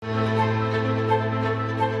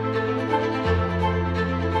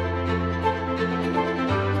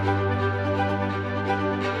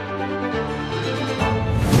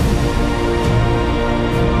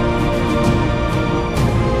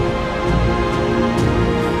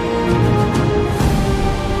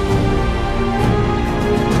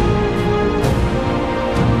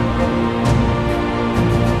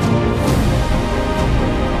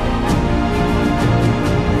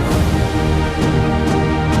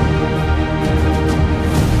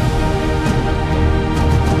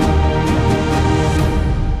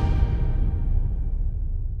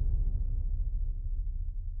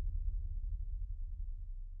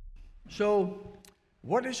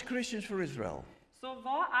what is Christians for Israel? Så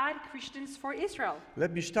hva Christians for Israel?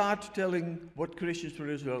 Let me start telling what Christians for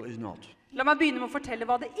Israel is not. La meg begynne med å fortelle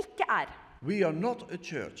hva det ikke We are not a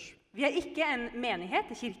church. Vi ikke en menighet,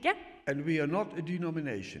 en kirke. And we are not a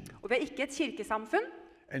denomination. Og vi ikke et kirkesamfunn.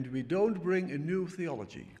 And we don't bring a new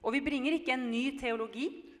theology. Og vi bringer ikke en ny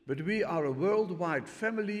teologi. But we are a worldwide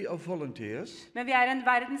family of volunteers. Men vi en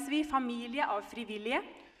verdensvid familie av frivillige.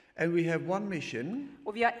 And we have one mission.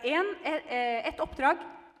 Og vi har et oppdrag.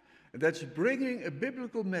 That's bringing a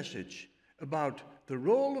biblical message about the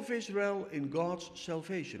role of Israel in God's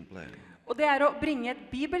salvation plan. Og det å bringe et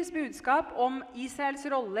bibelsk budskap om Israels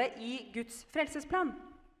rolle i Guds frelsesplan.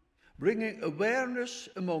 Bringing awareness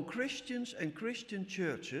among Christians and Christian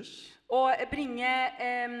churches. Og bringe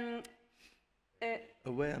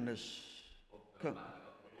awareness.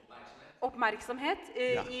 Oppmerksomhet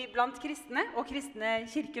blant kristne og kristne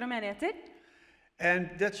kirker og menigheter. And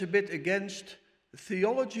that's a bit against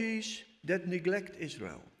theologies that neglect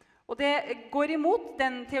Israel. Og det går imot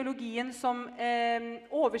den teologien som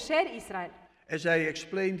overser Israel. As I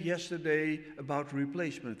explained yesterday about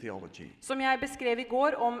replacement theology. Som jeg beskrev i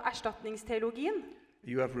går om erstatningsteologien.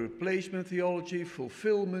 You have replacement theology,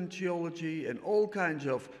 fulfillment theology, and all kinds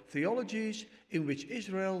of theologies in which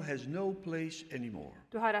Israel has no place anymore.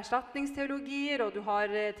 Du har erstatningsteologier, og du har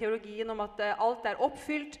teologien om at alt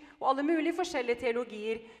oppfylt, og alle mulige forskjellige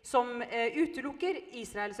teologier som utelukker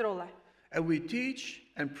Israels rolle. And we teach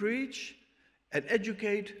and preach and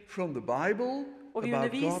educate from the Bible og vi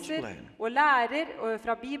about God's underviser plan. Og lærer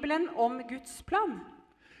fra Bibelen om Guds plan.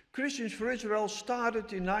 Christians for Israel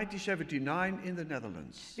started in 1979 in the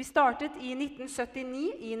Netherlands. Vi startet i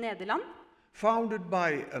 1979 i Nederland. Founded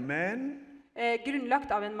by a man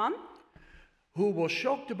grunnlagt av en mann who was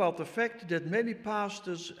shocked about the fact that many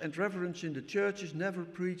pastors and reverends in the churches never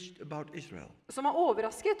preached about Israel. Som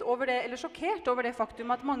overrasket over det, eller sjokkert over det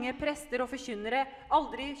faktum at mange prester og forkynnere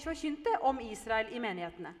aldri forkynte om Israel i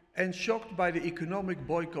menighetene. And shocked by the economic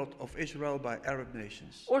boycott of Israel by Arab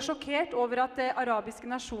nations. Og sjokkert over at arabiske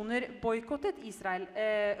nasjoner boykottet Israel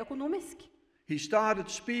økonomisk. He started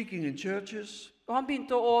speaking in churches. Og han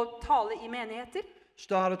begynte å tale i menigheter.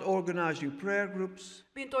 Started organizing prayer groups.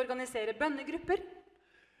 Begynte å organisere bønnegrupper.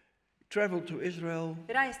 Traveled to Israel.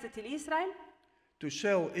 Reiste til Israel. To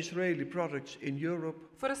sell Israeli products in Europe.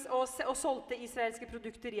 For å solgte israelske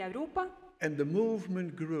produkter i Europa. And the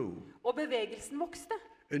movement grew. Og bevegelsen vokste.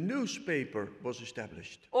 A newspaper was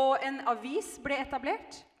established. Og en avis ble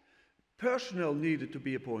etablert. Personnel needed to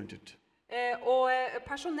be appointed. Og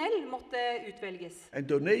personell måtte utvelges. And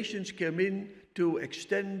donations came in to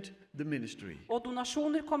extend the ministry. Og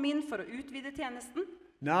donasjoner kom inn for å utvide tjenesten.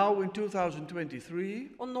 Now in 2023,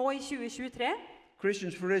 og nå i 2023,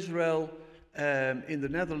 Christians for Israel in the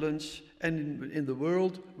Netherlands and in the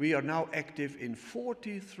world, we are now active in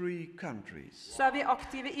 43 countries. Så vi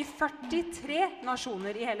aktive i 43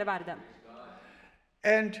 nasjoner i hele verden.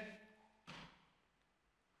 And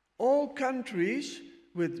all countries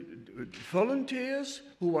with volunteers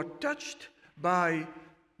who are touched by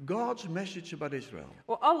God's message about Israel.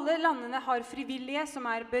 Og alle landene har frivillige som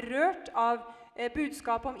berørt av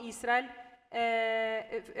budskapet om Israel,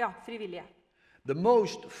 frivillige. The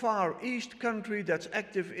most far east country that's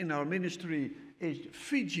active in our ministry is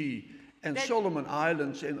Fiji and Solomon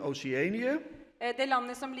Islands in Oceania. Det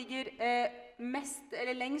landet som ligger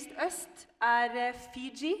lengst øst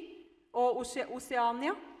Fiji og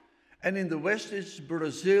Oceania. And in the west is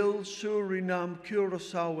Brazil, Suriname,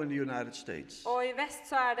 Curacao and the United States. Og i vest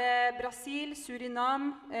så det Brasil,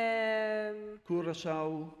 Surinam,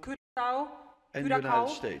 Curacao and the United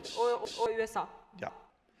States. Og USA. Yeah.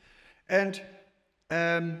 And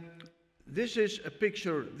this is a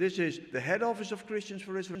picture. This is the head office of Christians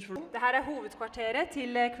for Israel. Det hovedkvarteret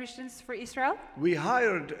til Christians for Israel. We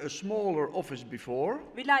hired a smaller office before.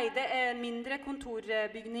 Vi leide en mindre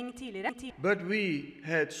kontorbygning tidligere. But we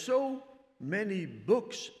had so many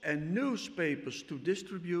books and newspapers to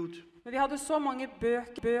distribute. Men vi hadde så mange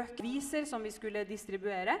bøkviser som vi skulle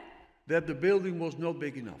distribuere. That the building was not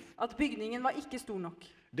big enough. At bygningen var ikke stor nok.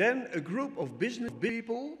 Then a group of business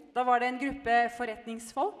people. Da var det en gruppe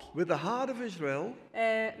forretningsfolk. With the heart of Israel.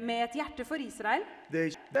 Med et hjerte for Israel. They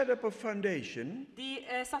set up a foundation. De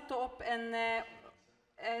satte opp en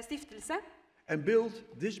stiftelse. And built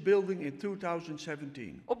this building in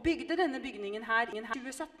 2017. Og bygde denne bygningen her i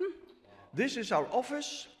 2017. This is our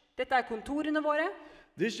office. Dette kontorene våre.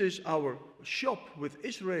 This is our shop with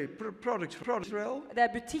Israel products for Israel. Det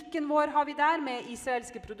butikken vår har vi der med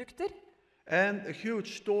israelske produkter. and a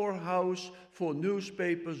huge storehouse for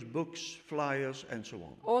newspapers, books, flyers, and so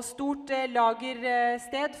on. Og stort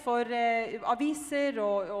lagersted for aviser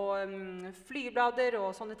og flyblader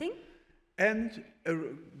og sånne ting. And a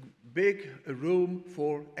big room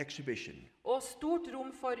for exhibition. Og stort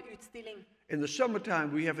rom for utstilling. In the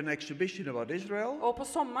summertime we have an exhibition about Israel. Og på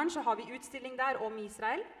sommeren så har vi utstilling der om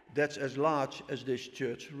Israel. That's as large as this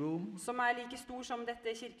church room. Som like stor som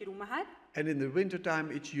dette kirkerommet her. And in the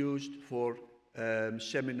wintertime it's used for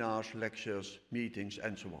seminars, lectures, meetings,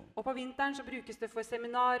 and so on. Og på vinteren så brukes det for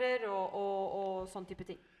seminarer og sånn type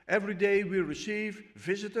ting. Every day we receive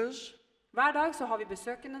visitors. Hver dag så har vi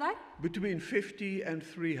besøkende der. Between 50 and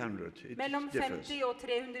 300. Mellom 50 og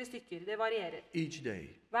 300 stykker. Det varierer. Each day.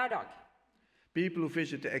 Hver dag. People who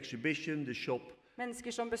visit the exhibition, the shop.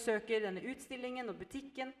 Mennesker som besøker denne utstillingen og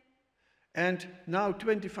butikken. And now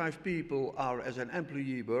 25 people are as an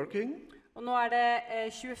employee working. Og nå det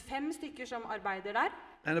 25 stykker som arbeider der.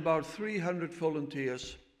 And about 300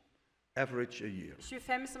 volunteers average a year.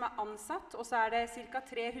 25 som ansatt, og så det ca.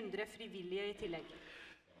 300 frivillige I tillegg.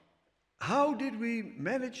 How did we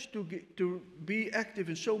manage to be active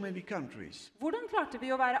in so many countries? Hvordan klarte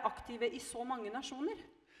vi å være aktive I så mange nasjoner?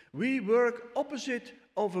 We work opposite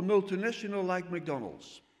of a multinational like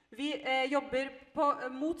McDonald's. Vi jobber på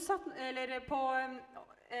motsatt, eller på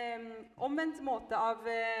omvendt måte av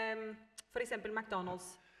for eksempel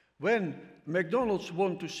McDonald's. When McDonald's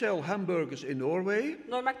want to sell hamburgers in Norway,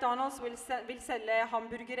 når McDonald's vil selge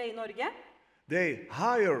hamburgere I Norge, they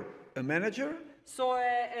hire a manager, så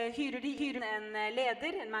hyrer de en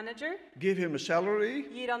leder, en manager, give him a salary,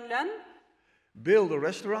 gir han lønn, build a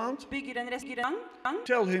restaurant, bygger en restaurant,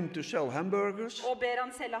 tell him to sell hamburgers, og ber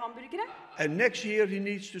han selge hamburgere. And next year he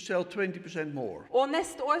needs to sell 20% more. Og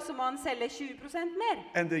neste år så må han selge 20% mer.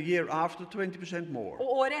 And the year after 20% more.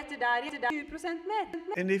 Og året etter der 20% mer.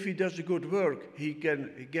 And if he does a good work, he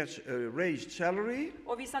gets a raised salary.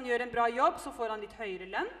 Og hvis han gjør en bra jobb, så får han litt høyere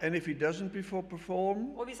lønn. And if he doesn't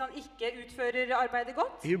perform, og hvis han ikke utfører arbeidet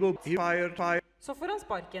godt, he will be fired. Så får han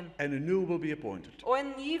sparken. And a new will be appointed. Og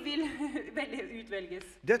en ny vil utvelges.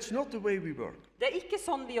 That's not the way we work. Det ikke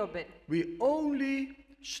sånn vi jobber. We only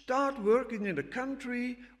start working in a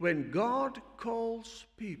country when God calls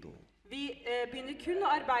people. Vi begynner kun å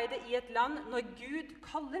arbeide I et land når Gud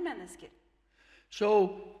kaller mennesker. So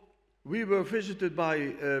we were visited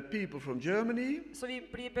by people from Germany. Så vi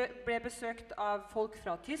ble besøkt av folk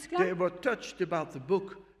fra Tyskland. They were touched about the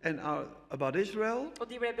book and about Israel. Og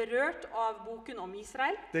de ble berørt av boken om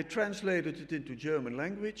Israel. They translated it into German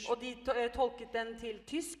language. Og de tolket den til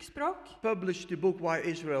tysk språk. Published the book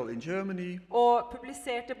Why Israel in Germany. Og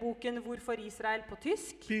publiserte boken Hvorfor Israel på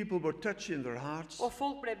tysk. People were touched in their hearts. Og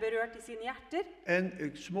folk ble berørt I sine hjerter. And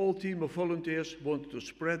a small team of volunteers wanted to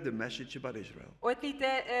spread the message about Israel. Og et lite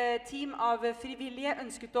team av frivillige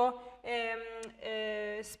ønsket å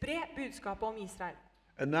spre budskapet om Israel.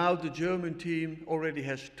 And now the German team already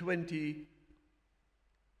has 20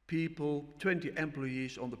 people, 20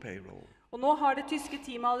 employees on the payroll. Og nå har det tyske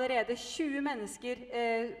teamet allerede 20 mennesker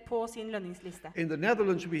på sin lønningsliste. In the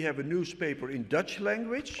Netherlands we have a newspaper in Dutch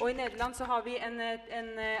language. Og I Nederland så har vi en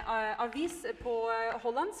avis på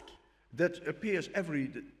hollandsk. That appears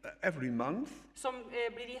every month. Som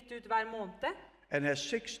blir gitt ut hver måned. And has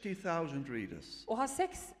 60,000 readers. Og har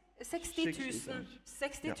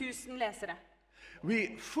 60,000 lesere. We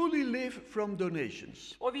fully live from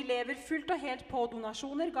donations. Og vi lever fullt og helt på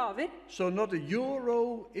donasjoner, gaver. So not a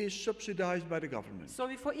euro is subsidized by the government. Så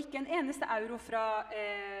vi får ikke en eneste euro fra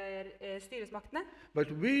styresmaktene.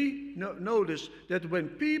 But we notice that when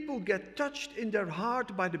people get touched in their heart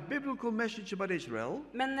by the biblical message about Israel,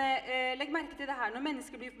 men legg merke til det her, når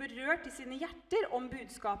mennesker blir berørt I sine hjerter om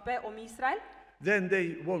budskapet om Israel, then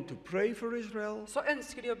they want to pray for Israel. Så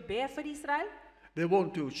ønsker de å be for Israel. They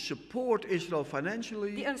want to support Israel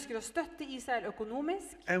financially. De ønsker å støtte Israel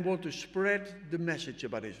økonomisk. And want to spread the message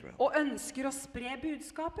about Israel. Og ønsker å spre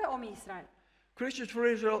budskapet om Israel. Christians for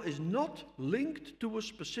Israel is not linked to a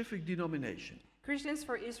specific denomination. Christians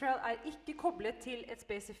for Israel ikke koblet til et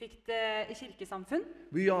spesifikt kirkesamfunn.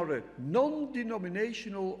 We are a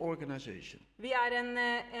non-denominational organization. Vi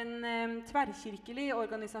en tverrkirkelig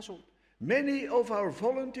organisasjon. Many of our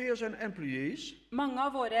volunteers and employees mange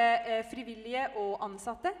av våre frivillige og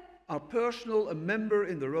ansatte are personal a member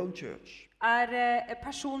in their own church.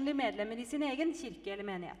 Personlig medlemmer I sin egen kirke eller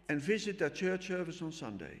menighet. And visit their church service on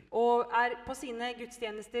Sunday. Og på sine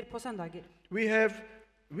gudstjenester på søndager. We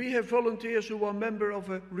have volunteers who are member of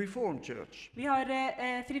a Reformed church. Vi har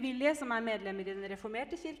frivillige som medlemmer I den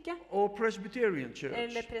reformerte kirke. Or Presbyterian church.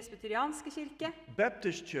 Eller presbyterianske kirke.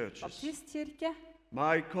 Baptist churches. Baptistkirke.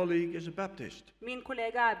 My colleague is a Baptist. Min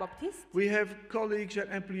kollega baptist. We have colleagues and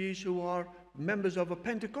employees who are members of a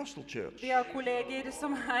Pentecostal church. Vi har kolleger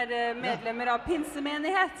som medlemmer av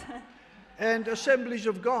pinsemenighet. And Assemblies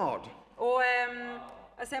of God. Og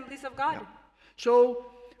Assemblies of God. So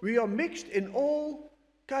we are mixed in all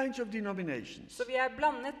kinds of denominations. Så vi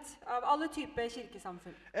blandet av alle typer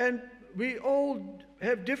kirkesamfunn. And we all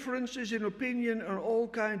have differences in opinion on all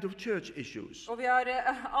kinds of church issues. Og vi har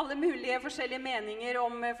alle mulige forskjellige meninger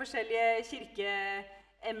om forskjellige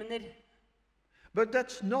kirkeemner. But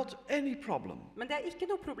that's not any problem. Men det ikke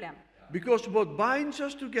noe problem. Because what binds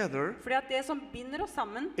us together Fordi at det som binder oss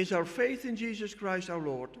sammen is our faith in Jesus Christ our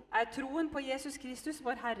Lord troen på Jesus Kristus,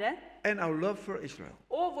 vår Herre, and our love for Israel.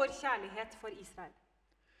 og vår kjærlighet for Israel.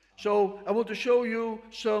 So I want to show you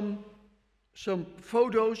some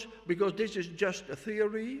photos because this is just a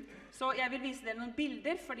theory. Så jeg vil vise dere noen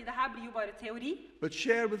bilder, fordi det her blir jo bare teori. But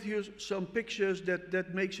share with you some pictures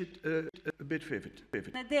that makes it a bit vivid.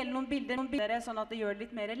 Dele noen bilder sånn at det gjør det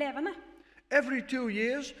litt mer levende. Every 2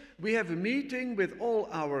 years we have a meeting with all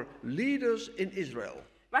our leaders in Israel.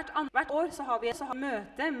 Hvert år så har vi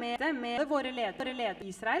møte med våre ledere i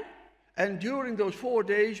Israel. And during those 4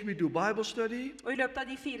 days we do Bible study. Og i løpet av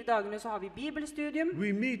de 4 dagene så har vi bibelstudium.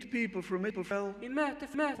 We meet people from Israel. Vi møter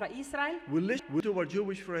fra Israel. We listen to our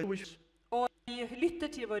Jewish friends. Og vi lytter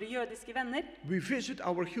til våre jødiske venner. We visit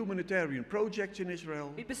our humanitarian projects in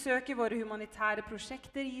Israel. Vi besøker våre humanitære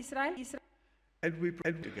prosjekter i Israel. And we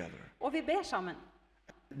pray together. Og vi ber sammen.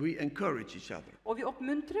 We encourage each other. Og vi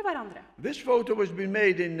oppmuntrer hverandre. This photo has been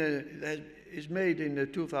made is made in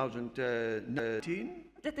 2019.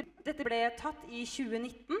 Dette ble tatt i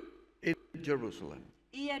 2019 in Jerusalem.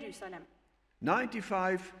 I Jerusalem.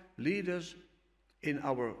 95 leaders in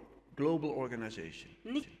our global organization.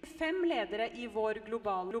 95 ledere i vår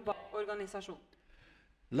globale organisasjon.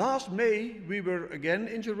 Last May we were again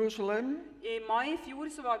in Jerusalem. I mai i fjor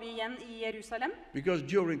så var vi igjen i Jerusalem. Because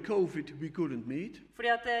during COVID we couldn't meet. Fordi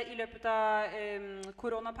at i løpet av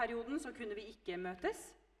koronaperioden så kunne vi ikke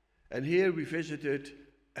møtes. And here we visited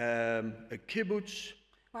a kibbutz.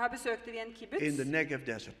 Og her besøkte vi en kibbutz in the Negev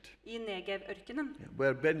desert. I Negev-ørkenen.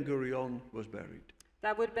 Where Ben Gurion was buried.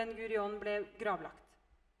 Der hvor Ben Gurion ble gravlagt.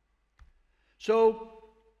 So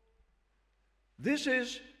this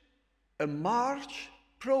is a march,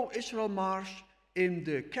 pro-Israel march in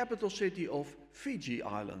the capital city of Fiji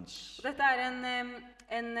Islands. Dette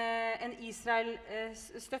en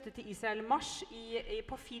støtte til Israel-marsj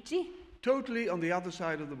på Fiji. Totally on the other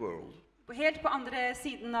side of the world. Helt på andre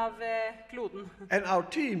siden av kloden. And our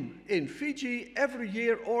team in Fiji every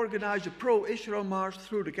year organize a pro-Israel march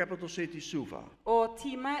through the capital city Suva. Og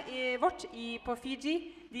teamet vårt på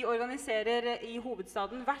Fiji, de organiserer i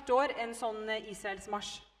hovedstaden hvert år en sånn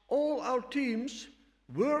Israelsmarsj. All our teams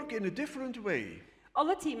work in a different way.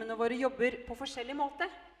 Alle teamene våre jobber på forskjellig måte.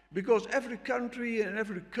 Because every country and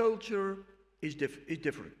every culture is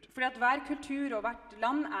different. Fordi at hver kultur og hvert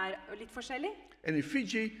land litt forskjellig. And in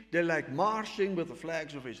Fiji, they like marching with the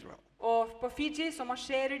flags of Israel. Og på Fiji så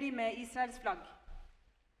marsjerer de med Israels flagg.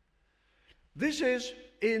 This is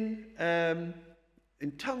in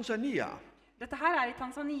Tanzania. Dette her i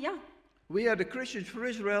Tanzania. We had a Christians for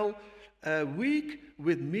Israel week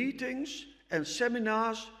with meetings and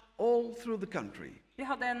seminars all through the country. Vi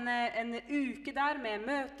hadde en uke der med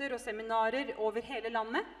møter og seminarer over hele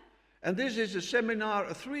landet. And this is a seminar,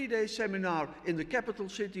 a 3-day seminar in the capital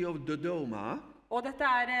city of Dodoma. Og dette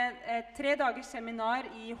et 3 dagers seminar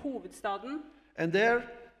i hovedstaden. And there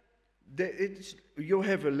you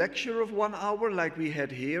have a lecture of 1 hour like we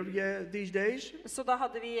had here these days. Så da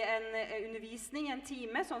hadde vi en undervisning, en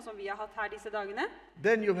time, sånn som vi har hatt her disse dagene.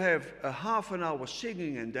 Then you have a half an hour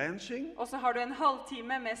singing and dancing. Og så har du en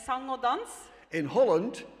halvtime med sang og dans. In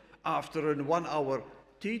Holland, after a 1 hour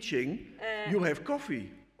teaching, you have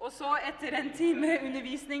coffee. Og så etter en time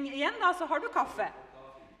undervisning igjen, da, så har du kaffe.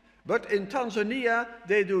 But in Tanzania,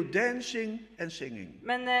 they do dancing and singing.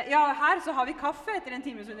 Men ja, her så har vi kaffe etter en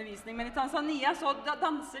times undervisning, men i Tanzania så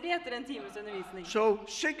danser de etter en times undervisning. So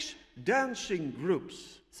 6 dancing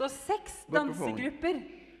groups. Så 6 dansegrupper.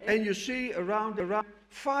 And you see around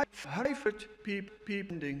 500 people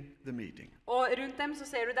attending the meeting. Og rundt dem så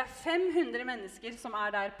ser du det 500 mennesker som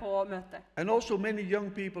der på møte. And also many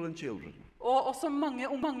young people and children. Og også mange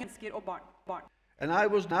unge mennesker og barn. And I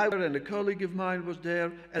was there, and a colleague of mine was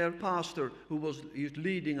there, and our pastor, who was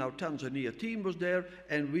leading our Tanzania team, was there,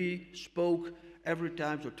 and we spoke every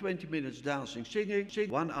time. So 20 minutes dancing, singing,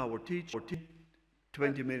 1 hour teaching,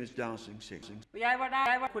 20 minutes dancing, singing. Jeg var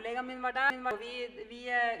der, kollegaen min var der, og vi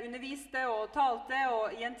underviste og talte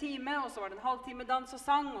og i en time, og så var det en halvtime dans og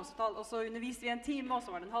sang, og så underviste vi en time, og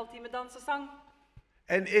så var det en halvtime dans og sang.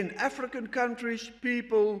 And in African countries,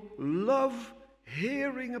 people love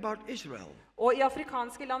hearing about Israel. Og i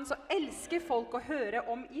afrikanske land så elsker folk å høre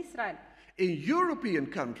om Israel. In European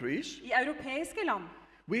countries, I europeiske land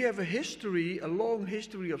we have a long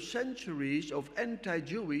history of centuries of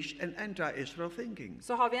anti-Jewish and anti-Israel thinking.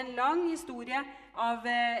 så har vi en lang historie av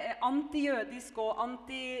antijødisk og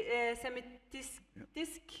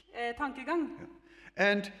antisemittisk tankegang.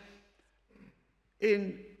 And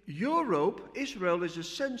in Europe, Israel is a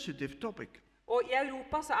sensitive topic. Og i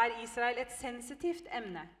Europa så er Israel et sensitivt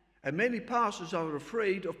emne. And many pastors are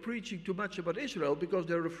afraid of preaching too much about Israel because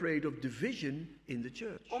they're afraid of division in the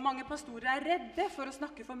church. Og mange pastorer er redde for å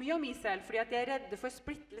snakke for mye om Israel, fordi at de er redde for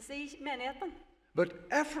splittelse i menigheten. But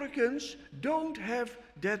Africans don't have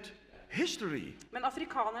that history. Men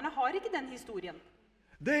afrikanerne har ikke den historien.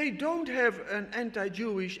 They don't have an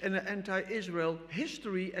anti-Jewish and an anti-Israel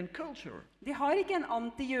history and culture. De har ikke en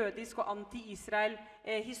antijødisk og anti-Israel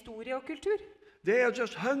historie og kultur. They are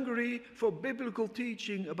just hungry for biblical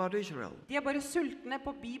teaching about Israel. De er bare sultne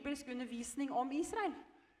på bibelsk undervisning om Israel.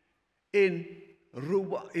 In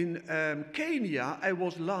Kenya, I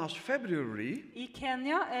was last February. I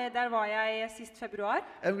Kenya, der var jeg sist februar.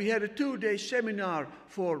 And we had a 2-day seminar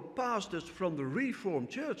for pastors from the Reformed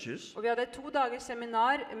churches. Og vi hadde 2 dagers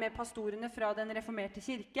seminar med pastorene fra den reformerte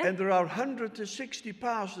kirke. And there are 160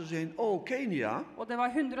 pastors in all Kenya. Og det var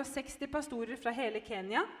 160 pastorer fra hele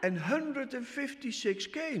Kenya. And 156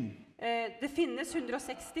 came. Det finnes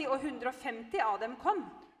 160, og 150 av dem kom.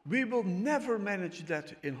 We will never manage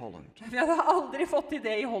that in Holland. Vi hadde aldri fått til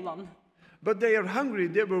det i Holland. But they are hungry.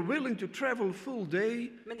 They were willing to travel full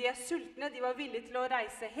day. Men de er sultne, de var villige til å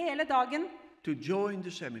reise hele dagen To join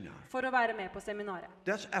the seminar. for å være med på seminaret.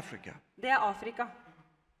 That's Africa. Det er Afrika.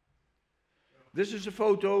 This is a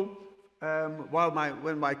photo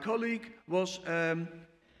when my colleague was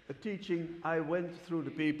teaching. I went through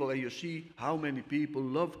the people, and you see how many people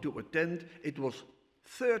loved to attend. It was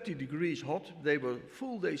 30 degrees hot. They were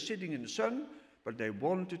full day sitting in the sun, but they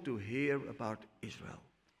wanted to hear about Israel.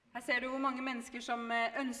 Her ser du hvor mange mennesker som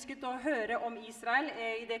ønsket å høre om Israel.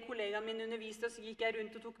 I det kollegaen min underviste, så gikk jeg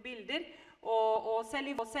rundt og tok bilder. Og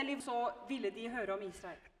selv så ville de høre om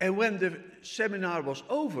Israel. And when the seminar was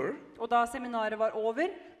over, Og da seminaret var over,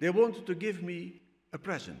 they wanted to give me a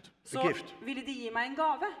present, a så gift. ville de gi meg en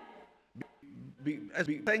gave. As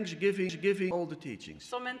Thanksgiving all the teachings.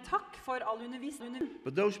 Som en takk for all undervisning.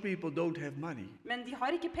 But those people don't have money. Men de har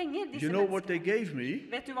ikke penger, disse You know what they menneskene. gave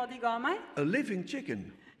me? Vet du hva de ga meg? A living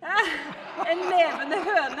chicken. En levende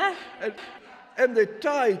høne. And they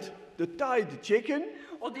tied the chicken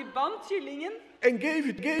Og de bandt kyllingen and gave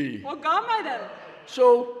it me. og ga meg den.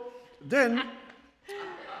 So then,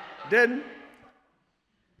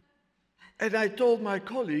 and I told my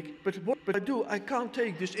colleague, but what I do? I can't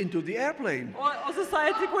take this into the airplane. Og så sa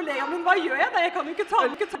jeg til kollegaen min, hva gjør jeg da? Jeg kan jo ikke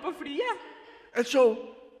ta på flyet.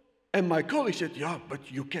 And my colleague said, yeah, but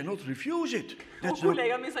you cannot refuse it. Og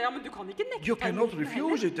kollegaen min sa, ja, men du kan ikke nekte You å ta imot cannot den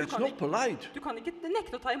refuse it. heller. That's not polite. Du kan ikke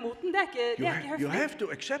nekte å ta imot den, det er ikke You høflig. have to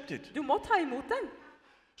accept it. Du må ta imot den.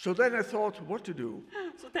 So then I thought what to do.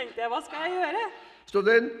 Så tenkte jeg, hva skal jeg gjøre? So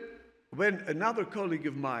then, when another colleague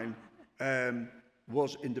of mine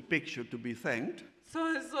was in the picture to be thanked, Så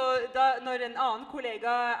da, når en annen kollega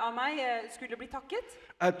av meg skulle bli takket,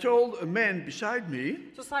 I told a man beside me,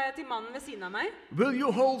 så sa jeg til mannen ved siden av meg, will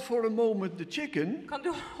you hold for a moment the chicken? kan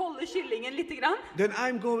du holde kyllingen litt grann? Then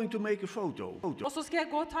I'm going to make a photo. Og så skal jeg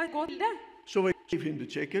gå til det. So I gave him the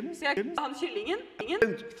chicken, Så jeg ga han kyllingen,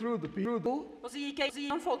 went through the people og så gikk jeg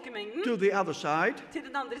gjennom folkemengden to the other side, til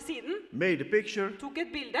den andre siden, made a picture, tok et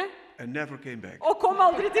bilde, and never came back. og kom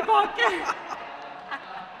aldri tilbake.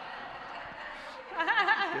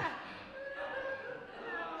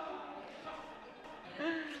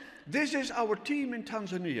 This is our team in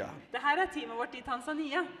Tanzania. Det her er teamet vårt i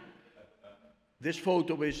Tanzania. This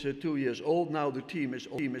photo is 2 years old. Now the team is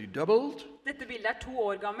doubled. Dette bildet er 2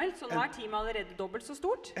 år gammelt, så nå er teamet allerede dobbelt så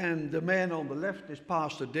stort. And the man on the left is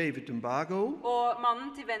Pastor David Mbago. Og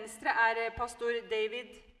mannen til venstre er pastor David.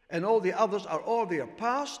 And all the others are a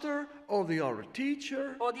pastor, or they are a teacher,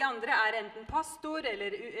 Og de andre er enten pastor eller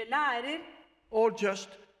lærer, or just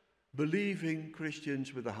believing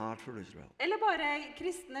Christians with a heart for Israel. eller bare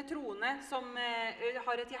kristne troende som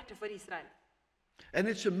har et hjerte for Israel. And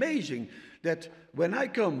it's amazing that when I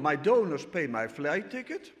come, my donors pay my flight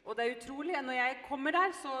ticket. Og det er utrolig, når jeg kommer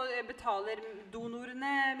der, så betaler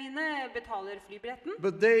donorene mine betaler flybilletten.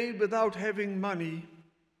 But they, without having money,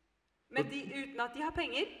 Men uten at de har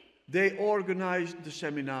penger, they organize the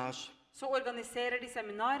seminars, så organiserer de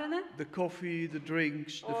seminarene, the coffee, the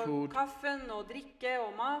drinks, the og food, kaffen og drikke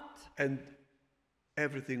og mat. and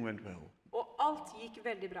everything went well. Og alt gikk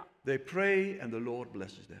veldig bra. They pray and the Lord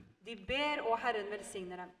blesses them. De ber, og Herren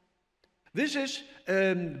velsigner dem. This is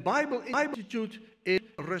Bible Institute in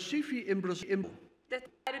Recife in Brazil. Dette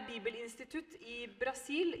et bibelinstitutt i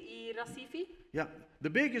Brasil, i Recife. Yeah, the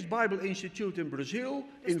biggest Bible institute in Brazil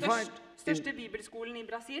Den største bibelskolen i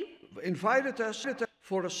Brasil. Invited us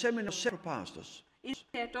for a seminar for pastors.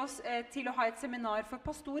 Inviterte oss til å ha et seminar for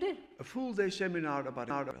pastorer. A full day seminar about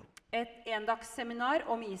Israel. Et endagsseminar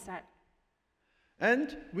om Israel. And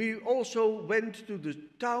we also went to the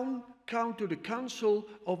to the council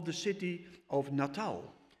of the city of Natal.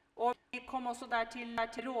 Og vi kom også der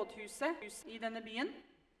til rådhuset i denne byen.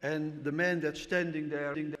 And the man that's standing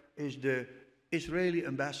there is the Israeli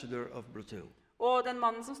ambassador of Brazil. Og den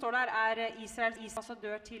mannen som står der Israels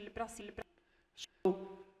ambassadør til Brasil. So,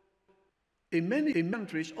 in many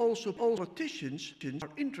countries also politicians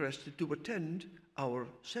are interested to attend our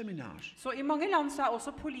seminars. Så i mange land så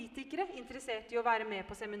også politikere interessert i å være med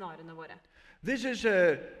på seminarene våre. This is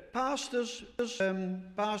a pastors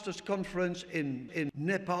conference in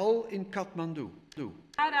Nepal, in Kathmandu.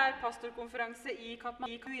 Her pastorkonferanse i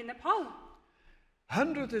Kathmandu i Nepal.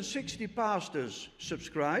 160 pastors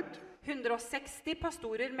subscribed. 160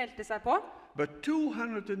 pastorer meldte seg på. But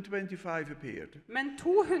 225 appeared. Men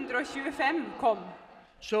 225 kom.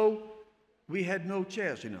 So we had no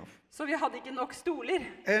chairs enough. Så vi hadde ikke nok stoler.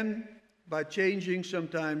 And by changing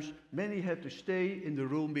sometimes, many had to stay in the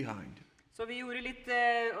room behind. Så vi gjorde litt,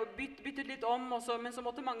 byttet litt om, men så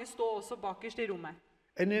måtte mange stå også bakerst i rommet.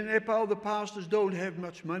 And in Nepal, the pastors don't have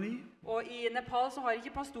much money. Og i Nepal så har ikke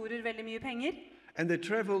pastorer veldig mye penger. And they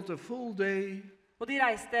traveled a full day. Og de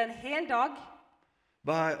reiste en hel dag.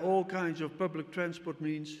 By all kinds of public transport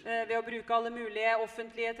means. Ved å bruke alle mulige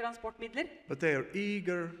offentlige transportmidler. But they are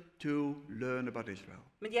eager to learn about Israel.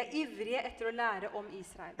 Men de ivrige etter å lære om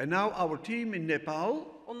Israel. And now our team in Nepal.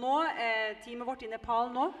 Og nå, teamet vårt i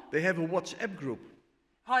Nepal nå. They have a WhatsApp group.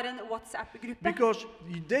 Har en WhatsApp-gruppe. Because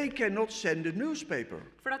they cannot send a newspaper.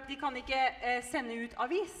 For at de kan ikke sende ut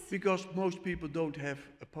avis. Because most people don't have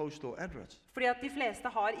a postal address. Fordi at de fleste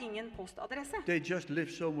har ingen postadresse. They just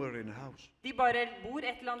live somewhere in a house. De bare bor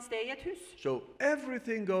et eller annet sted i et hus. So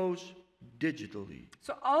everything goes digitally.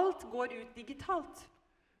 Så alt går ut digitalt.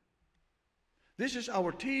 This is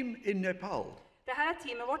our team in Nepal. Det her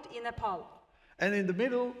teamet vårt i Nepal. And in the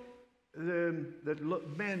middle, that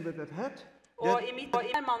man with that hat. Og i midten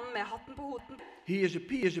er mannen med hatten på hoden. He is a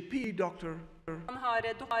PhD doctor. Han har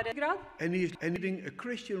doktorgrad. And he is leading a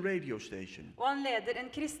Christian radio station. Og han leder en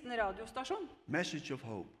kristen radiostasjon. Message of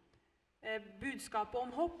hope. Budskapet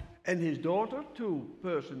om håp. And his daughter, 2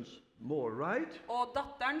 persons more right. Og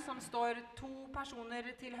datteren som står 2 personer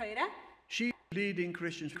til høyre. She leading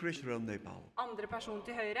Christians for Israel in Nepal. Andre person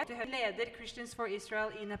til høyre leder Christians for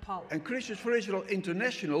Israel i Nepal. And Christians for Israel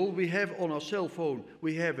International, we have on our cell phone,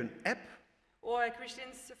 we have an app. Og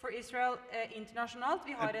Christians for Israel internasjonalt,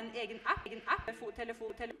 vi har en egen app,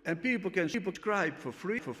 telefon. And people can subscribe for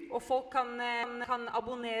free. Og folk kan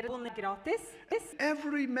abonnere gratis.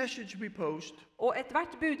 Every message we post, og et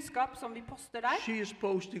hvert budskap som vi poster der, she is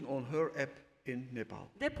posting on her app in Nepal.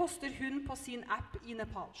 Det poster hun på sin app i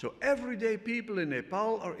Nepal. So every day people in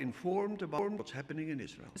Nepal are informed about what's happening in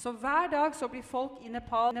Israel. Så hver dag så blir folk i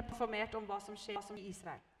Nepal informert om hva som skjer i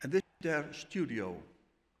Israel. And this is their studio.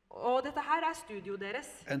 Og dette her studio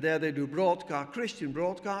deres. And there they do Christian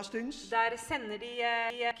broadcastings. Der sender de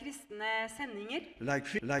kristne sendinger.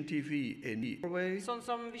 Like TV in Norway. Sånn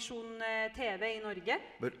som Visjon TV i Norge.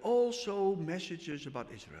 But also messages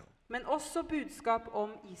about Israel. Men også budskap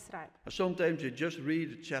om Israel. Sometimes they just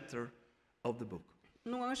read a chapter of the book.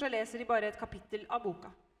 Noen ganger så leser de bare et kapittel av boka.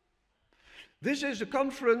 This is a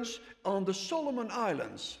conference on the Solomon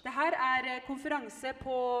Islands. Det her konferanse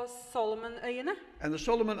på Solomonøyene. And the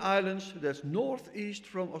Solomon Islands, that's northeast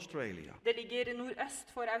from Australia. Det ligger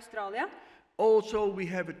nordøst for Australia. Also we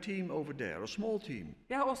have a team over there, a small team.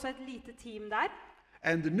 Vi har også et lite team der.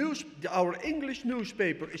 And our English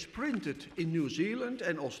newspaper is printed in New Zealand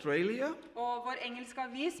and Australia. Og vår engelske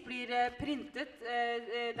avis blir printet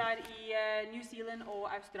der i New Zealand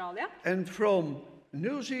og Australia. And from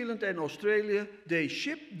New Zealand and Australia, they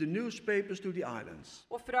ship the newspapers to the islands.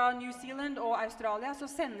 Og fra New Zealand og Australia så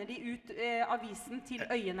sender de ut avisen til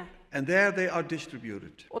øyene. And there they are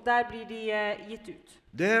distributed. Og der blir de gitt ut.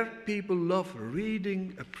 There people love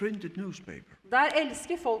reading a printed newspaper. Der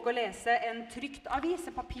elsker folk å lese en trykt avis,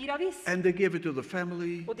 en papiravis. And they give it to the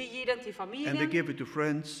family. Og de gir den til familien. And they give it to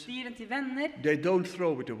friends. De gir den til venner. They don't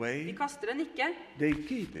throw it away. De kaster den ikke. They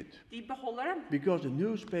keep it. De beholder den. Because the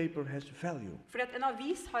newspaper has value. Fordi at en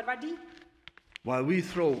avis har verdi. While we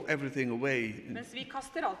throw everything away. Mens vi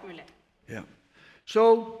kaster alt mulig. Yeah.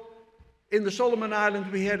 So In the Solomon Islands,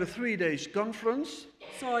 we had a 3-day conference,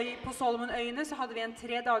 Så på Solomonøyene så hadde vi en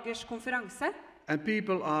 3 dagers konferanse. and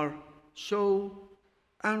people are so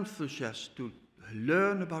enthusiastic to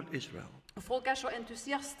learn about Israel. Og folk så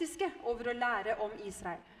entusiastiske over å lære om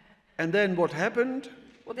Israel. And then what happened?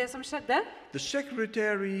 Og det som skjedde, The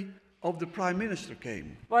secretary of the prime minister came,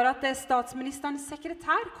 var at statsministerens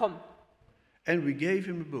sekretær kom. and we gave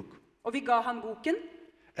him a book. Og vi ga han boken.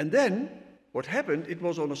 And then what happened? It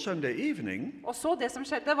was on a Sunday evening. Og så det som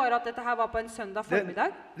skjedde var at dette her var på en søndag formiddag.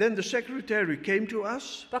 Then the secretary came to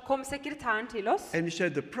us, Da kom sekretæren til oss and he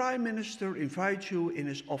said, the prime minister invites you in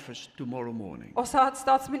his office tomorrow morning og sa at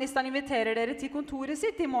statsministeren inviterer dere til kontoret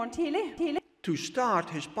sitt i morgen tidlig. to start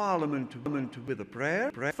his parliament with a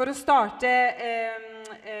prayer For å starte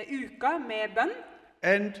uka med bønn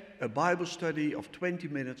and a Bible study of 20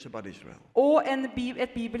 minutes about Israel. og et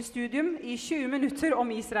bibelstudium i 20 minutter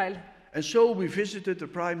om Israel. And so we visited the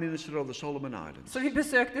prime minister of the Solomon Islands. Så vi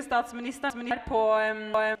besøkte statsministeren på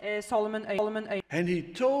Solomonøyene. And he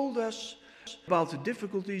told us about the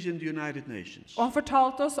difficulties in the United Nations. Og han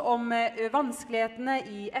fortalte oss om vanskelighetene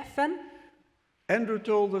i FN. Andrew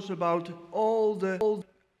told us about all the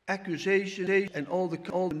accusations and all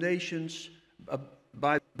the nations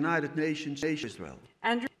by the United Nations Israel.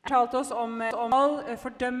 Andrew fortalte oss om all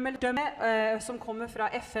fordømmelse som kommer fra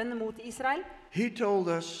FN mot Israel. He told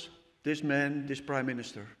us, this man, this prime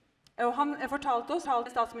minister, Og han fortalte oss,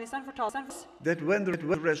 statsministeren fortalte oss, that when there is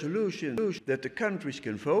a resolution that the countries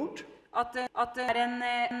can vote, at det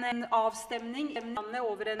en avstemning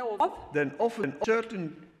over en lov, then often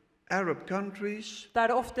certain Arab countries der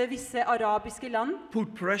det ofte visse arabiske land, put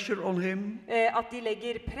pressure on him. at de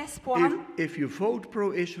legger press på ham. If you vote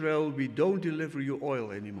pro-Israel, we don't deliver you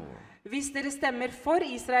oil anymore. Hvis dere stemmer for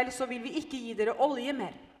Israel, så vil vi ikke gi dere olje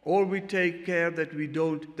mer. Or we take care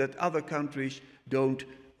that other countries don't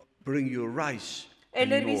bring you rice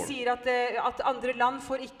Eller vi anymore. sier at andre land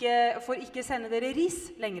får ikke sende dere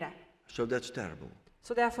ris lenger. So that's terrible.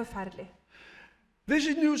 Så det forferdelig. This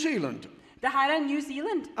is New Zealand. Det her New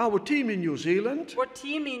Zealand. Our team in New Zealand, Vår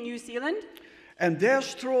team i New Zealand. and their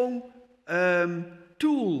strong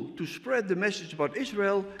tool to spread the message about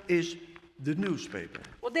Israel is the newspaper.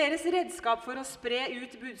 Og deres redskap for å spre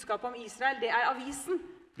ut budskapet om Israel, det avisen.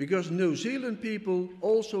 Because New Zealand people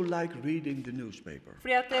also like reading the newspaper.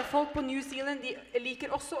 Fordi at folk på New Zealand de liker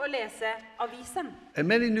også å lese avisen. And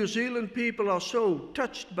many New Zealand people are so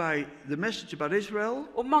touched by the message about Israel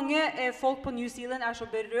Og mange folk på New Zealand så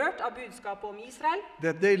berørt av budskapet om Israel,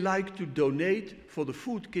 that they like to donate for the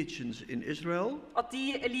food kitchens in Israel. at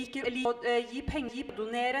de liker å gi penger,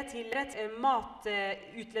 donere til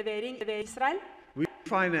matutlevering ved Israel. We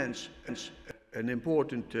finance an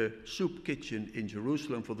important soup kitchen in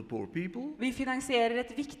Jerusalem for the poor people. Vi finansierer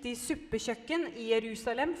et viktig suppekjøkken i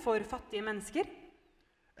Jerusalem for fattige mennesker.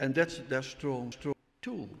 And that's their strong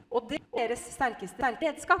tool. Og det deres sterkeste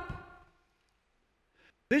redskap.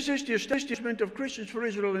 This is the establishment of Christians for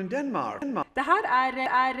Israel in Denmark. Det her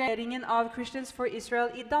regjeringen av Christians for Israel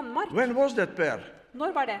i Danmark. When was that, Per?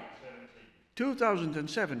 Når var det?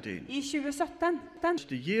 2017. I 2017. It's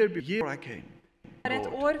the year I came. Det et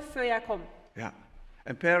år før jeg kom. Yeah.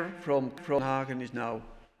 And Per from Hagen is now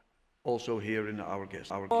also here in our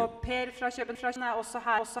guest. Og Per fra København også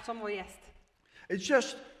her som vår gjest.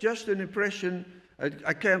 It's just an impression.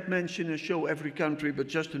 I can't mention and show every country,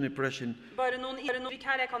 but just an impression. Bare noen inntrykk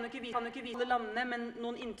her. Jeg kan jo ikke vise alle landene, men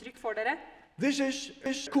noen inntrykk for dere. This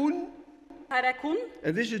is Kuhn, Her Kun.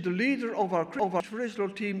 and this is the leader of our Israel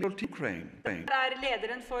team, Ukraine. Her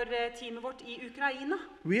lederen for teamet vårt i Ukraina.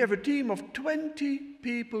 We have a team of 20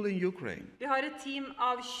 people in Ukraine, Vi har et team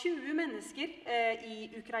av 20 mennesker i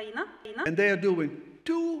Ukraina. and they are doing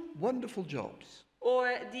 2 wonderful jobs. Og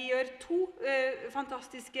de gjør 2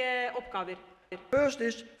 fantastiske oppgaver. First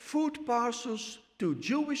is food parcels to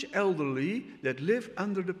Jewish elderly that live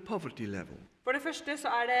under the poverty level. For det første så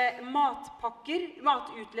det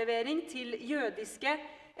matutlevering til jødiske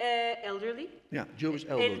elderly, Yeah, Jewish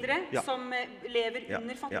elderly. eldre Yeah. som lever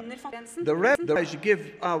under fattigdomsgrensen. The rabbis give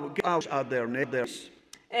out their names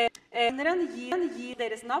Lederen gir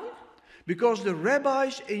deres navn, because the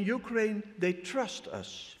rabbis in Ukraine, they trust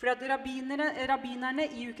us. for at rabbinerne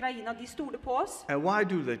i Ukraina de stoler på oss. And why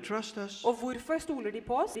do they trust us? Og hvorfor stoler de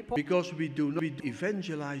på oss? Because we do not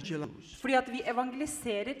evangelize Jews. Fordi at vi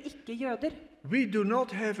evangeliserer ikke jøder. We do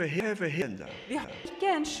not have a agenda. Vi har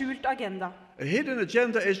ikke en skjult agenda. A hidden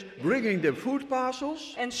agenda is bringing them food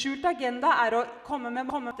parcels. En skjult agenda å komme med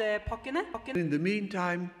pakkene. In the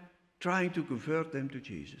meantime, trying to convert them to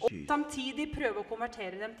Jesus. Og samtidig prøve å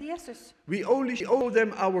konvertere dem til Jesus. We only owe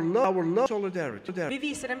them our love, solidarity. Vi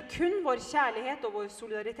viser dem kun vår kjærlighet og vår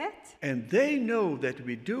solidaritet. And they know that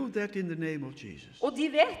we do that in the name of Jesus. Og de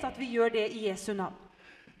vet at vi gjør det i Jesu navn.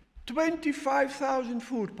 25,000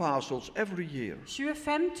 food parcels every year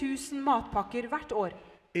 25 000 matpakker hvert år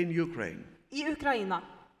in Ukraine. i Ukraina.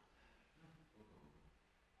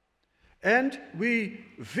 And we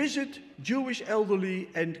visit Jewish elderly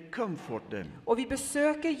and comfort them. Og vi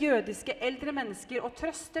besøker jødiske eldre mennesker og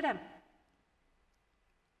trøster dem.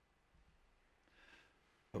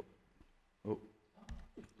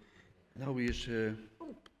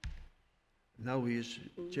 Now he is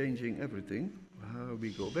changing everything. We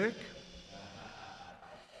go back.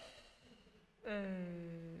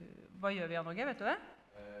 Hva gjør vi, Jan-Åge? Vet du det?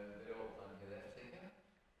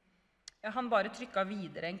 Ja, han bare trykket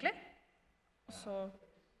videre, egentlig. Og så...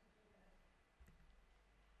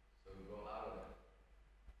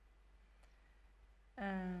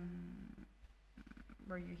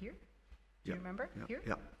 were you here? Do you remember? Here?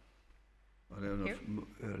 Yeah. I don't know Here?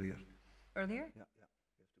 earlier. Earlier? Yeah. You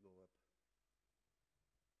have to go up.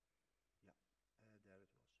 Yeah. There it was.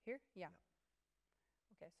 Here? Yeah.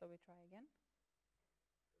 Okay, so we try again.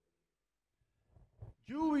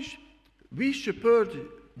 We support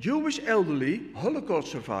Jewish elderly Holocaust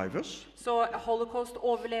survivors Så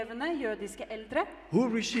Holocaust-overlevende jødiske eldre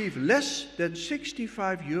who receive less than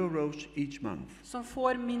 65 euros each month. som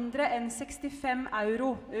får mindre enn 65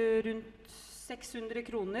 euro, rundt 600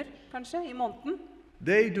 kroner kanskje, i måneden.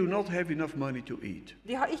 They do not have enough money to eat.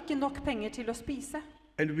 De har ikke nok penger til å spise.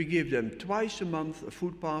 And we give them twice a month a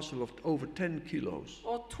food parcel of over 10 kilos.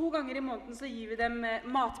 Og 2 ganger i måneden så gir vi dem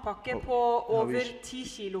matpakke på over 10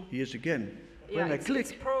 kilo. Here's again. Yeah, When I click.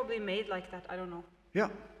 it's probably made like that, I don't know. Yeah.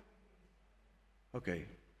 Okay.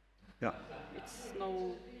 Yeah. It's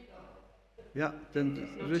no... Yeah, then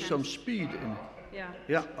there is some speed in. Yeah,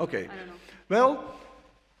 Yeah, okay. I don't know. Well,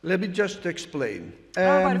 let me just explain. La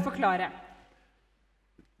meg bare forklare.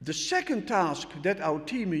 The second task that our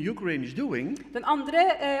team in Ukraine is doing Den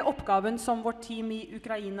andre oppgaven som vårt team i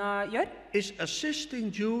Ukraina gjør, is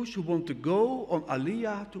assisting Jews who want to go on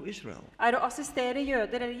Aliyah to Israel. er å assistere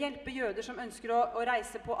jøder eller hjelpe jøder som ønsker å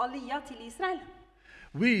reise på Aliyah til Israel.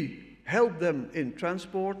 We help them in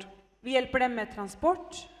transport, Vi hjelper dem med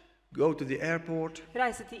transport, go to the airport,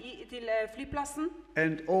 reise til flyplassen,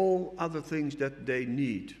 and all other things that they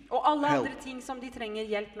need. og alle Help. andre ting som de trenger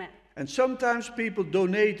hjelp med. And sometimes people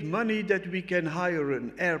donate money that we can hire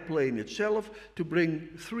an airplane itself to bring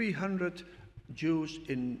 300 Jews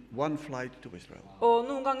in one flight to Israel. Og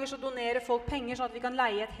noen ganger så donerer folk penger sånn at vi kan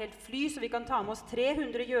leie et helt fly, så vi kan ta med oss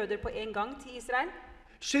 300 jøder på en gang til Israel.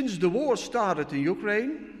 Since the war started in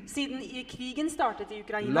Ukraine, Siden krigen startet i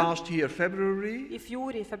Ukraina, last year February, i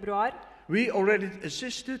fjor i februar, we already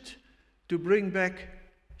assisted to bring back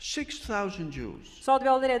 6,000 Jews så hadde vi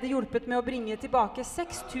allerede hjulpet med å bringe tilbake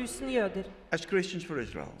 6,000 jøder as Christians for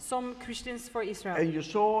Israel. som Christians for Israel. And you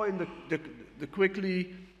saw in the quickly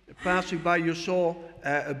passing by, you saw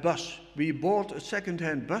a bus. We bought a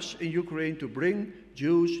second-hand bus in Ukraine to bring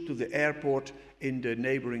Jews to the airport in the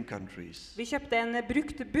neighboring countries. Vi kjøpte en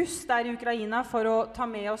brukt buss der i Ukraina for å ta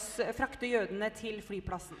med oss, frakte jødene til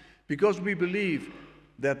flyplassen. Because we believe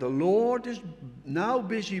that the Lord is now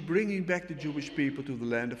busy bringing back the Jewish people to the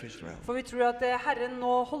land of Israel. For vi tror at Herren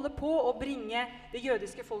nå holder på å bringe det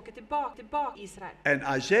jødiske folket tilbake i Israel. And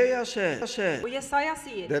Isaiah says Og Jesaja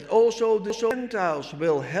sier that also the Gentiles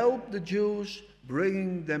will help the Jews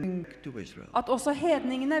bringing them to Israel. at også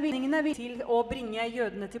hedningene vil til å bringe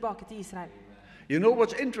jødene tilbake til Israel. You know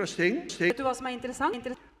what's interesting? Vet du hva som er interessant?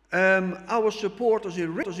 Our supporters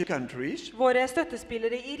in rich countries, Våre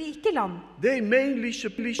støttespillere i rike land, they mainly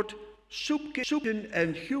support soup kitchen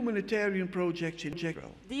and humanitarian projects in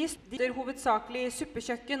Israel. de støtter hovedsakelig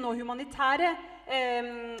suppekjøkken og humanitære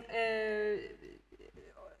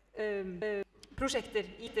prosjekter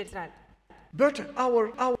i Israel. But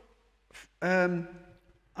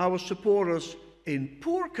our supporters in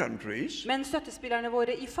poor countries, Men støttespillerne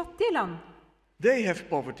våre i fattige land, they have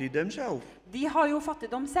poverty themselves. de har jo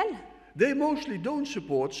fattigdom selv. They mostly don't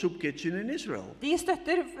support soup kitchen in Israel, De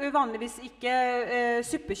støtter vanligvis ikke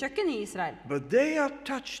suppekjøkken i Israel. but they are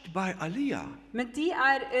touched by Aliyah. Men de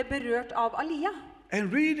er berørt av Aliyah.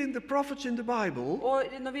 And reading the prophets in the Bible, Og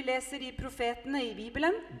når vi leser i profetene i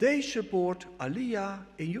Bibelen, they support Aliyah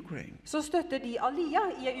in Ukraine. så støtter de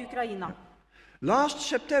Aliyah i Ukraina. Last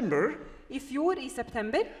September, I fjor, i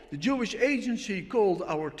september, the Jewish agency called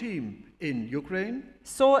our team in Ukraine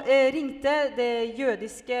så ringte det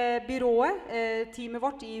jødiske byrået, teamet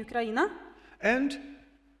vårt i Ukraina, and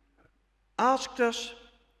asked us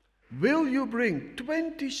will you bring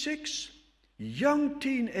 26 young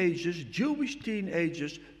teenagers, Jewish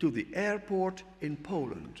teenagers, to the airport in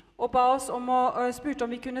Poland? Og ba oss spurte om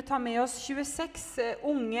vi kunne ta med oss 26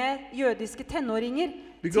 unge jødiske tenåringer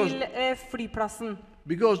til flyplassen.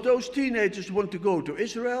 Because those teenagers want to go to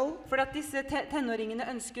Israel, For at disse tenåringene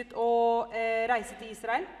ønsket å reise til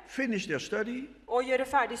Israel, finish their study, og gjøre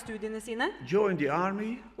ferdig studiene sine, join the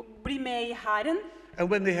army, og bli med i hæren, and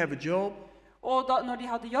when they have a job og når de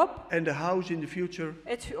hadde jobb, and a house in the future,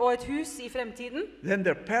 og et hus i fremtiden, then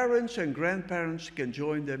their parents and grandparents can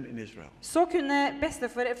join them in Israel. så kunne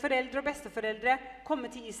foreldre og besteforeldre komme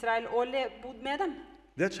til Israel og bo med dem.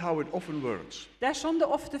 That's how it often works. Det sånn det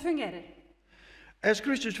ofte fungerer. As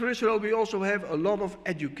Christians for Israel, we also have a lot of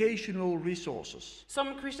educational resources. Som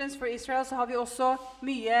Christians for Israel så har vi også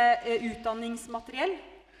mye utdanningsmateriell.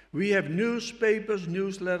 We have newspapers,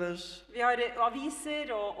 newsletters. Vi har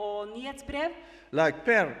aviser og nyhetsbrev. Like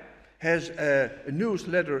Per has a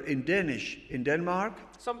newsletter in Danish in Denmark.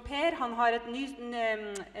 Som Per, han har en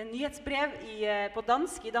nyhetsbrev på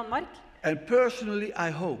dansk i Danmark. And personally,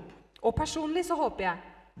 I hope Og personlig så håper jeg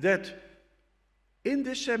that in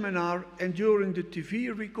this seminar and during the TV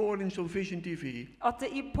recordings on Vision TV, at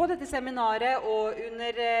på dette seminaret og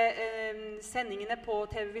under sendingene på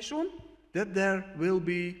TV Vision, that there will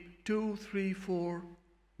be 2, 3, 4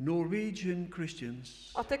 Norwegian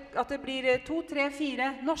Christians at det blir 2, 3,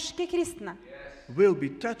 4 norske kristne will be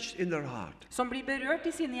touched in their heart som blir berørt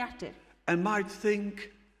i sine hjerter, and might think,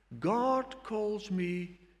 God calls me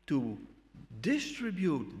to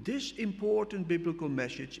distribute this important biblical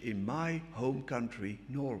message in my home country,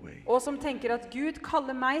 Norway. og som tenker at Gud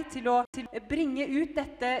kaller meg til å bringe ut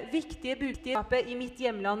dette viktige budskapet i mitt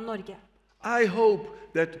hjemland Norge. I hope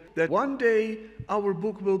that one day our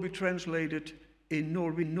book will be translated in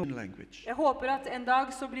Norwegian language. Jeg håper at en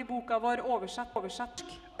dag så blir boka vår oversatt,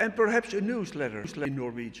 And perhaps a newsletter in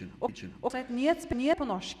Norwegian. og et nyhetsbrev på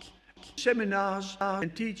norsk, Seminars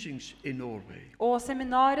and teachings in Norway. og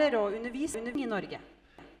seminarer og undervisning i Norge.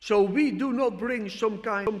 So we do not bring some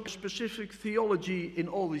kind of specific theology in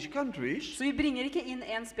all these countries. Så vi bringer ikke inn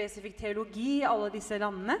en spesifikk teologi i alle disse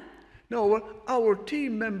landene. No, our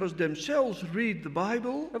team members themselves read the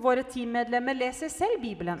Bible Våre teammedlemmer leser selv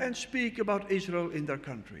Bibelen and speak about Israel in their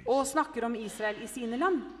countries. og snakker om Israel i sine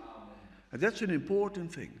land. And that's an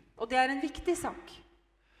important thing. Og det en viktig sak.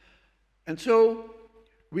 And so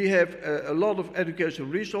we have a lot of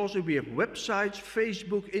educational resources. We have websites,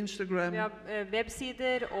 Facebook, Instagram. Vi har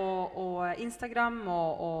websider og Instagram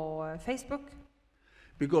og Facebook.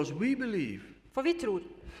 Because we believe For vi tror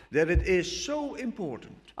that it is so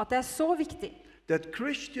important at det så viktig that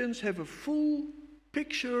Christians have a full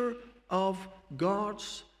picture of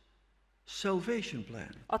God's salvation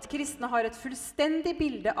plan. at kristne har et fullstendig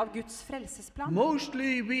bilde av Guds frelsesplan.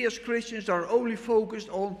 Mostly we as Christians are only focused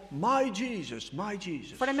on my Jesus, my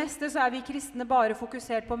Jesus. For det meste så vi kristne bare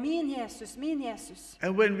fokusert på min Jesus, min Jesus.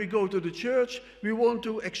 And when we go to the church, we want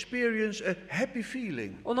to experience a happy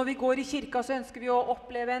feeling. Og når vi går i kirka så ønsker vi å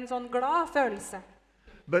oppleve en sånn glad følelse.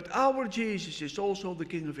 But our Jesus is also the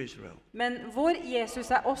King of Israel. Men vår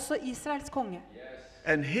Jesus også Israels konge.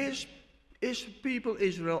 And his people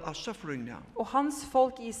Israel are suffering now. Og hans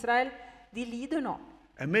folk Israel, de lider nå.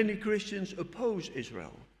 And many Christians oppose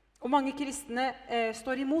Israel Og mange kristne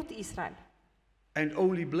står imot Israel and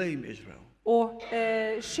only blame Israel. og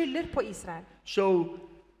skylder på Israel. So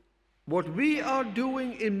what we are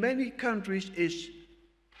doing in many countries is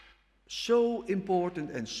so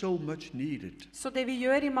important and so much needed. Så det vi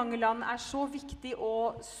gjør i mange land så viktig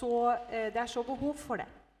og det så behov for det.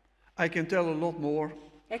 I can tell a lot more,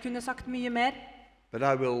 Jeg kunne sagt mye mer, but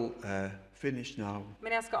I will finish now.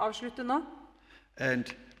 men jeg skal avslutte nå. And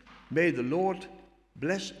may the Lord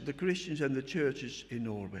bless the Christians and the churches in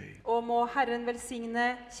Norway. Og må Herren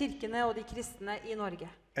velsigne kirkene og de kristne i Norge.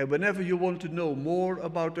 And whenever you want to know more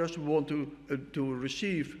about us, we want to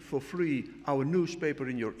receive for free our newspaper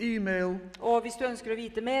in your email. Og hvis du ønsker å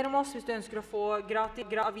vite mer om oss, hvis du ønsker å få gratis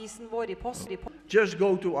avisen vår i post, Just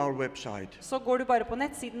go to our website. så går du bare på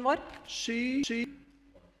nettsiden vår.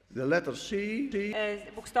 The letter C,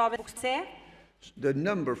 Bokstaven C, the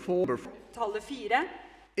number 4, tallet 4,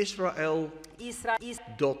 Israel.org.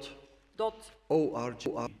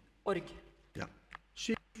 Org. Yeah.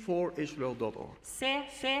 C4Israel.org.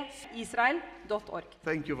 cfisrael.org.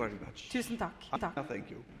 Thank you very much. Tusen takk.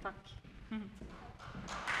 Thank you. Takk.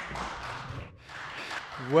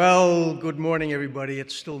 Well, good morning, everybody.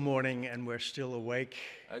 It's still morning, and we're still awake.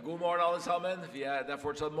 God morgen alle sammen. Det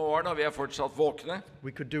fortsatt morgen, og vi fortsatt våkne.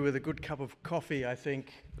 We could do with a good cup of coffee, I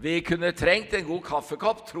think. Vi kunne trengt en god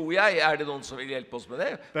kaffekopp, tror jeg. Det noen som vil hjelpe oss med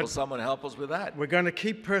det? Will someone help us with that? We're going to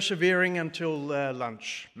keep persevering until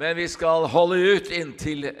lunch. Men vi skal holde ut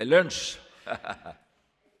inntil lunsj.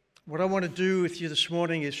 What I want to do with you this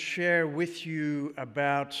morning is share with you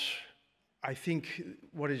about, I think,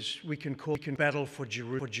 we can call battle for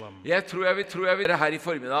Jerusalem. Jeg tror jeg vil her I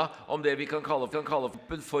formiddag om det vi kan kalle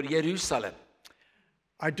for Jerusalem.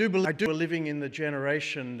 I do believe we're living in the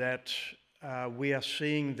generation that we are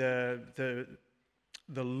seeing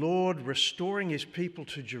the Lord restoring his people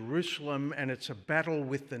to Jerusalem, and it's a battle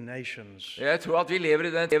with the nations. Jeg tror at vi lever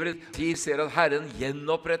I den tid, ser at Herren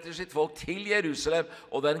gjenoppretter sitt folk til Jerusalem,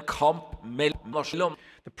 og det en kamp mellom nasjoner.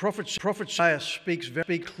 The prophet Isaiah speaks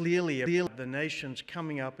very clearly about the nations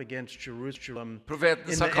coming up against Jerusalem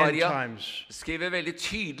Profeten in the end Zakaria times. skriver veldig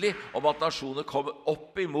tydelig om at nasjoner kommer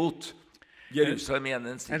opp imot Jerusalem I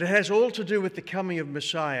endens tid. And it has all to do with the coming of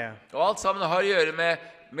Messiah. Og alt sammen har å gjøre med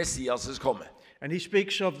Messias' komme. And he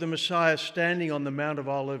speaks of the Messiah standing on the Mount of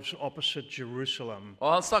Olives opposite Jerusalem.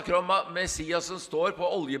 Og han snakker om Messias som står på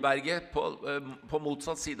Oljeberget på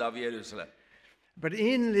motsatt side av Jerusalem. But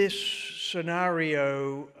in this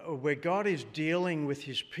scenario where God is dealing with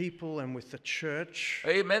his people and with the church,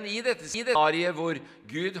 Men I dette scenariet hvor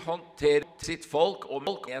Gud håndterer sitt folk og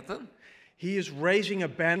menigheten, he is raising a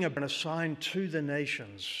banner and a sign to the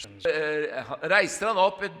nations. reiser han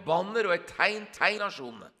opp et banner og et tegn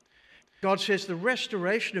nasjonene. God says the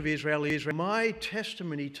restoration of Israel is my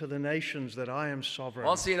testimony to the nations that I am sovereign.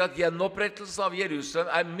 Han sier at gjenopprettelsen av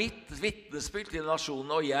Jerusalem mitt vittnesbyrd til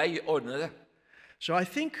nasjonene, og jeg ordner det. So I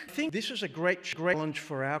think this is a great challenge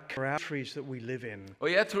for our countries that we live in.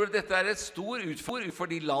 Og jeg tror dette et stor utfordring for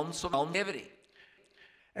de land som han lever I.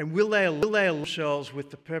 And will they align themselves with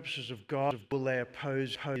the purposes of God, or will they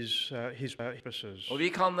oppose his purposes? Og vi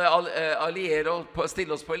kan alliere og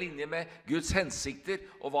stille oss på linje med Guds hensikter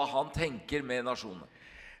og hva han tenker med nasjonene.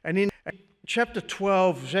 And in chapter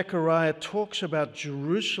 12, Zechariah talks about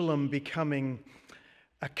Jerusalem becoming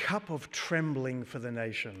a cup of trembling for the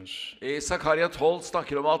nations. I Zakaria 12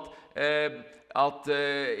 snakker om at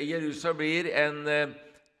Jerusalem blir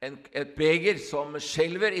et beger som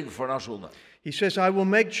skjelver innenfor nasjonene. He says, I will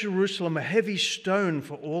make Jerusalem a heavy stone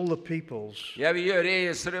for all the peoples. Jeg vil gjøre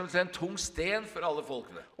Jerusalem til en tung sten for alle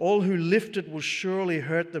folkene. All who lift it will surely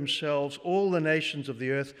hurt themselves. All the nations of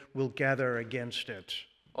the earth will gather against it.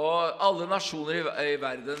 Og alle nasjoner I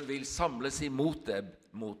verden vil samles imot det,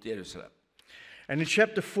 mot Jerusalem. And in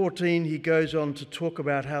chapter 14, he goes on to talk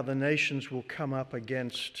about how the nations will come up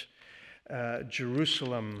against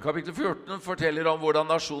Jerusalem. Kapittel 14 forteller om hvordan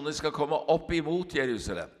nasjoner skal komme opp imot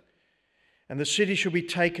Jerusalem. And the city shall be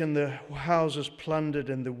taken, the houses plundered,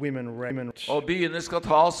 and the women raped. Og byene skal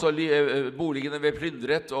tas, og boligene vil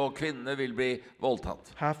plyndret, og kvinnene vil bli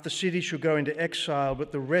voldtatt. Half the city shall go into exile,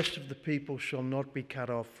 but the rest of the people shall not be cut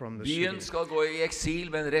off from the city. Byen skal gå I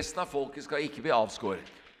eksil, men resten av folket skal ikke bli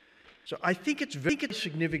avskåret. So I think it's very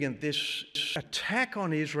significant, this attack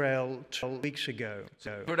on Israel 2 weeks ago.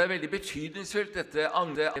 For det veldig betydningsfullt, dette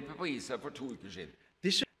angrepet på Israel for 2 uker siden.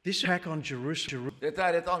 This attack on Jerusalem. Dette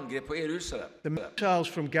et angrep på Jerusalem. The missiles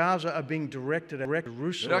from Gaza are being directed at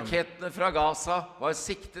Jerusalem. Rakettene fra Gaza var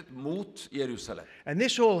siktet mot Jerusalem. And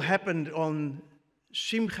this all happened on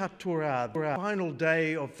Simchat Torah, the final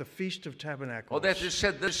day of the Feast of Tabernacles. Og dette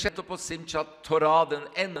skjedde på Simchat Torah,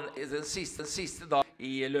 den siste dag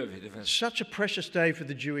I løvhyttefesten. Such a precious day for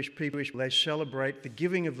the Jewish people. They celebrate the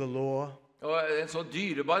giving of the law. Og en så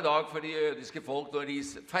dyrebar dag for de jødiske folk når de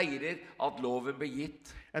feirer at loven ble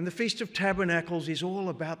gitt. And the Feast of Tabernacles is all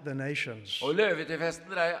about the nations. Og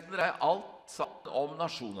løvhyttefesten alt sammen om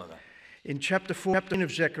nasjonene. In chapter 14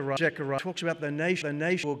 of Zechariah talks about the nation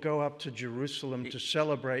will go up to Jerusalem to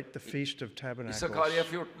celebrate the Feast of I Tabernacles. Zakaria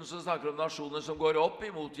 14 så snakker om nasjoner som går opp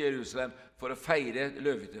imot Jerusalem for å feire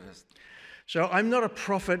løvhyttefesten. So I'm not a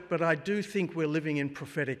prophet, but I do think we're living in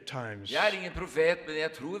prophetic times. Jeg ingen profet, men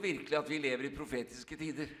jeg tror virkelig at vi lever I profetiske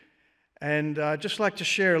tider. And I'd just like to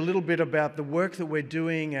share a little bit about the work that we're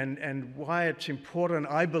doing and why it's important,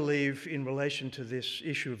 I believe, in relation to this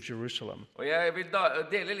issue of Jerusalem. Og jeg vil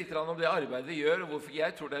dele litt om det arbeidet vi gjør, og hvorfor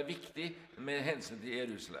jeg tror det viktig med hensyn til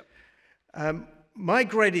Jerusalem. My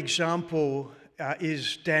great example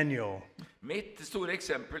is Daniel. Mitt store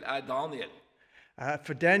eksempel Daniel.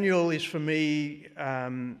 For Daniel is for me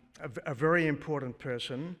a very important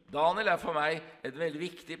person. Daniel for meg en veldig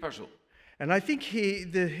viktig person. And I think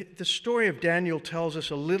the story of Daniel tells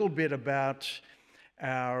us a little bit about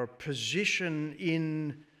our position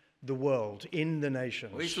in the world, in the Og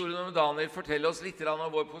nations. historien om Daniel forteller oss litt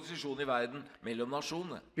om vår posisjon i verden mellom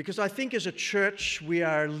nasjonene. Because I think as a church we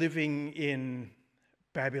are living in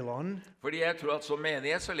Babylon, Fordi jeg tror at som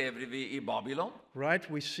menighet så lever vi i Babylon. right?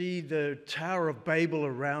 We see the Tower of Babel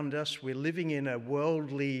around us. We're living in a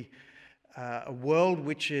world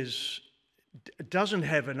which doesn't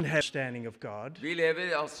have an understanding of God. Vi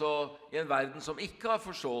lever altså i en verden som ikke har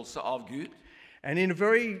forståelse av Gud. And in a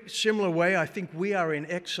very similar way, I think we are in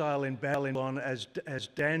exile in Babylon as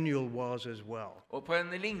Daniel was as well. Og på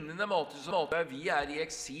en lignende måte så er vi i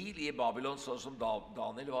eksil i Babylon, sånn som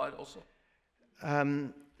Daniel var også.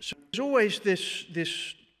 So there's always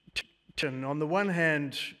this tension. On the one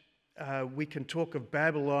hand, we can talk of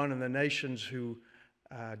Babylon and the nations who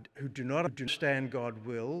do not understand God's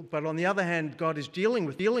will, but on the other hand, God is dealing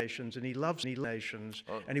with the nations, and He loves nations,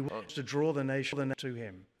 and He wants to draw the nation to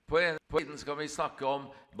Him. På en siden så kan vi snakke om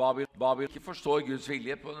Babylon ikke forstår Guds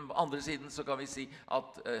vilje. På den andre siden så kan vi si at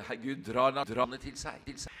Gud drar nasjonene til seg.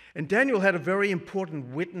 And Daniel had a very important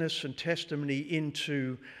witness and testimony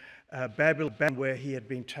into Babylon, where he had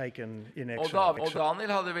been taken in exile. Og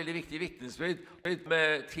Daniel hadde veldig viktig vitnesbyrd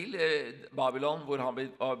til Babylon, hvor han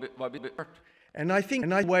var blitt hørt. And I think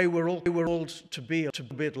in a way we're all to be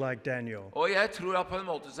a bit like Daniel. Og jeg tror at på en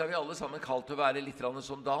måte så vi alle sammen kalt til å være litt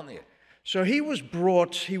som Daniel. So he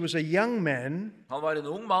was a young man, Han var en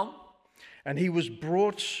ung mann, and he was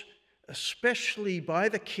brought especially by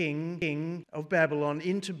the king of Babylon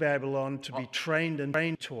into Babylon to be trained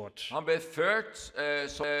and taught. Han ble ført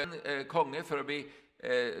som konge for å bli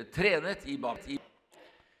trenet i Babylon.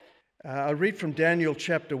 I'll read from Daniel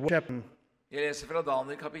chapter 1. Jeg leser fra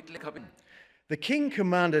Daniel kapittel. The king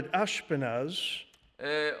commanded Ashpenaz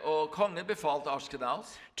Og kongen befalte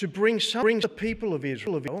Ashkenaz to bring the people of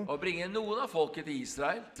Israel, å bringe noen av folket til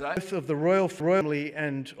Israel, both of the royal family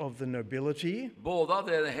and of the nobility, både av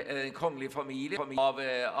den kongelige familie og av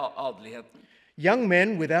adeligheten. young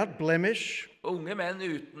men without blemish, Unge menn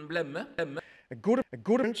uten blemme,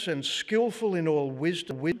 good and skillful in all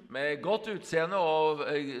wisdom, med godt utseende og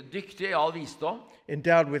dyktige i all visdom,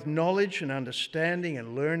 endowed with knowledge and understanding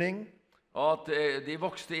and learning, og at de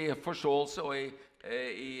vokste i forståelse og i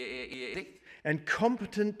and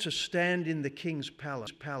competent to stand in the king's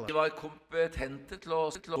palace. De var kompetente til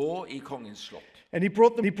å gå i kongens slott. And he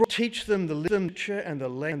brought teach them the literature and the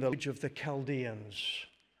language of the Chaldeans.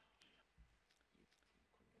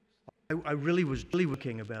 I really was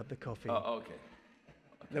working about the coffee. Oh, okay.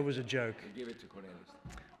 That was a joke. Give it to Cornelis.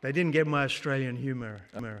 They didn't get my Australian humor.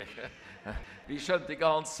 Vi skjønte ikke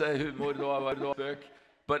hans humor da var det bøk.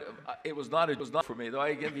 But it was not for me. Though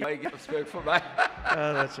I give spøk for meg.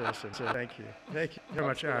 Oh, that's awesome. So thank you very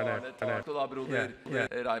much, Arne. Takk til da, broder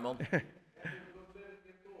Raymond.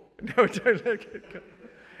 No, don't let it go.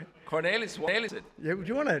 Cornelis. Yeah, do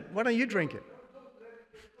you want to? Why don't you drink it?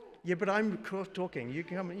 Yeah, but I'm talking. You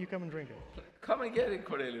come and drink it. Come and get it,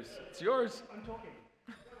 Cornelis. It's yours. I'm talking.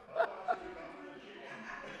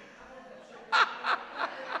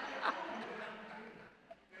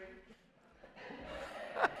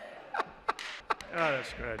 Oh,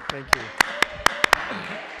 that's great. Thank you.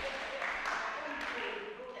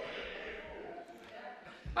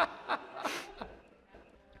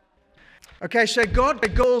 Okay, so God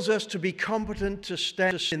calls us to be competent to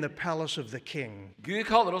stand in the palace of the king. Gud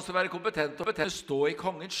kaller oss til å være kompetente og stå i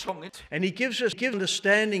kongens. And he gives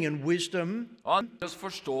understanding and wisdom Og han gir oss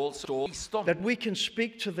forståelse og visdom. that we can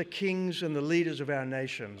speak to the kings and the leaders of our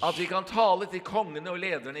nations. At vi kan tale til kongene og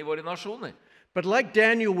lederne i våre nasjoner. But like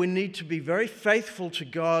Daniel, we need to be very faithful to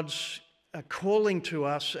God's calling to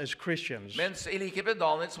us as Christians. Mens i like med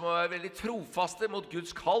Daniel så må vi være veldig trofaste mot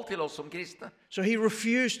Guds kall til oss som kristne. So he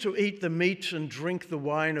refused to eat the meat and drink the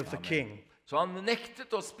wine of the king. Så han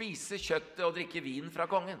nektet å spise kjøttet og drikke vin fra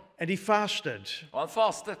kongen. And he fasted. Og han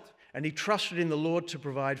fastet. And he trusted in the Lord to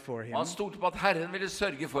provide for him. Og han stolte på at Herren ville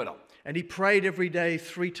sørge for ham. And he prayed every day,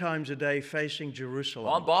 3 times a day, facing Og han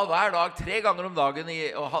Jerusalem. ba hver dag 3 ganger om dagen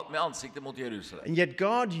med ansiktet mot Jerusalem. And yet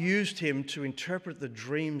God used him to interpret the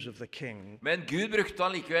dreams of the king. Men Gud brukte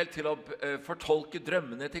han likevel til å fortolke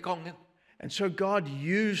drømmene til kongen. And so God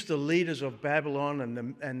used the leaders of Babylon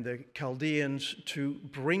and the Chaldeans to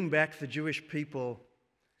bring back the Jewish people.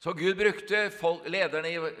 Så Gud brukte lederne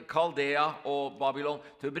i Kaldea og Babylon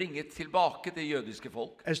til å bringe tilbake det jødiske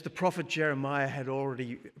folk. As the prophet Jeremiah had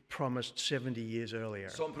already promised 70 years earlier.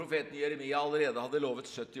 Som profeten Jeremia allerede hadde lovet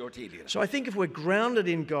 70 år tidligere. So I think if we're grounded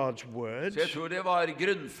in God's word, Så jeg tror det var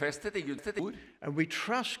grunnfestet i Guds ord. and we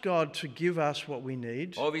trust God to give us what we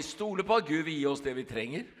need, Og vi stoler på at Gud vil gi oss det vi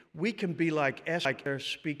trenger. we can be like Esther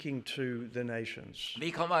speaking to the nations. Vi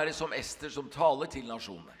kan være som Ester som taler til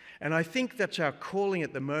nasjonene. And I think that's our calling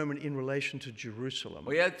at the moment in relation to Jerusalem.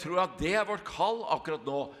 Og jeg tror at det vårt kall akkurat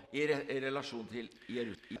nå i relasjon til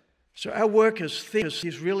Jerusalem. So our work as thinkers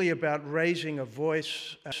is really about raising a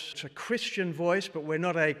voice. It's a Christian voice, but we're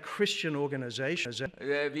not a Christian organization.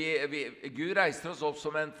 Gud reiser oss opp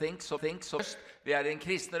som en think røst. Vi en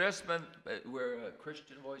kristen røst, men we're a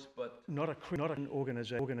Christian voice, but Not an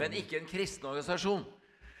organization. men ikke en kristen organisasjon.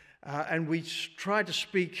 And we try to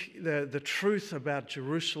speak the truth about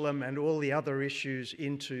Jerusalem and all the other issues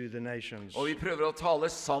into the nations. Og vi prøver å tale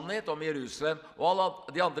sannhet om Jerusalem og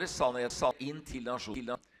alle de andre sannheter inn til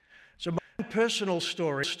nasjonen. So my personal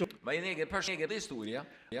story, Min egen historie.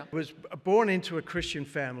 Ja. I was born into a Christian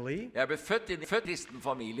family, Jeg ble født i en kristen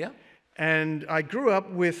familie. and I grew up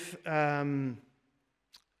with,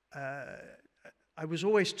 I was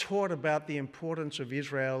always taught about the importance of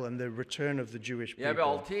Israel and the return of the Jewish Jeg ble people.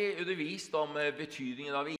 alltid undervist om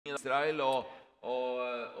betydningen av Israel og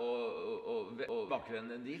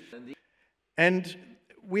bakgrunnen dit. And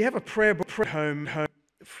we have a prayer book home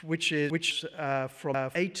which from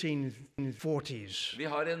 1840s. Vi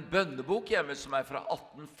har en bønnebok hjemme som fra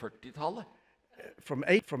 1840-tallet. From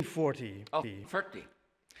 1840. 1840.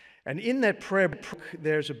 And in that prayer book,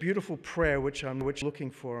 there's a beautiful prayer which I'm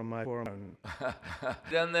looking for on my phone.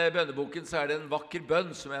 Den bønneboken så det en vakker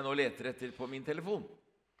bønn som jeg nå leter etter på min telefon.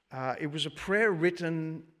 It was a prayer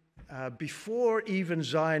written before even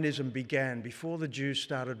Zionism began, before the Jews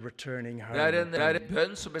started returning home. Det en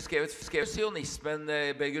bønn som beskrev sionismen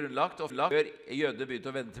ble grunnlagt og før jødene begynte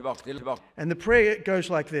å vende tilbake. And the prayer goes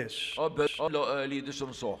like this. Og bønnen lyder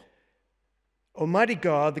som så. Almighty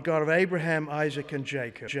God, the God of Abraham, Isaac and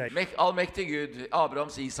Jacob, Allmektig Gud,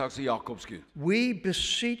 Abrahams, Isaks og Jakobs Gud. we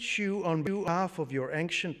beseech you on behalf of your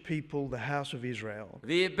ancient people, the house of Israel,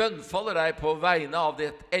 Vi bønnfaller deg på vegne av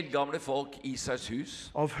det eldgamle folk Israels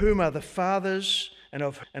hus, of whom are the fathers, and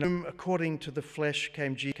whom according to the flesh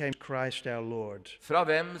came Christ our Lord. fra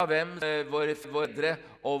hvem våre fedre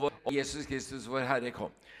og Jesus Kristus vår Herre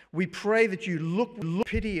kom. We pray that you look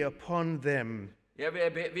pity upon them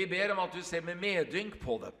Vi ber om at du ser med medynk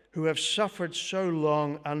på dem, who have suffered so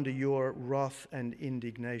long under your wrath and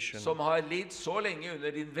indignation. som har lidd så lenge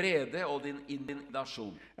under din vrede og din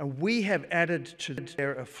indignasjon. And we have added to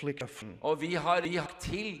their affliction. Og vi har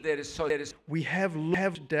til deres sorg. We have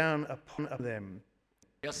looked down upon them.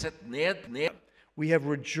 Vi har sett ned. We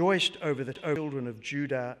have rejoiced over the children of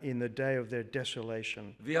Judah in the day of their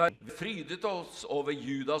desolation. Vi har frydet oss over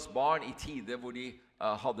Judas barn i tider hvor de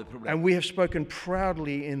hadde problemer. And we have spoken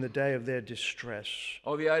proudly in the day of their distress.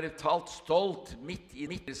 Og vi har talt stolt midt i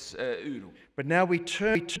deres uro. But now we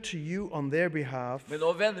turn to you on their behalf. Men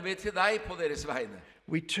nå vender vi til deg på deres vegne.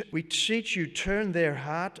 We beseech you, turn their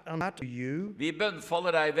heart unto you. Vi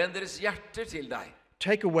bønnfaller deg, vend deres hjerter til deg.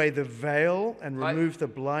 Take away the veil and remove the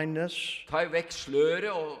blindness, Ta vekk sløret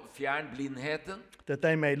og fjern blindheten, that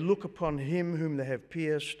they may look upon him whom they have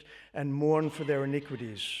pierced and mourn for their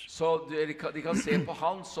iniquities. så de kan se på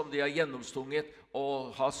han som de har gjennomstunget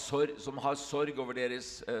og som har sorg over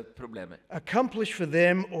deres problemer. Accomplish for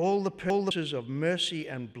them all the purposes of mercy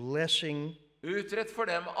and blessing, Utrett for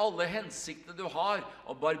dem alle hensiktene du har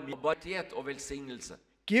om barmhjertighet og velsignelse.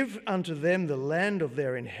 give unto them the land of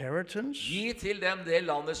their inheritance, Gi til dem det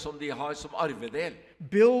landet som de har som arvedel.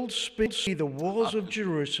 build speedily the walls of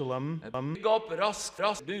Jerusalem, Bygg opp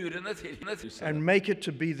raskt burene til Jerusalem, and make it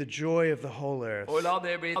to be the joy of the whole earth. og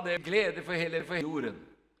la det bli glede for hele jorden.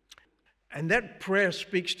 And that prayer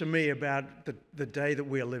speaks to me about the day that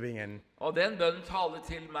we are living in. Og den bønnen taler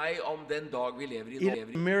til meg om den dag vi lever i.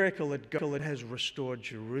 It's a miracle that God has restored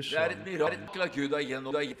Det Jerusalem. et mirakel at Gud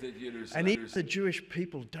har gitt Jerusalem. And even the Jewish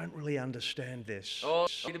people don't really understand this. Og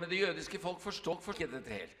men det jødiske folk forstår ikke dette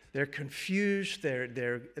helt. They're confused.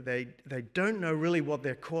 They don't know really what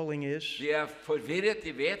their calling is. De forvirret,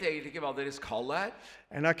 de vet egentlig ikke hva deres kall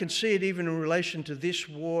And I can see it even in relation to this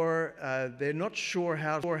war. They're not sure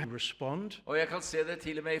how to respond. Og jeg kan se det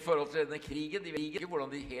til og med i forhold til denne krigen. De vet ikke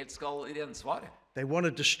hvordan de helt skal gjensvare. They want to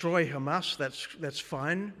destroy Hamas. That's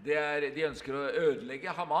fine. De ønsker å ødelegge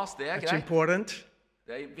Hamas, det That's greit. important.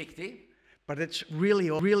 Det viktig. But it's really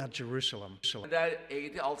about Jerusalem. Men det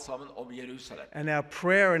egentlig alt sammen om Jerusalem. And our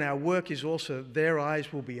prayer and our work is also their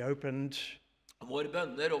eyes will be opened. Våre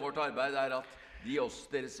bønner og vårt arbeid at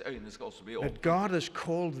deres øyne skal også bli åpnet. That God has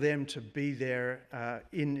called them to be there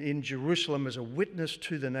in Jerusalem as a witness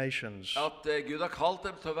to the nations. At Gud har kalt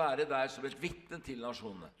dem til å være der som et vitne til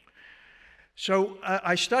nasjonene. So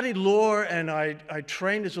I studied law and I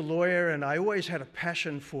trained as a lawyer, and I always had a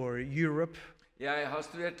passion for Europe. Jeg har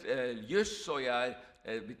studert juss, og jeg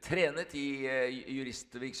blitt trenet i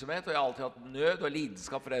juristvirksomhet, og jeg har alltid hatt nød og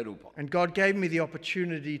lidenskap for Europa. And God gave me the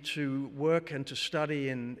opportunity to work and to study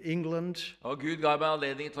in England. Og Gud ga meg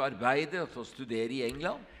anledning til å arbeide og til å studere i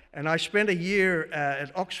England. And I spent a year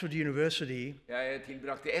at Oxford University. Jeg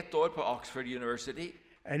tilbrakte 1 år på Oxford University.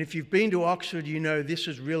 And if you've been to Oxford, you know this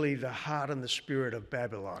is really the heart and the spirit of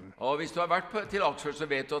Babylon. Og hvis du har vært til Oxford, så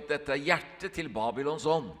vet du at dette er hjertet til Babylons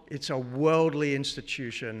ånd. It's a worldly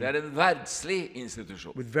institution Det er en verdslig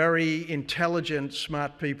institusjon. with very intelligent,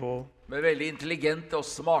 smart people. Med veldig intelligente og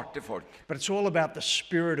smarte folk. But it's all about the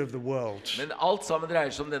spirit of the world. Men alt sammen dreier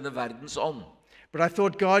seg om denne verdens ånd. But I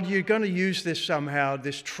thought, God, you're going to use this somehow,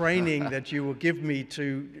 this training that you will give me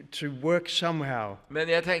to work somehow. Men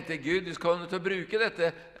jeg tenkte, Gud, du skal til å bruke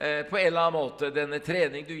dette på en eller annen måte, denne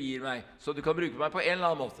trening du gir meg, så du kan bruke meg på en eller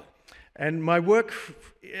annen måte. And my work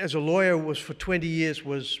as a lawyer was for 20 years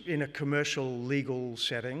was in a commercial legal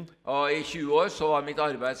setting. Og i 20 år så var mitt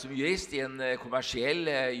arbeid som jurist i en kommersiell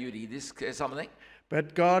juridisk sammenheng.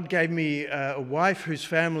 But God gave me a wife whose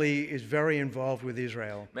family is very involved with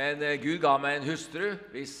Israel. Men Gud ga meg en hustru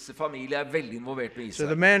hvis familie er veldig involvert med So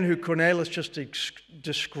the Israel. man who Cornelis just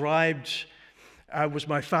described was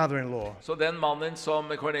my father-in-law. Så den mannen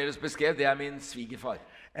som Cornelis beskrev, det er min svigerfar.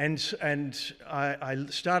 And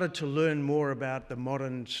I started to learn more about the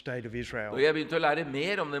modern state of Israel. Og jeg begynte å lære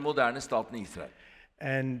mer om den moderne staten Israel.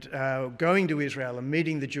 And going to Israel and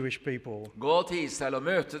meeting the Jewish people. Gå til Israel og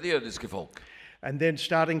møte det jødiske folk. And then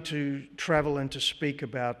starting to travel and to speak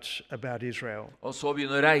about Israel. Og så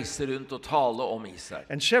begynne å reise rundt og tale om Israel.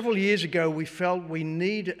 And several years ago we felt we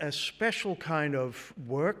need a special kind of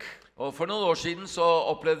work Og for noen år siden så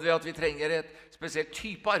opplevde vi at vi trenger et spesielt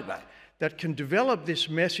type arbeid that can develop this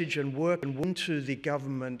message and work into the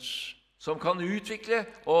governments som kan utvikle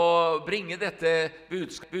og bringe dette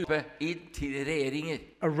budskapet inn til regjeringer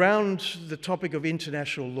around the topic of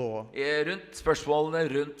international law. rundt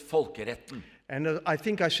spørsmålene rundt folkeretten. And I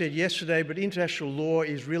think I said yesterday, but international law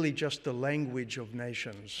is really just the language of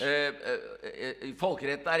nations.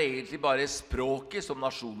 Folkeretten er egentlig bare språket som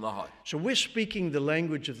nasjonene har. So we're speaking the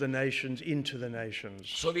language of the nations into the nations.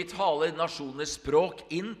 Så vi taler nasjonenes språk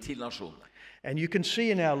inn til nasjonene. And you can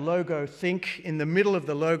see in our logo, think, in the middle of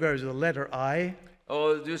the logo is the letter I.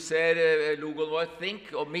 Og du ser logoen vår,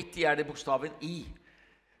 Think, og midt i det bokstaven I.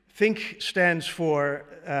 Think stands for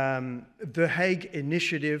the Hague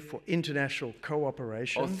Initiative for International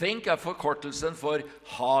Cooperation. Og Think er forkortelsen for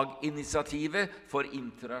Haag-initiativet for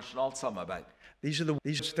internasjonalt samarbeid. These are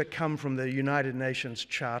these that come from the United Nations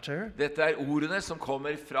Charter. Dette er ordene som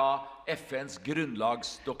kommer fra FNs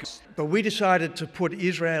grunnlagsdokument. But we decided to put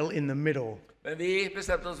Israel in the middle. Men vi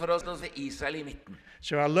bestemte oss for å ha Israel i midten.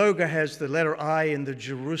 So our logo has the letter I in the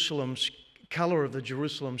Jerusalem's color of the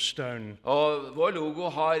Jerusalem stone. Og vår logo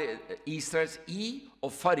har Israels I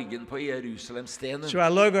og fargen på Jerusalemstenen. So our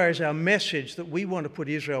logo is our message that we want to put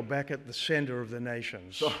Israel back at the center of the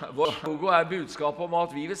nations. Så vår logo er budskapet om at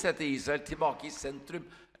vi vil sette Israel tilbake i sentrum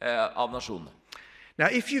av nasjonene. Now,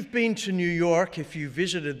 if you've been to New York, if you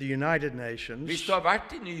visited the United Nations, Hvis du har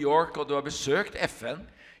vært i New York og du har besøkt FN,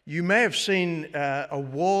 you may have seen a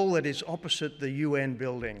wall that is opposite the UN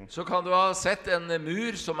building. så kan du ha sett en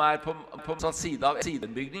mur som er på motsatt side av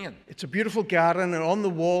sidenbygningen. It's a beautiful garden, and on the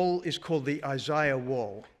wall is called the Isaiah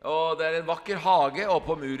Wall. Og det er en vakker hage, og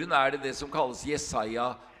på muren er det som kalles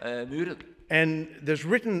Jesaja-muren. And there's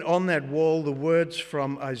written on that wall the words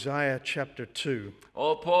from Isaiah chapter 2.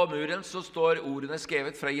 Og på muren så står ordene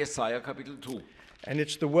skrevet fra Jesaja kapittel 2. And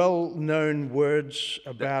it's the well-known words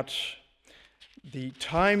about the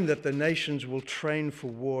time that the nations will train for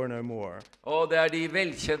war no more. Og det er de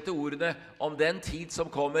velkjente ordene om den tid som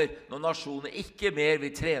kommer når nasjonene ikke mer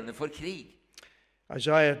vil trene for krig.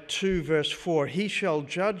 Isaiah 2 verse 4, he shall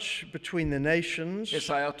judge between the nations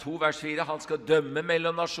Jesaja 2 vers 4, han skal dømme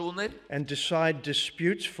mellom nasjoner, and decide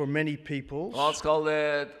disputes for many peoples, og han skal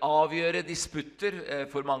avgjøre disputter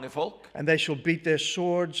for mange folk, and they shall beat their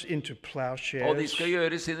swords into og de plowshares skal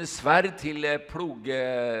gjøre sine sverd til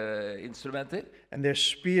plogeinstrumenter, and their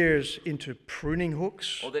spears into pruning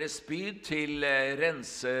hooks. og deres spyd til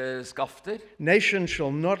renseskafter. Nation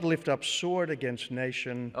shall not lift up sword against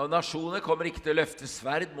nation, Og nasjoner kommer ikke til å løfte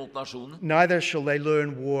sverd mot nasjonen. neither shall they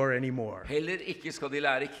learn war anymore. Heller ikke skal de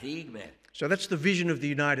lære krig mer. So that's the vision of the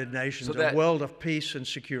United Nations, So a that- world of peace and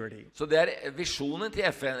security. Så det er visjonen til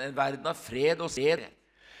FN, en verden av fred og fred.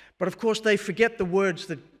 But of course they forget the words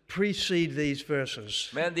that precede these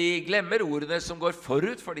verses. Men de glemmer ordene som går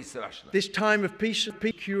forut for disse versene. This time of peace and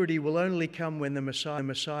security will only come when the Messiah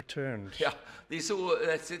returns. Ja, disse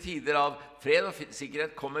tider av fred og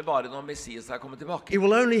sikkerhet kommer bare når Messias er kommet tilbake. It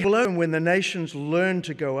will only happen when the nations learn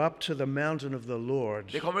to go up to the mountain of the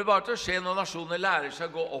Lord. Det kommer bare til å skje når nasjonene lærer seg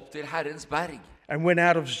å gå opp til Herrens berg. And when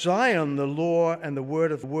out of Zion the law and the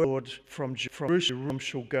word of the Lord from Jerusalem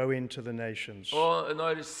shall go into the nations. Og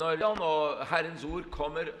når Zion og Herrens ord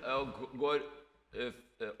kommer og går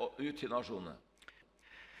ut til nasjonene.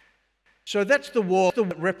 So that's the wall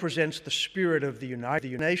that represents the spirit of the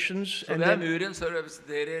United Nations. Så det er muren som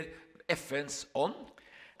representerer FNs ånd.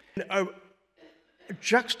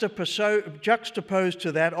 Juxtaposed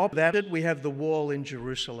to that opposite, we have the wall in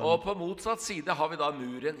Jerusalem. Og på motsatt side har vi da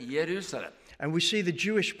muren i Jerusalem. And we see the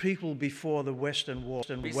Jewish people before the Western Wall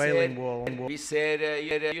and Wailing Wall. Vi ser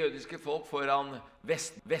jødiske folk foran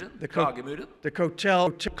Vesten, Klagemuren. The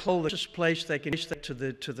hotel to close place they can reach to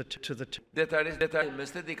the. Dette er det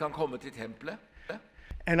nærmeste de kan komme til tempelet.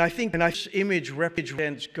 And I think this image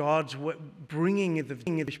represents God's bringing the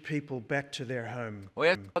Jewish people back to their home. Og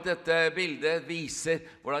jeg tror at dette bildet viser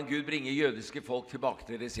hvordan Gud bringer jødiske folk tilbake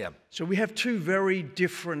til deres hjem. So we have two very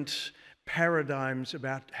different paradigms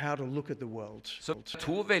about how to look at the world. Så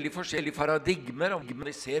to veldig forskjellige paradigmer om hvordan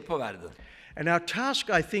vi ser på verden. And our task,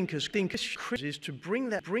 I think, as Christians, is to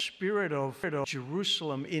bring that spirit of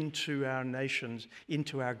Jerusalem into our nations,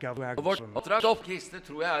 into our government. Vårt oppdrag kristne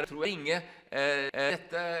tror jeg er å bringe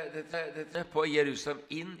dette på Jerusalem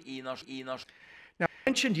inn i nasjonen. Now, I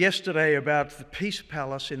mentioned yesterday about the Peace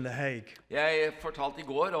Palace in The Hague. Jeg fortalte i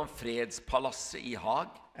går om fredspalasset i Haag.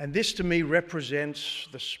 And this to me represents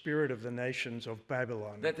the spirit of the nations of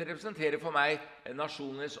Babylon. Dette representerer for meg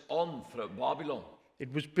nasjonenes ånd fra Babylon. It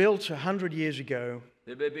was built 100 years ago.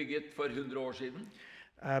 Det ble bygget for 100 år siden.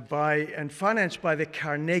 And financed by the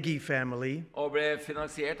Carnegie family. Og ble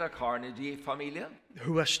finansiert av Carnegie-familien.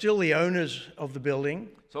 Who are still the owners of the building.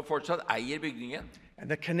 Som fortsatt eier bygningen. And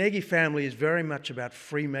the Carnegie family is very much about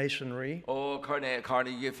Freemasonry. Og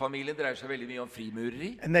Carnegie-familien dreier seg veldig mye om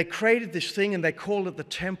frimureri. And they created this thing and they called it the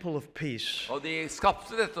Temple of Peace. Og de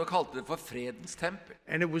skapte dette og kalte det for fredens tempel.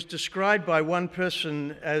 And it was described by one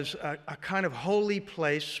person as a kind of holy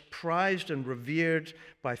place prized and revered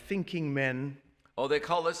by thinking men. Og det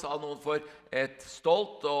kalles av noen for et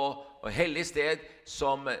stolt og hellig sted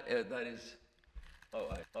som Det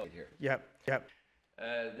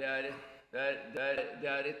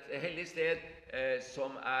er et hellig sted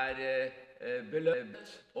som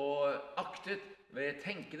belønnet og aktet ved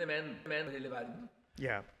tenkende menn i hele verden.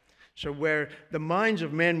 Yeah. So where the minds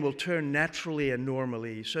of men will turn naturally and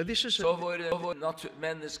normally. So this is Så hvor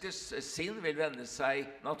menneskets sinn vil vende seg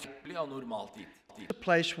naturlig og normalt dit. A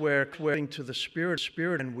place where according to the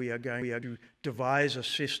spirit and we are going to devise a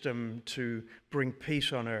system to bring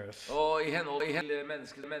peace on earth. Og i henhold til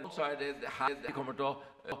menneskets så det her vi kommer til å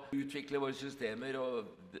utvikle våre systemer og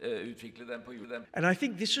utvikle dem på jorden. And I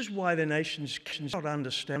think this is why the nations cannot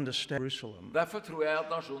understand Jerusalem. Derfor tror jeg at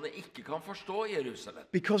nasjonene ikke kan forstå Jerusalem.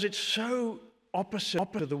 Because it's so opposite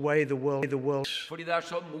to the way the world. Fordi det er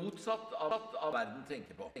så motsatt av verden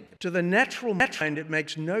tenker på. To the natural mind it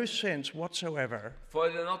makes no sense whatsoever. For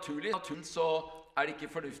den naturlige naturen så er det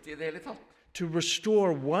ikke fornuftig i det hele tatt. To restore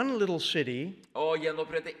one little city. Og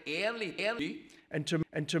gjenopprette en by.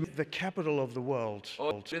 And to the capital of the world.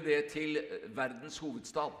 Og det til verdens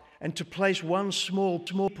hovedstad. And to place one small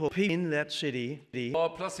people in that city.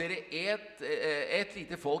 Og plassere et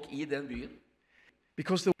lite folk i den byen.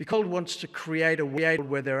 Because the world wants to create a world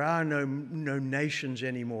where there are no nations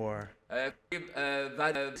anymore.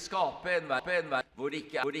 Skape en verden hvor det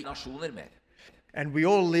ikke er nasjoner mer. And we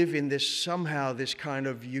all live in this kind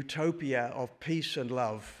of utopia of peace and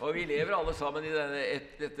love. Og vi lever alle sammen i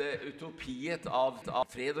dette utopiet av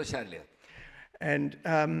fred og kjærlighet. And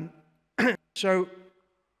so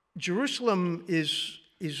Jerusalem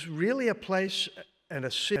is really a place and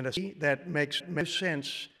a city that makes no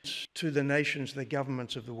sense to the nations, the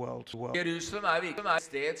governments of the world. Jerusalem virkelig et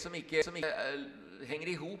sted som ikke henger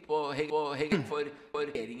i hop og henger for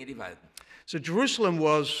regjeringer i verden. So Jerusalem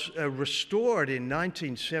was restored in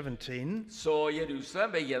 1917. Så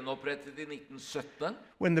Jerusalem ble gjenopprettet i 1917.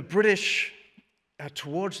 When the British,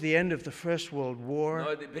 towards the end of the First World War,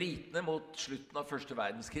 Når britene mot slutten av første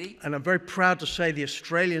verdenskrig. And I'm very proud to say the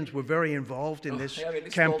Australians were very involved in this campaign. Jeg er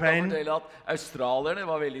veldig stolt av å fortelle at australierne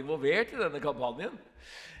var veldig involvert i denne kampanjen.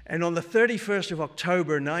 And on the 31st of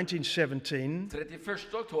October 1917,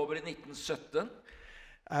 31. oktober i 1917,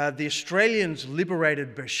 the Australians liberated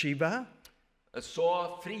Beersheba. Så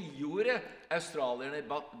frigjorde australierne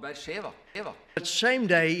Beersheba. That same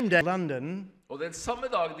day in London, Og den samme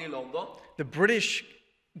dagen I London the British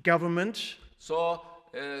government så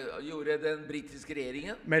gjorde den britiske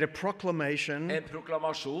regjeringen made a proclamation en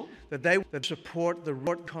proklamasjon that they would support the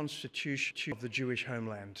constitution of the Jewish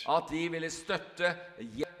homeland. at de ville støtte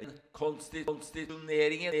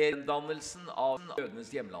konstitusjoneringen, dannelsen av jødenes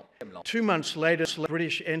hjemland. 2 months later, the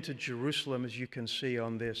British entered Jerusalem, as you can see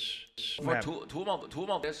on this For map. to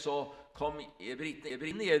måneder så kom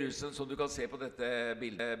britene I Jerusalem, som du kan se på dette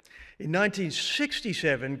bildet. In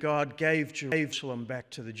 1967, God gave Jerusalem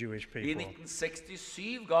back to the Jewish I people.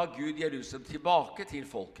 1967 ga Gud Jerusalem tilbake til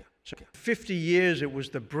folket. So 50 years, it was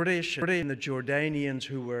the British and the Jordanians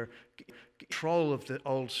who were in control of the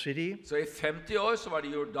old city. Så I 50 år så var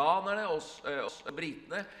det jordanerne og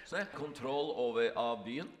britene som hadde kontroll av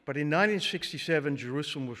byen. But in 1967,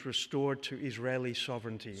 Jerusalem was restored to Israeli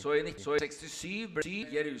sovereignty. Så I 1967 ble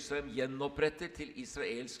Jerusalem gjenopprettet til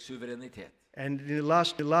israelsk suverenitet. And in the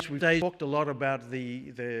last we talked a lot about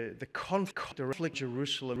the conflict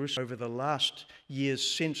Jerusalem over the last years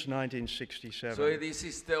since Så I 1967. de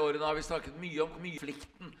siste årene har vi snakket mye om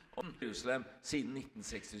konflikten om Jerusalem siden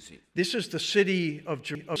 1967. This is the city of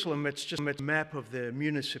Jerusalem. It's just a map of the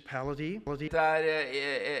municipality. Det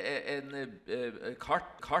en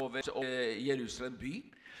kart over Jerusalem by.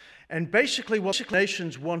 And basically what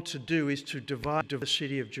nations want to do is to divide the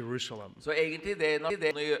city of Jerusalem. Så egentlig det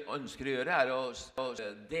de ønsker å gjøre å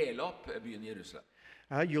dele opp byen Jerusalem.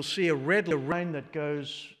 You'll see a red line that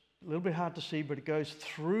goes, a little bit hard to see, but it goes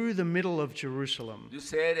through the middle of Jerusalem. Du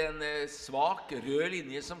ser en svak rød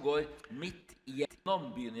linje som går midt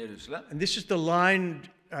gjennom byen Jerusalem. And this is the line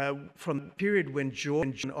from the period when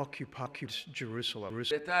Jordan occupied Jerusalem.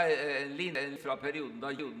 Dette en linje fra perioden da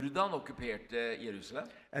Jordan okkuperte Jerusalem.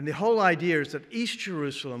 And the whole idea is that East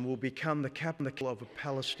Jerusalem will become the capital of a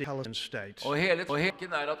Palestinian state. Og hele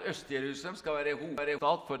tanken at Øst-Jerusalem skal være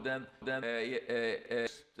hovedstad for den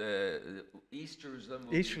East Jerusalem.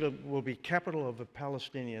 East Jerusalem will be capital of a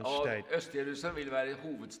Palestinian Og state. Øst-Jerusalem vil være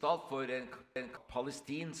hovedstad for en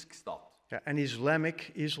palestinsk stat. An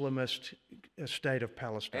Islamist state of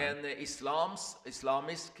Palestine. En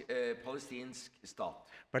islamisk palestinsk stat.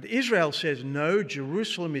 But Israel says no,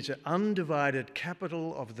 Jerusalem is an undivided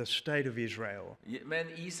capital of the state of Israel. Men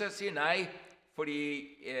Israel sier nei, fordi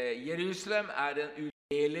Jerusalem den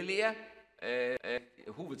udelelige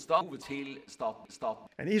hovedstad til staten.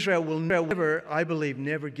 And Israel will never, I believe,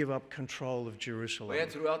 never give up control of Og Jerusalem. jeg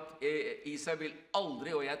tror at Israel vil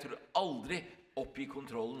aldri oppgi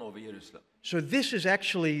kontrollen over Jerusalem. So this is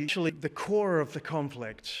actually the core of the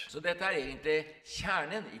conflict. Så dette egentlig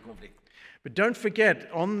kjernen I konflikten. But don't forget,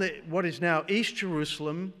 on what is now East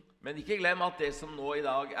Jerusalem Men ikke glem at det som nå I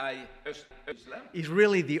dag Øst-Jerusalem, is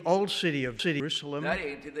really the old city of Jerusalem, det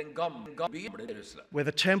egentlig den gamle byen Jerusalem.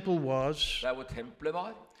 where the temple was. Der hvor tempelet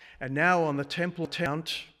var, And now on the Temple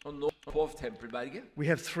Mount, og nå på Tempelberget, we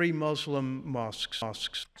have 3 Muslim mosques.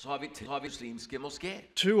 så har vi muslimske moskéer.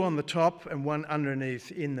 2 on the top and 1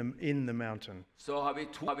 underneath in the mountain. Så har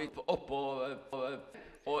vi oppå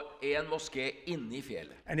og en moské inne I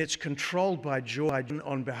fjellet. And it's controlled by Jordan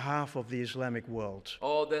on behalf of the Islamic world.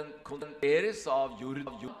 Og den kontrolleres av Jordan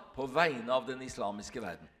på vegne av den islamiske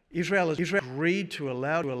verden. Israel has agreed to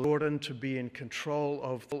allow Jordan to be in control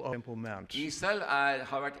of the Temple Mount. Israel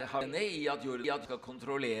har vært enig I at Jordan skal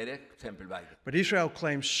kontrollere Tempelberget. But Israel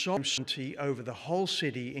claims sovereignty over the whole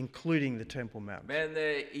city, including the Temple Mount. Men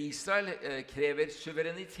Israel krever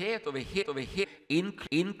suverenitet over hele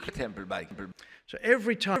Tempelberget. So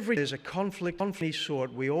every time there's a conflict of any sort,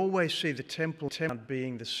 we always see the Temple Mount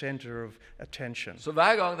being the center of attention. Så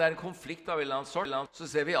hver gang det en konflikt av en eller annen sort, så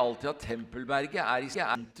ser vi alltid at Tempelberget I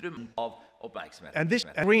sentrum av oppmerksomhet. And this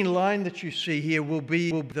green line that you see here will be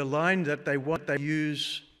the line that they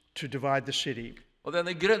use to divide the city. Og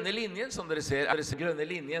denne grønne linjen som dere ser, den grønne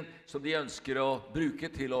linjen som de ønsker å bruke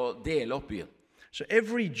til å dele opp byen. So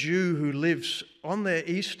every Jew who lives on the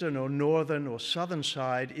eastern or northern or southern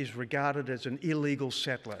side is regarded as an illegal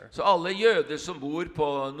settler. Så alle jøder som bor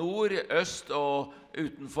på nord, øst og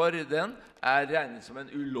utenfor den, regnet som en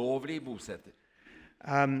ulovlig bosetter.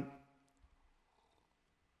 And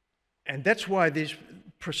that's why these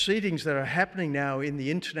proceedings that are happening now in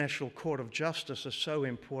the International Court of Justice are so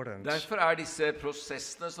important. Derfor disse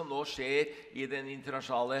prosessene som nå skjer I den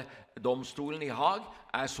internasjonale domstolen I Haag,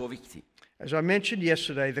 så viktig. As I mentioned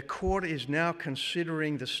yesterday, the court is now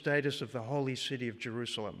considering the status of the holy city of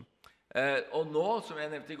Jerusalem. Og nå, som jeg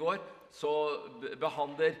nevnte I går, så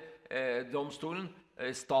behandler domstolen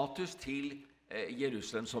status til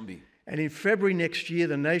Jerusalem som by. And in February next year,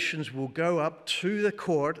 the nations will go up to the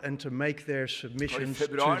court and to make their Og I submissions to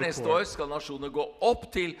februar the neste år court. skal nasjoner gå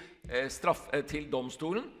opp til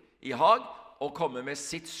domstolen I Haag å komme med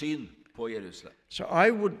sitt syn på Jerusalem. So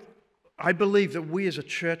I believe that we as a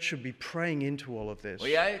church should be praying into all of this.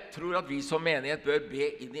 Og jeg tror at vi som menighet bør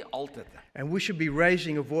be inn i alt dette. And we should be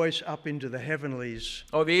raising a voice up into the heavenlies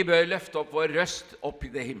Og vi bør løfte opp vår røst opp i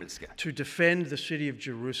det himmelske to defend the city of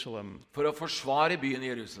Jerusalem. for å forsvare byen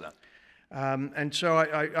Jerusalem. And so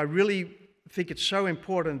I really think it's so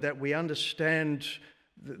important that we understand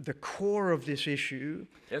the core of this issue,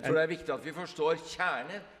 Jeg tror det viktig at vi forstår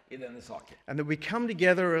kjernen i denne saken. and that we come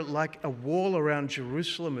together like a wall around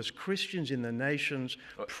Jerusalem as Christians in the nations,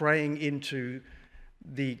 praying into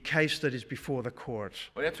the case that is before the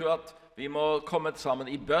court. Og jeg tror at vi må komme sammen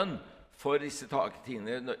i bønn for disse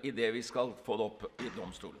tidene i det vi skal få det opp i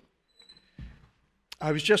domstolen.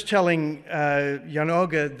 I was just telling Jan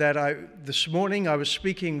Åge that this morning I was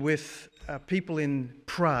speaking with people in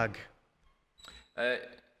Prague.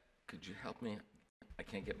 Could you help me? I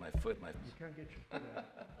can't get my foot. You can't get your foot out.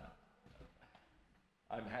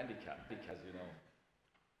 I'm handicapped because,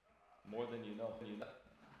 more than you know.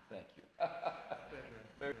 Thank you.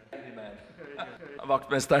 Very handy man.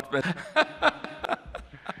 Vaktmester.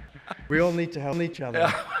 We all need to help each other.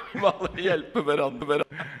 Ja, vi må alle hjelpe hverandre.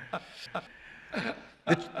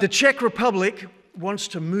 The Czech Republic wants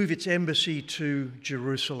to move its embassy to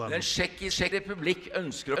Jerusalem. Den tsjekkiske republikk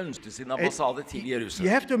ønsker sin ambassade til You Jerusalem.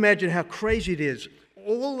 have to imagine how crazy it is.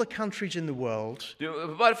 All the countries in the world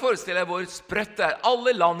Du, bare forestill deg hvor sprøtt det er.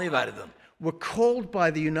 Alle land i verden were called by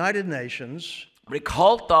the United Nations blir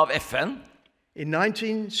kalt av FN in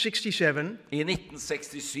 1967 i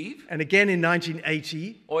 1967 and again in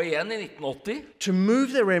 1980 og igjen i 1980 to move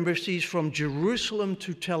their embassies from Jerusalem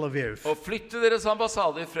to Tel Aviv. og flytte deres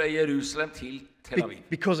ambassade fra Jerusalem til Tel Aviv.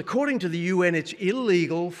 Because according to the UN, it's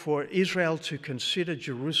illegal for Israel to consider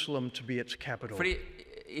Jerusalem to be its capital. Fordi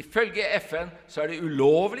ifølge FN så er det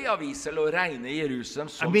ulovlig av Israel å regne Jerusalem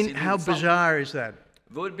I som mean, sin how hovedstad. bizarre is that?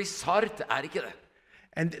 Hvor bizarrt er ikke det?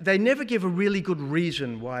 And they never give a really good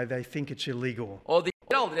reason why they think it's illegal. Og de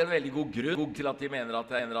har aldri en veldig god grunn til at de mener at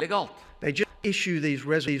det er legalt. They just issue these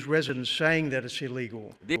residents saying that it's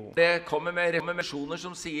illegal. De kommer med rekomendasjoner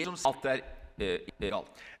som sier at det er illegalt.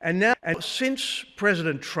 And since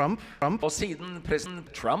President Trump, Og siden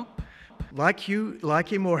president Trump, like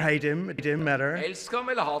him or hate him, it didn't matter. elsker ham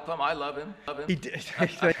eller hater ham, I love him.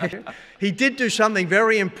 He did do something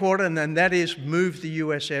very important, and that is move the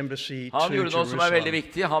U.S. embassy to Han gjorde noe som er veldig Jerusalem.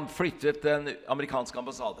 viktig. Han flyttet den amerikanske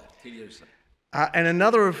ambassade til Jerusalem. And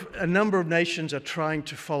a number of nations are trying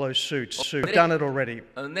to follow suit. They've done it already.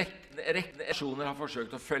 En rekke nasjoner har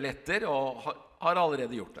forsøkt å følge etter og har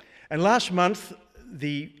allerede gjort det. And last month,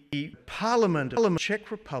 the Parliament of the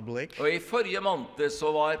Czech Republic Og i forrige måned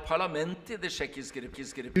så var parlamentet i det tsjekkiske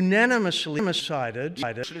unanimously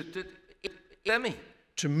decided sluttet enstemmig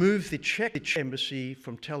to move the Czech embassy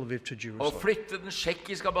from Tel Aviv to og Jerusalem. flytte den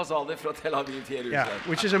tsjekkiske ambassade fra Tel Aviv til Yeah, Jerusalem.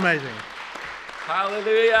 which is amazing.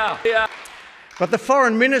 Halleluja! But the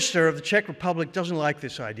foreign minister of the Czech Republic doesn't like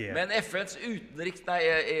this idea. Men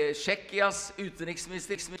Tsjekkias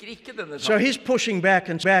utenriksminister liker ikke denne So tanken. he's pushing back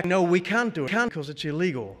and saying, no, we can't do it because it's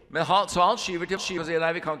illegal. Men han skyver til og sier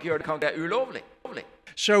nei, vi kan ikke gjøre det, det er ulovlig.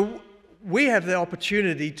 So we have the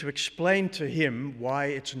opportunity to explain to him why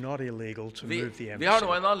it's not illegal to move the Vi har embassy.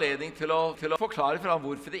 nå en anledning til å forklare for ham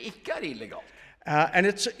hvorfor det ikke er illegalt. And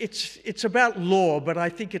it's about law, but I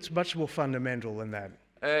think it's much more fundamental than that.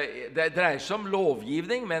 Det dreier seg om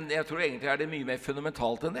lovgivning, men jeg tror egentlig er det mye mer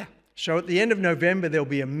fundamentalt enn det. So at the end of November, there'll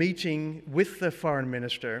be a meeting with the foreign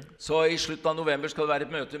minister, Så i slutten av november skal det være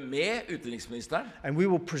et møte med utenriksministeren, and we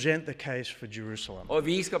will present the case for Jerusalem. og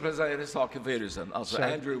vi skal presentere saken for Jerusalem. Altså So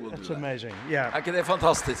Andrew will do that's that. amazing. Yeah. Er ikke det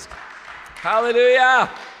fantastisk? Halleluja!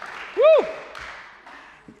 Woo!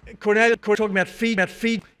 Cornelis, talking about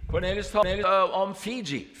Fiji. Cornelis taler om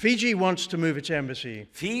Fiji. Fiji wants to move its embassy.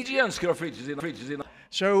 Fiji ønsker å flytte sin.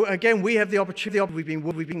 So again, we have the opportunity. We've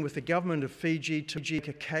been with the government of Fiji to make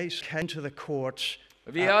a case to the courts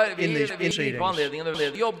Vi har in these på proceedings.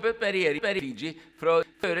 anledningen jobbet med regjeringen i Fiji for å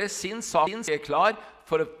gjøre sin sak klar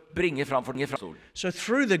for å bringe fram for stolen. So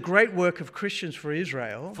through the great work of Christians for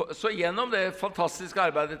Israel, Så gjennom det fantastiske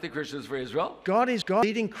arbeidet til Christians for Israel, God is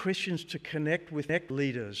leading Christians to connect with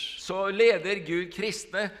leaders, så leder Gud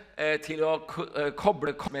kristne til å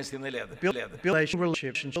koble med sine ledere. build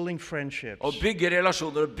relationships, building friendships, Og bygge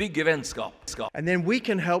relasjoner og bygge vennskap. and then we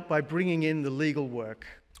can help by bringing in the legal work,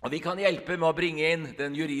 Og vi kan hjelpe med å bringe inn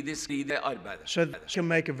den juridiske arbeidet. so that we can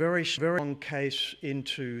make a very strong case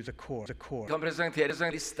into the court. Vi kan presentere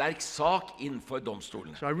en sterk sak innenfor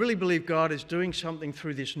domstolen. So I really believe God is doing something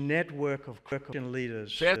through this network of Christian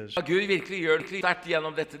leaders. Så jeg tror at Gud virkelig gjør det sterkt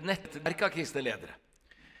gjennom dette nettverket av kristne ledere.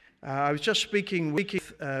 I was just speaking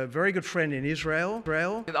with a very good friend in Israel.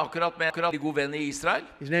 Akkurat med en god venn i Israel.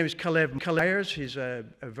 His name is Caleb Myers. He's a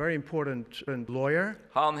very important lawyer.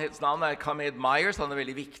 Hans navn Kamed Myers. Han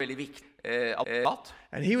veldig viktig advokat.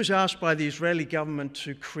 And he was asked by the Israeli government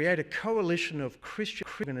to create a coalition of Christian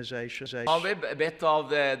organizations. Han ble bedt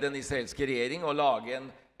av den israelske regjering å lage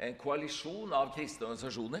en koalisjon av kristne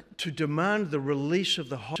organisasjoner to demand the release of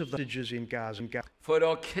the hostages in Gaza. for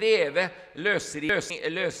å kreve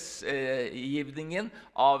løsgivningen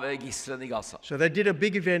av gislene i Gaza. So they did a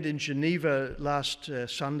big event in Geneva last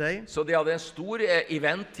Sunday. Så de hadde en stor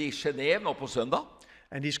event i Genève nå på søndag.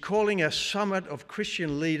 And he's calling a summit of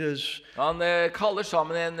Christian leaders, Han kaller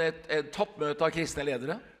sammen et toppmøte av kristne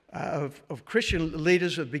ledere. of Christian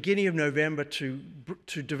leaders at the beginning of November to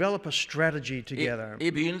develop a strategy together.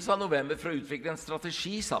 I begynnelsen av november for å utvikle en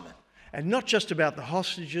strategi sammen. And not just about the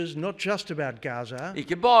hostages, not just about Gaza,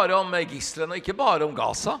 Ikke bare om gislene og ikke bare om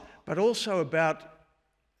Gaza, but also about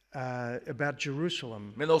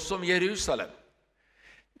Jerusalem. men også om Jerusalem.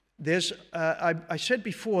 There's, I said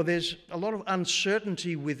before, there's a lot of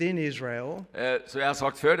uncertainty within Israel Så jeg har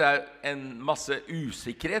sagt før, det en masse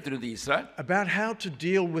usikkerhet rundt Israel. about how to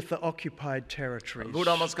deal with the occupied territories.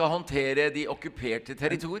 Hvordan man skal håndtere de okkuperte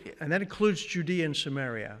territorier. And that includes Judea and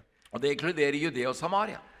Samaria. Og det inkluderer Judea og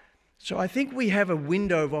Samaria. So I think we have a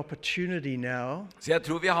window of opportunity now Så jeg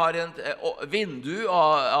tror vi har et vindu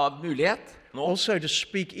av mulighet nå, also to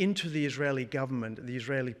speak into the Israeli government, the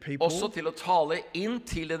Israeli people, også til å tale inn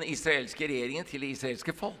til den israelske regjeringen, til det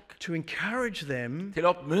israelske folk. to encourage them Til å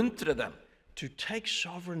oppmuntre dem to take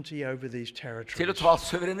sovereignty over these til å territories. ta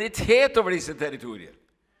suverenitet over disse territorier.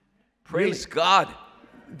 Praise God!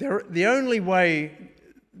 The only way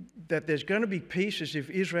that there's going to be peace is if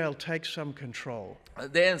Israel takes some control.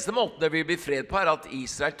 Det eneste måten det vil bli fred på at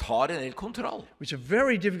Israel tar en hel kontroll. It's a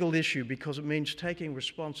very difficult issue because it means taking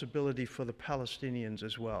responsibility for the Palestinians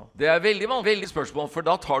as well. Det veldig spørsmål, for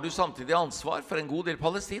da tar du samtidig ansvar for en god del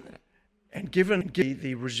palestinere. And given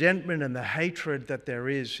the resentment and the hatred that there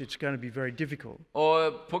is, it's going to be very difficult.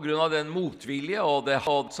 Og på grunn av den motvilje og det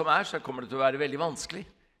hat som så kommer det til å være veldig vanskelig.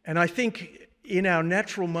 And I think in our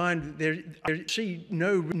natural mind, I see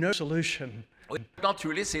no solution. Og i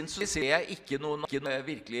naturlig sinn så ser jeg ikke noen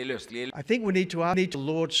virkelig løselig. I think we need to ask the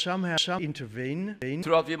Lord somehow intervene, Jeg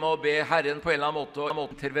tror at vi må be Herren på en eller annen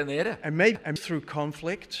måte intervenere. and maybe through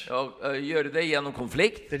conflict, Og gjøre det gjennom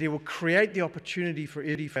konflikt. that He will create the opportunity for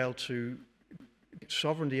Israel to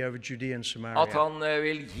sovereignty over Judea and At Samaria. han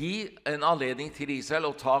vil gi en anledning til Israel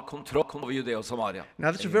å ta kontroll over Judea og Samaria.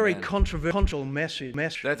 Now that's a very Amen. controversial message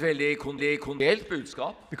Det et veldig kontroversielt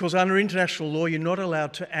budskap. because under international law, you're not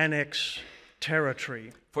allowed to annex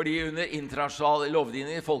territory. Fordi under internasjonal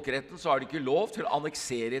lovgivning i folkeretten så har de ikke lov til å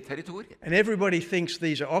anneksere territorier. And everybody thinks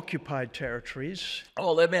these are occupied territories. Og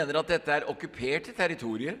alle mener at dette okkuperte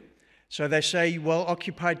territorier. So they say, well,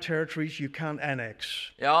 occupied territories you can't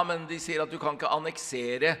annex. Ja, men de sier at du kan ikke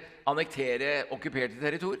annektere okkuperte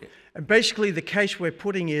territorier. And basically the case we're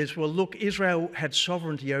putting is, well, look, Israel had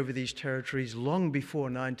sovereignty over these territories long before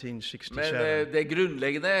Men 1967. det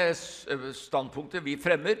grunnleggende standpunktet vi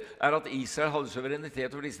fremmer at Israel hadde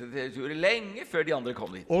suverenitet over disse territorier lenge før de andre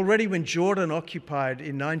kom dit. Already when Jordan occupied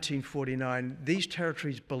in 1949, these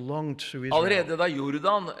territories belonged to Israel. Allerede da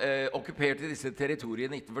Jordan okkuperte disse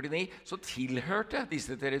territoriene i 1949, så tilhørte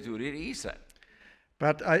disse territorier i Israel.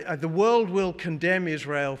 But the world will condemn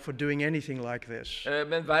Israel for doing anything like this.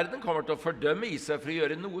 Men verden kommer til å fordømme Israel for å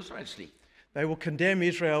gjøre noe som helst slik. They will condemn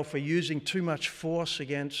Israel for using too much force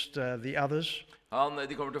against the others.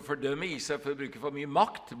 De kommer til å fordømme Israel for å bruke for mye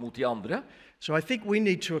makt mot de andre. So I think we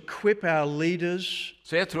need to equip our leaders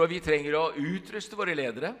Så jeg tror vi trenger å utruste våre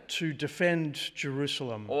ledere to defend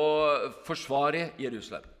Jerusalem. og forsvare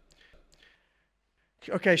Jerusalem.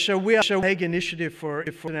 Okay, so we are a Hague Initiative for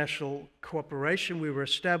International Cooperation. We were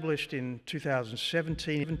established in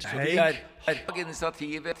 2017. Så vi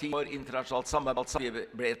initiativet for internasjonalt samarbeid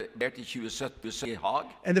ble etablert i 2017 i Haag.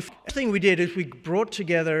 And the first thing we did is we brought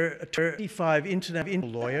together 35 international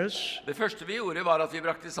lawyers, Det første vi gjorde var at vi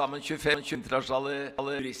brakte sammen 25 internasjonale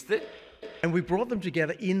jurister, and we brought them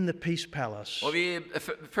together in the Peace Palace. og vi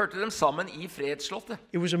førte dem sammen i Fredsslottet.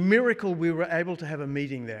 It was a miracle we were able to have a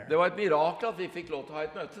meeting there. Det var et mirakel at vi fikk lov til å ha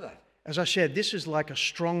et møte der. As I said, this is like a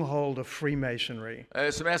stronghold of Freemasonry.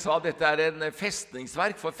 Som jeg sa, dette en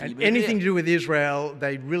festningsverk for And anything frivillige. to do with Israel,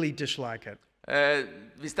 they really dislike it.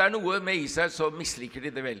 Hvis det noe med Israel, så misliker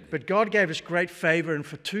de det veldig. But God gave us great favor, and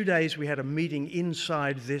for 2 days we had a meeting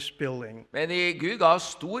inside this building. Men Gud ga oss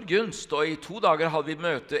stor gunst, og I 2 dager hadde vi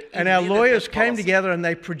møte And inne our I lawyers dette came palasset. together and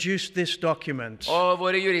they produced this document. Og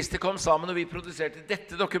våre jurister kom sammen, og vi produserte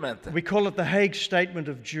dette dokumentet. We call it the Hague Statement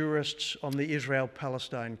of Jurists on the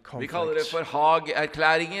Israel-Palestine Vi kaller det conflict. for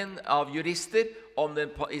Haag-erklæringen av jurister om den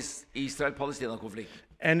Israel-Palestina-konflikten.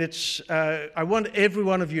 And I want every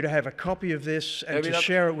one of you to have a copy of this and to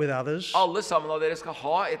share it with others. Alle sammen av dere skal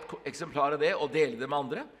ha et eksemplar av det og dele det med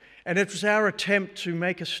andre. And it was our attempt to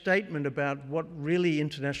make a statement about what really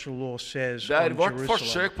international law says Det on vårt Jerusalem.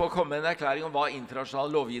 forsøk på å komme med en erklæring om hva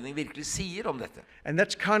internasjonal lovgivning virkelig sier om dette. And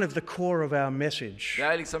that's kind of the core of our message.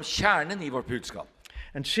 Det liksom kjernen I vårt budskap.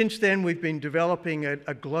 And since then, we've been developing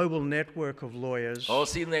a global network of lawyers Og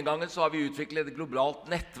siden den gangen så har vi utviklet et globalt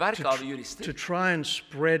nettverk av jurister to try and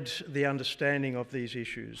spread the understanding of these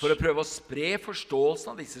issues. for å prøve å spre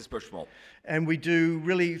forståelsen av disse spørsmål. And we do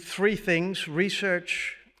really 3 things: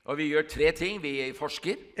 research, Og vi gjør 3 ting. Vi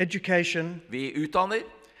forsker, education, vi utdanner,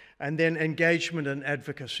 and then engagement and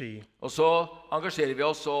advocacy. og så engasjerer vi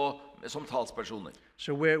oss som talspersoner.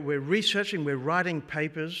 So we're researching, we're writing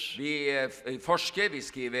papers, Vi forsker, vi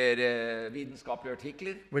skriver vitenskapelige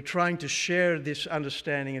artikler. we're trying to share this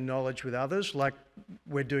understanding and knowledge with others, like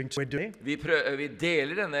we're doing. Vi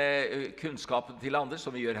deler denne kunnskapen til andre,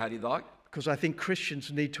 som vi gjør her I dag. Because I think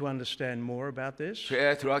Christians need to understand more about this. Så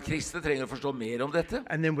jeg tror at kristne trenger å forstå mer om dette.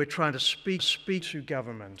 And then we're trying to speak to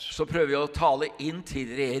government. Så prøver vi å tale inn til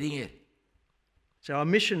regjeringer. So our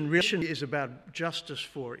mission is about justice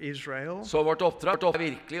for Israel. Så vårt oppdrag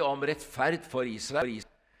virkelig om rettferd for Israel.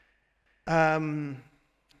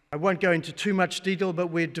 I won't go into too much detail, but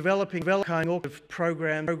we're developing a kind of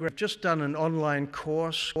program. We've just done an online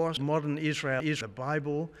course, Modern Israel, the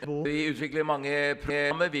Bible. Vi utvikler mange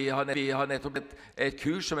programmer. Vi har nettopp et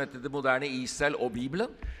kurs som heter Det moderne Israel og Bibelen.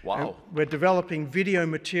 Wow. We're developing video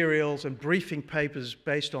materials and briefing papers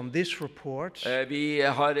based on this report. Vi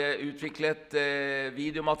har utviklet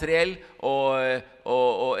videomateriell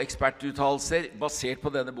og ekspertuttalelser basert på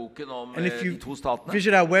denne boken om And if de you 2 statene.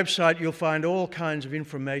 visit our website, you'll find all kinds of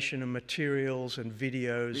information and materials and Hvis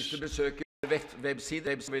videos. du besøker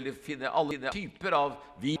websiden, vil du finne alle typer av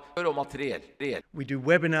videoer og materiell. We do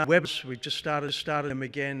webinars. We've just started them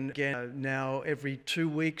again. Now every 2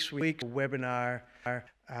 weeks, we do a webinar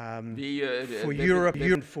Vi gjør for Europe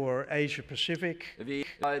and for Asia Pacific. Vi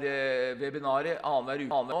har webinarer annenhver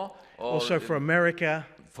uke nå. Og Also for America.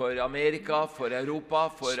 for Amerika, for Europa,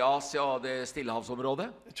 for Asia og det Stillehavsområdet.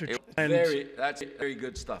 And That's very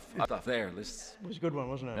good stuff there. it was a good one,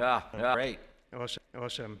 wasn't it? Yeah, great.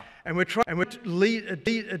 Awesome. And we're trying to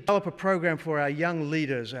develop a program for our young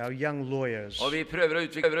leaders, our young lawyers. Og vi prøver å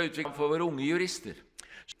utvikle for våre unge jurister.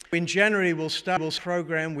 In January, we'll start this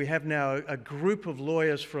program. We have now a group of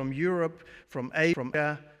lawyers from Europe, from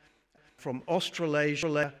Asia, from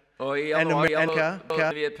Australasia, Og I and januar America.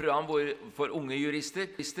 har vi et program for unge jurister.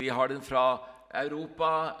 Vi har den fra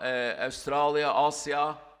Europa, Australia,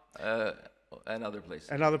 Asia, and other places.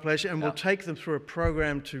 Another place, and we'll take them through a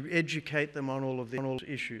program to educate them on all of these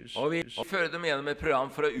issues. Og vi fører dem gjennom et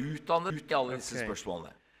program for å utdanne I alle disse Okay. spørsmålene.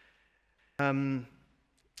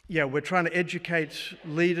 Yeah, we're trying to educate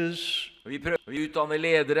leaders. Vi prøver å utdanne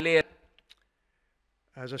ledere.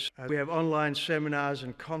 We have online seminars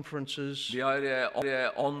and conferences. Vi har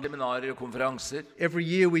seminarer og konferanser. Every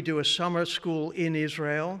year we do a summer school in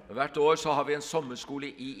Israel. Hvert år så har vi en sommerskole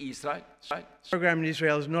I Israel. The program in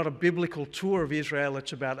Israel is not a biblical tour of Israel,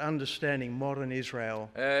 it's about understanding modern Israel.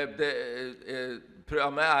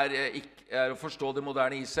 Programmet er å forstå det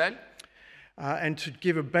moderne Israel, And to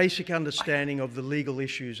give a basic understanding of the legal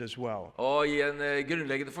issues as well. og gi en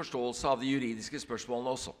grunnleggende forståelse av de juridiske spørsmålene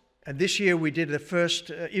også. And this year we did the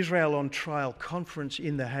first Israel on Trial conference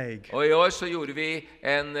in The Hague. Og I år så gjorde vi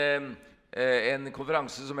en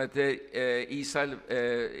konferanse som heter Israel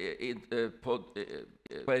på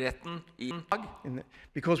retten I Haag.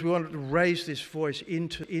 Because we wanted to raise this voice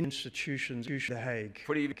into institutions, The Hague.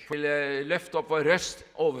 Fordi vi ville løfte opp vår røst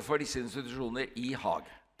overfor disse institusjoner I Haag.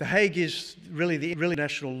 The Hague is really the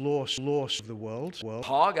international law of the world.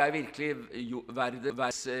 Haag virkelig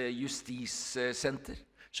verdens justissenter.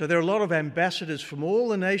 So there are a lot of ambassadors from all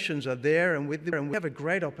the nations are there, and we have a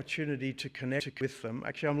great opportunity to connect with them.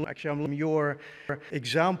 Actually, I'm your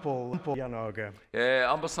example, Jan Åge.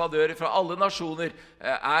 Ambassadører fra alle nasjoner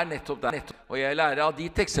nettopp der. Og jeg lærer av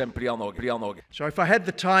ditt eksempel, Jan Åge. So if I had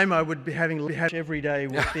the time, I would be having lunch every day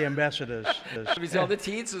with the ambassadors. Hvis jeg hadde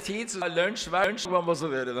tid, så lunsj med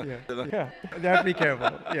ambassadørene. Yeah, you have to be careful.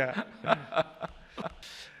 Yeah.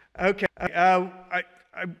 Okay.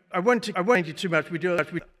 I won't into too much. We do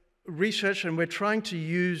research, and we're trying to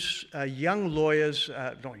use young lawyers,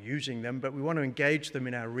 not using them, but we want to engage them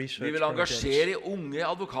in our research. Vi vil engasjere unge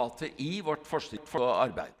advokater I vårt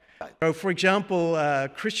forskningsarbeid. So, for example,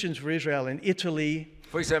 Christians for Israel in Italy.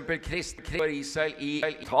 For eksempel kristne for Israel I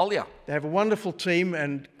Italia. They have a wonderful team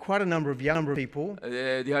and quite a number of young people.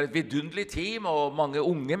 De har et vidunderlig team og mange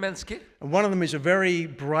unge mennesker. And one of them is a very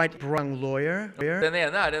bright young lawyer. Den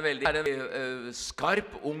ene en veldig skarp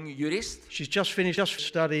ung jurist. She's just finished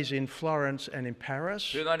studies in Florence and in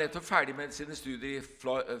Paris. Hun nettopp ferdig med sine studier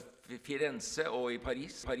I Firenze og I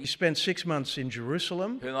Paris. She spent 6 months in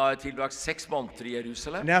Jerusalem. Hun har tilbrakt 6 måneder I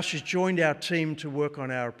Jerusalem. Now she's joined our team to work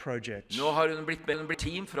on our projects. Nå har hun blitt med I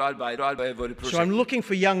team for å arbeide våre prosjekter. So I'm looking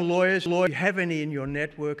for young lawyers. If you have any in your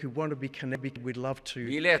network who want to be connected, we'd love to.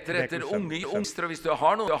 Vi leter etter unge jurister, og hvis du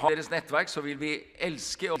har noen I deres nettverk, så vil vi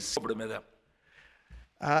elske å koble med dem.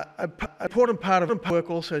 An important part of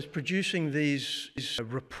work also is producing these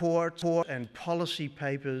reports and policy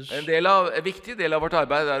papers. En viktig del av vårt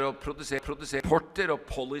arbeid å produsere rapporter og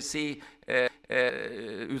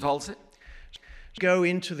policy-uttalelser. Go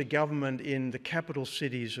into the government in the capital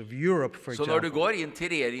cities of Europe, for example. Så når du går inn til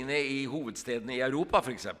regjeringene I hovedstedene I Europa,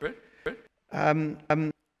 for eksempel,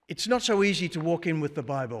 it's not so easy to walk in with the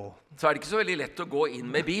Bible. Så det ikke så veldig lett å gå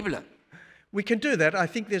inn med Bibelen. We can do that. I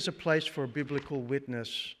think there's a place for a biblical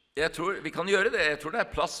witness. Jeg tror vi kan gjøre det. Jeg tror det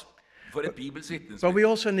plass for et Bibels vitnesbyrd. But we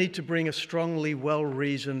also need to bring a strongly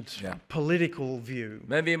well-reasoned political view.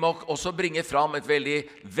 Men vi må også bringe fram et veldig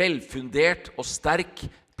velfundert og sterk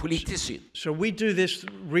politisk syn. So we do this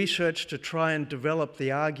research to try and develop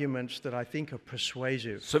the arguments that I think are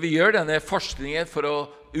persuasive. Så vi gjør denne forskningen for å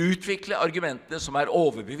utvikle argumentene som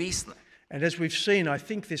overbevisende. And as we've seen, I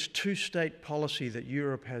think this two-state policy that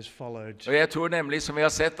Europe has followed Og jeg tror nemlig, som vi har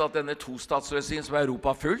sett, at denne tostatsløsningen som Europa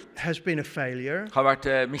har fulgt, has been a failure. Har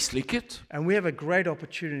vært mislykket. And we have a great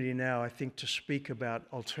opportunity now, I think, to speak about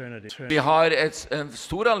alternatives. Vi har en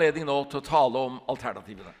stor anledning nå til å tale om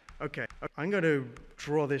alternativene. Okay, I'm going to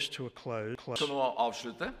draw this to a close. Så nå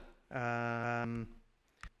avslutte.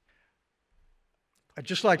 I'd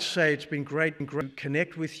just like to say it's been great to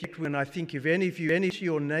connect with you, and I think if any of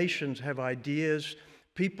your nations have ideas,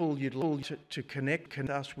 people you'd like to connect with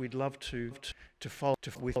us, we'd love to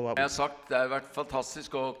follow up. Jeg har sagt det har vært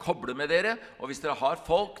fantastisk å koble med dere, og hvis dere har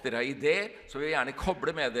folk, dere har ideer, så vil vi gjerne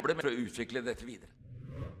koble med dere for å utvikle dette videre.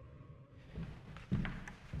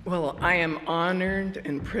 Well, I am honored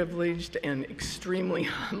and privileged and extremely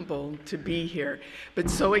humbled to be here, but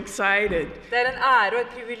so excited. Det en ære og et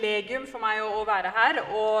privilegium for meg å være her,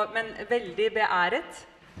 men veldig beæret.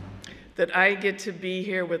 That I get to be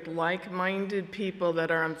here with like-minded people that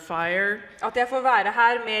are on fire. At jeg får være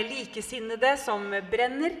her med likesinnede som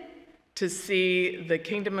brenner. To see the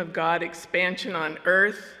kingdom of God expansion on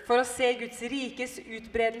earth. For å se Guds rikes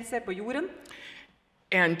utbredelse på jorden.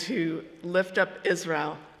 And to lift up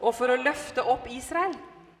Israel. Og for å løfte opp Israel.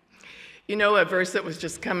 You know a verse that was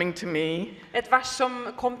just coming to me? Et vers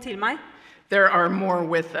som kom til meg. There are more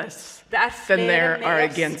with us than there are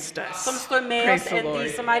against us. Som står med oss enn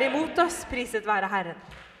de som imot oss. Priset være Herren.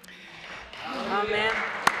 Amen.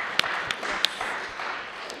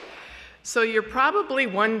 So you're probably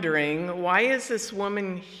wondering, why is this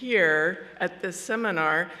woman here at this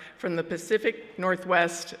seminar from the Pacific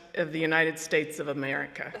Northwest of the United States of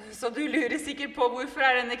America? Så du lurer sikkert på hvorfor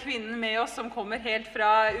denne kvinnen med oss som kommer helt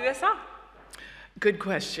fra USA? Good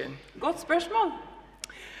question. Godt spørsmål.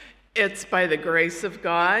 It's by the grace of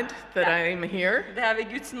God that I'm here. Det ved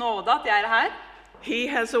Guds nåde at jeg her. He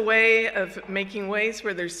has a way of making ways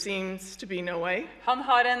where there seems to be no way. Han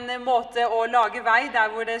har en måte å lage vei der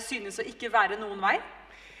hvor det synes å ikke være noen vei.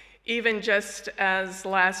 Even just as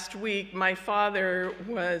last week, my father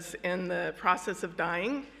was in the process of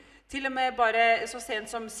dying. Til og med bare så sent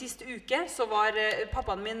som sist uke så var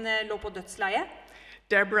pappaen min lå på dødsleie.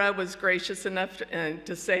 Deborah was gracious enough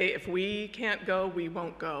to say, if we can't go, we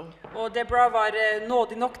won't go. Og Deborah var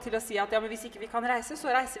nådig nok til å si at ja, men hvis ikke vi kan reise, så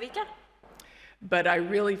reiser vi ikke. But I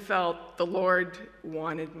really felt the Lord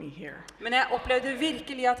wanted me here. Men jeg opplevde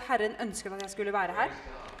virkelig at Herren ønsket at jeg skulle være her.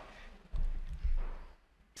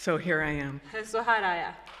 So here I am. Så her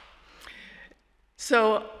jeg.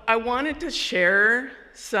 So I wanted to share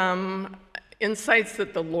some insights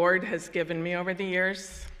that the Lord has given me over the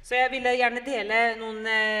years. Så jeg ville gjerne dele noen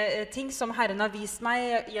ting som Herren har vist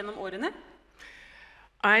meg gjennom årene.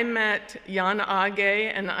 I met Jan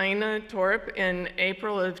Age and Aina Torp in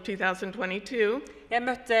April of 2022. Jeg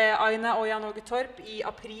møtte Aina og Jan Åge Torp I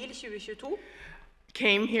april 2022.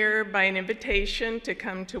 Came here by an invitation to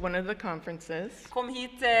come to one of the conferences. Kom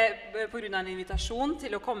hit på grunn av en invitasjon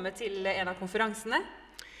til å komme til en av konferansene.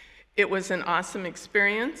 It was an awesome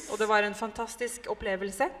experience. Og det var en fantastisk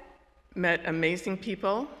opplevelse. Met amazing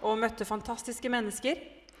people. Og møtte fantastiske mennesker.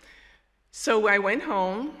 So I went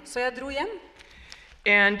home. Så jeg dro hjem.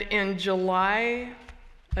 And in July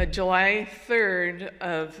 3rd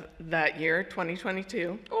of that year,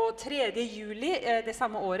 2022. Og 3. juli det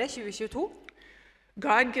samme året, 2022.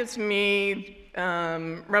 God gives me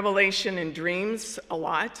revelation in dreams a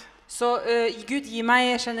lot. Så Gud gir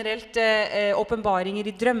meg generelt åpenbaringer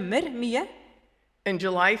i drømmer mye. In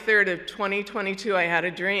July 3rd of 2022, I had a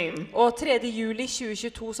dream. Og 3. juli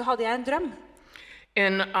 2022 så hadde jeg en drøm.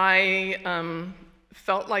 And I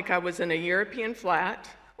felt like I was in a European flat.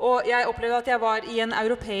 Og jeg opplevde at jeg var i en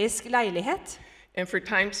europeisk leilighet. And for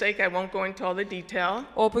time's sake, I won't go into all the detail.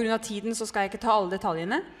 Og på grunn av tiden så skal jeg ikke ta alle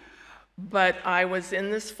detaljene. But I was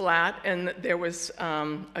in this flat, and there was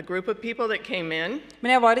a group of people that came in.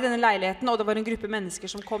 Men jeg var i denne leiligheten, og det var en gruppe mennesker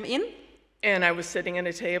som kom inn. And I was sitting at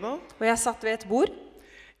a table. Og jeg satt ved et bord.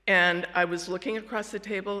 And I was looking across the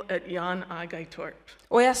table at Jan Åge Torp.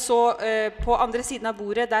 Og jeg så på andre siden av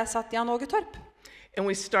bordet, der satt Jan Åge Torp. And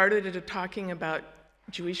we started talking about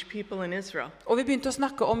Jewish people in Israel. Og vi begynte å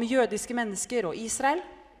snakke om jødiske mennesker og Israel.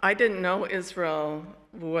 I didn't know Israel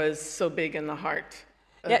was so big in the heart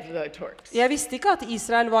of the Torps. Jeg visste ikke at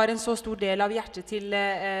Israel var en så stor del av hjertet til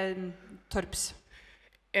Torps.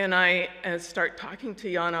 And I start talking to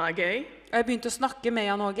Jan Åge. Jeg begynte å snakke med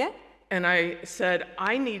Jan Åge. And I said,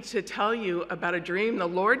 I need to tell you about a dream the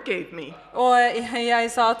Lord gave me. Og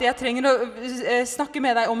jeg sa at jeg trenger å snakke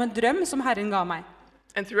med deg om en drøm som Herren ga meg.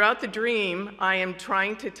 And throughout the dream, I am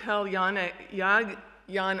trying to tell Jan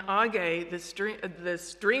Åge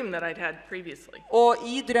this dream that I'd had previously. Og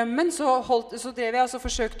i drømmen så drev jeg og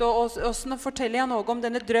forsøkte å fortelle Jan Åge om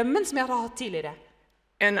denne drømmen som jeg hadde hatt tidligere.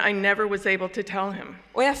 And I never was able to tell him.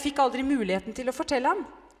 Og jeg fikk aldri muligheten til å fortelle ham.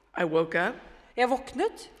 I woke up. Jeg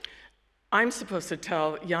våknet. I'm supposed to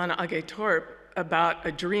tell Jan Åge Torp about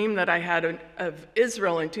a dream that I had of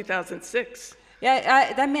Israel in 2006.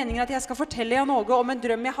 Det meningen at jeg skal fortelle Jan Åge om en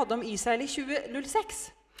drøm jeg hadde om Israel i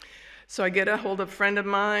 2006. So I get a hold of a friend of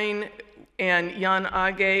mine, and Jan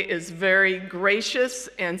Åge is very gracious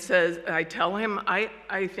and says, I tell him,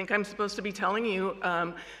 I think I'm supposed to be telling you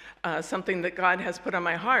something that God has put on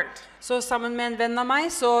my heart. Så sammen med en venn av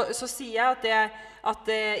meg så sier jeg at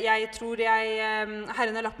jeg tror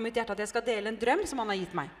Herren har lagt på mitt hjerte at jeg skal dele en drøm som han har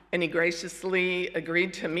gitt meg. And he graciously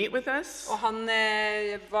agreed to meet with us. Og han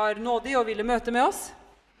var nådig og ville møte med oss.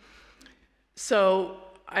 So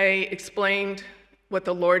I explained what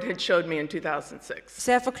the Lord had showed me in 2006.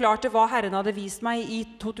 Så jeg forklarte hva Herren hadde vist meg i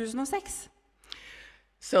 2006.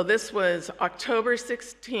 So this was October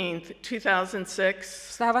 16th,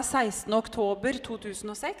 2006. Så det var 16. oktober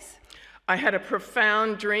 2006. I had a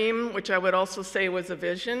profound dream, which I would also say was a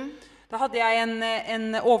vision. Da hadde jeg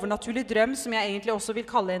en overnaturlig drøm som jeg egentlig også vil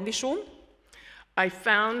kalle en visjon. I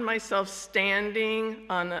found myself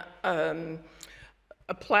standing on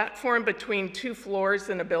a platform between two floors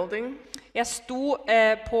in a building. Jeg sto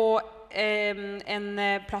på en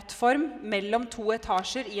plattform mellom to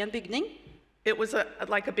etasjer i en bygning. It was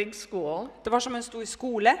like a big school. Det var som en stor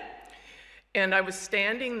skole. And I was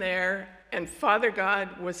standing there, and Father God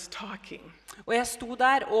was talking. Og jeg sto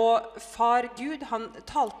der, og far Gud, han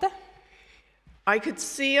talte. I could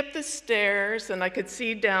see up the stairs, and I could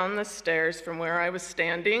see down the stairs from where I was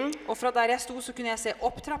standing. Og fra der jeg sto, så kunne jeg se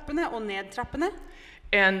opp trappene og ned trappene.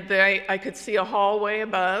 And I could see a hallway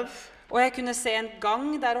above. Og jeg kunne se en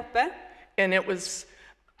gang der oppe. And it was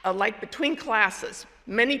like between classes.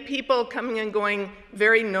 Many people coming and going,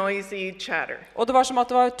 very noisy chatter. Og det var som at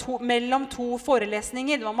det var mellom to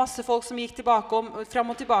forelesninger. Det var masse folk som gikk fram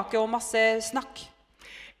og tilbake, og masse snakk.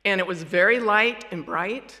 And it was very light and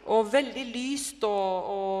bright. Og veldig lyst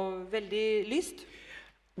og veldig lyst.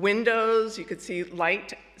 Windows, you could see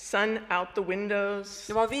light, sun out the windows.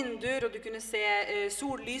 Det var vinduer, og du kunne se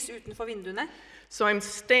sollys utenfor vinduene. So I'm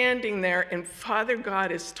standing there, and Father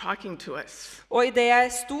God is talking to us. Og i det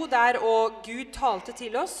jeg sto der, og Gud talte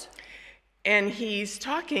til oss. And he's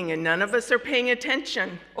talking, and none of us are paying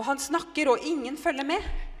attention. Og han snakker, og ingen følger med.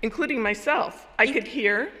 Including myself. I could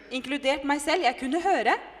hear. Inkludert meg selv. Jeg kunne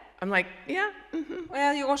høre. I'm like, yeah, mm-hmm. Og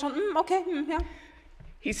jeg går sånn, ok, ja.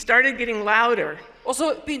 He started getting louder. Og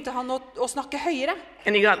så begynte han å snakke høyere.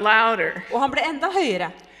 And he got louder. Og han ble enda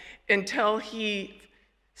høyere. Until he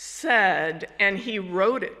said, and he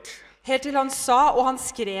wrote it. Helt til han sa, og han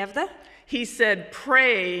skrev det. He said,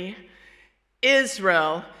 pray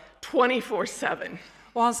Israel 24/7.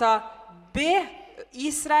 Og han sa, be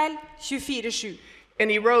Israel 24/7.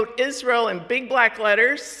 And he wrote Israel in big black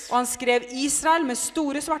letters. Og han skrev Israel med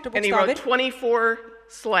store svarte And he wrote bokstaver.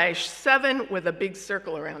 24/7 with a big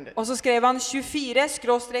circle around it. Og så skrev han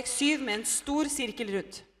 24/7 med en stor sirkel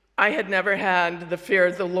rundt. I had never had the fear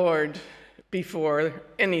of the Lord before,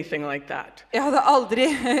 anything like that. Jeg hadde aldri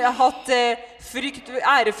hatt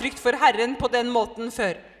ærefrykt for Herren på den måten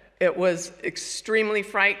før. It was extremely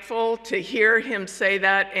frightful to hear him say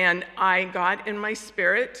that, and I got in my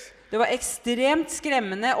spirit. Det var ekstremt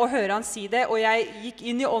skremmende å høre han si det, og jeg gikk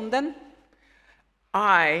inn i ånden.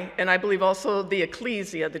 And I believe also the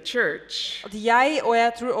ecclesia, the church, At jeg, og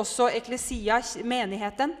jeg tror også eklesia,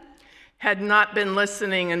 menigheten, had not been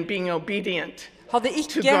listening and being obedient hadde to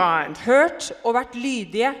ikke God. hørt og vært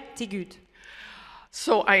lydige til Gud.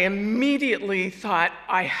 So I immediately thought,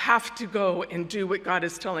 I have to go and do what God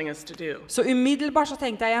is telling us to do. Så umiddelbart så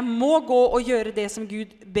tenkte jeg må gå og gjøre det som Gud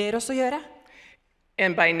ber oss å gjøre.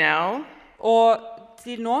 And by now, Og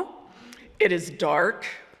til nå, it is dark.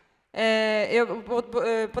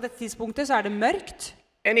 på dette tidspunktet så det mørkt.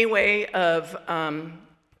 Any way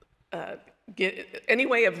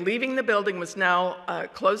of leaving the building was now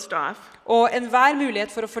closed off. Og enhver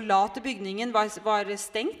mulighet for å forlate bygningen var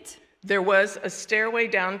stengt. There was a stairway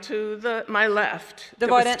down to my left that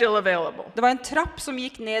var was still available. Det var en trapp som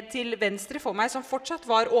gikk ned til venstre for meg, som fortsatt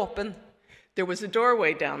var åpen. There was a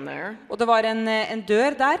doorway down there, Og det var en dør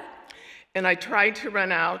der, and I tried to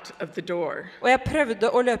run out of the door. og jeg prøvde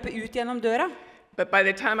å løpe ut gjennom døra. But by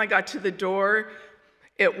the time I got to the door,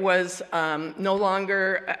 it was no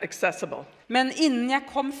longer accessible. Men innen jeg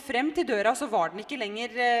kom frem til døra, så var den ikke lenger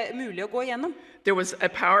mulig å gå gjennom. There was a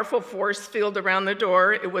powerful force field around the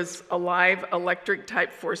door. It was a live electric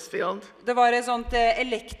type force field. Det var et sånt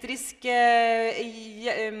elektrisk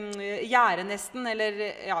gjerde nesten, eller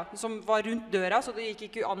ja, som var rundt døra, så det gikk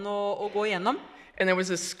ikke an å gå gjennom. And there was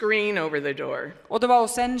a screen over the door. Og det var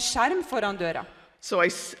også en skjerm foran døra. So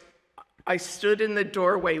I stood in the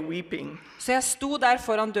doorway weeping, Så jeg sto der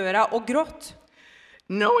foran døra og gråt.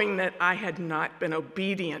 knowing that I had not been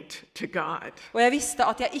obedient to God. Og jeg visste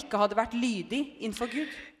at jeg ikke hadde vært lydig innenfor Gud.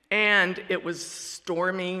 And it was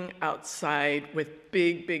storming outside with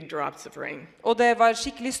big, big drops of rain. Og det var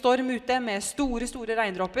skikkelig storm ute med store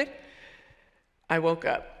regndråper. I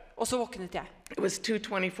woke up. Og så våknet jeg. It was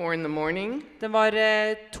 2:24 in the morning, Det var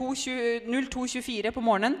 02:24 på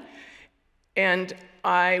morgenen, and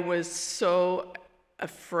I was so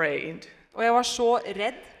afraid. og jeg var så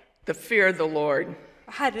redd. The fear of the Lord.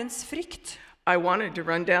 Herrens frykt. I wanted to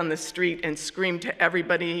run down the street and scream to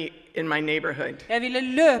everybody in my neighborhood. Jeg ville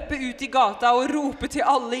løpe ut i gata og rope til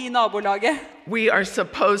alle i nabolaget. We are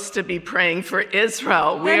supposed to be praying for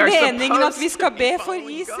Israel. Det We are meningen at vi supposed skal to be be for following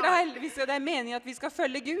God. Israel. Det er meningen at vi skal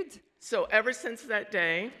følge Gud. So ever since that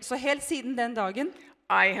day, Så helt siden den dagen,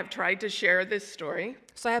 I have tried to share this story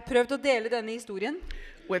så har jeg prøvd å dele denne historien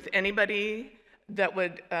with anybody that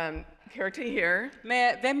would care to hear.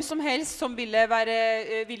 med hvem som helst som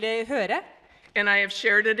ville høre. And I have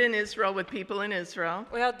shared it in Israel with people in Israel.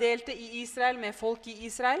 Og jeg har delt det i Israel med folk i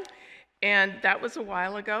Israel. And that was a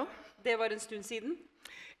while ago. Det var en stund siden.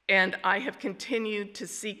 And I have continued to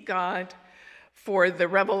seek God for the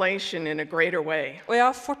revelation in a greater way. Og jeg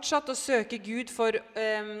har fortsatt å søke Gud for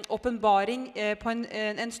åpenbaring, på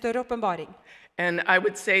en større åpenbaring. And I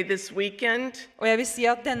would say this weekend Og jeg vil si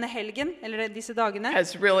at denne helgen, eller disse dagene,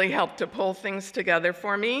 has really helped to pull things together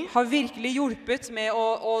for me. har virkelig hjulpet med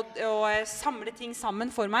å samle ting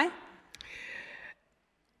sammen for meg.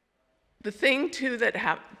 The thing too that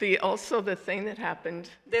the thing that happened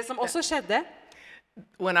Det som også skjedde,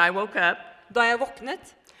 when I woke up, da jeg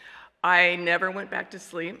våknet, I never went back to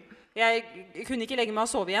sleep, jeg kunne ikke legge meg og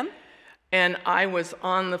sove igjen, and I was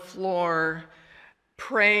on the floor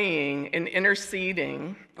praying and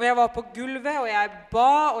interceding og jeg var på gulvet, og jeg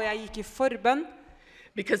ba, og jeg gikk i forbønn,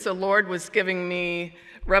 because the Lord was giving me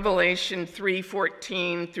Revelation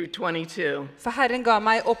 3:14 through 22. for Herren ga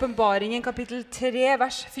meg åpenbaringen kapittel 3,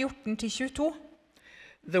 vers 14-22.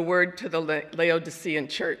 The word to the Laodicean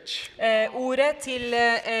church. Ordet til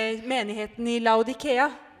menigheten i Laodikea.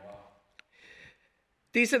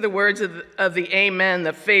 These are the words of the Amen,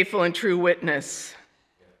 the faithful and true witness.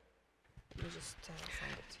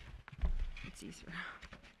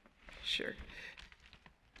 Sure.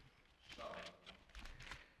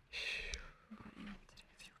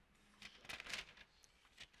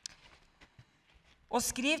 Og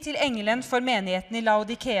skriv til engelen for menigheten i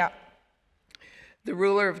Laodikea. The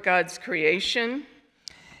ruler of God's creation.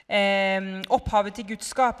 Opphavet til Guds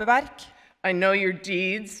skaperverk. I know your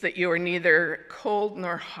deeds, that you are neither cold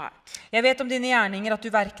nor hot. Jeg vet om dine gjerninger at du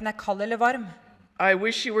hverken kald eller varm. I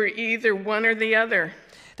wish you were either one or the other.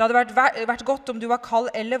 Det hadde vært godt om du var kald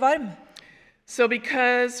eller varm. So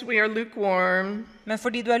because we are lukewarm, Men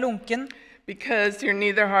fordi du lunken, because you're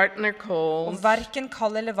neither hot nor og cold, hverken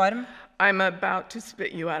kald eller varm, I'm about to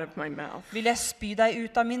spit you out of my mouth. vil jeg spy deg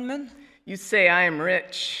ut av min munn. You say I am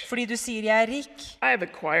rich. Fordi du sier jeg er rik, I have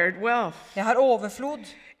acquired wealth jeg har overflod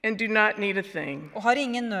and do not need a thing. og har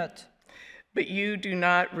ingen nød. But you do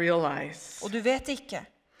not realize Og du vet ikke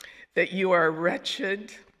that you are wretched,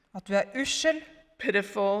 at du er ussel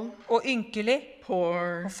pitiful, og ynkelig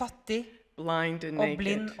poor, og fattig blind, and og naked.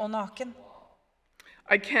 blind og naken.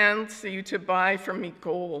 I counsel you to buy from me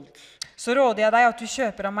gold, Så råder jeg deg at du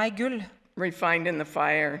kjøper av meg gull, refined in the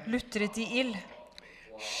fire. lutret i ild.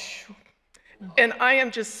 And I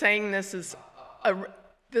am just saying this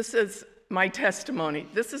is my testimony.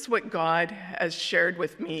 This is what God has shared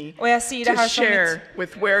with me Og jeg sier det to her som share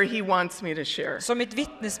with where he wants me to share. som mitt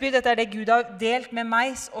vitnesbyrd. Dette er det Gud har delt med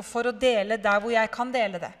meg, og for å dele der hvor jeg kan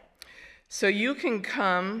dele det. So you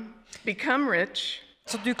can become rich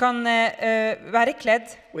Så du kan være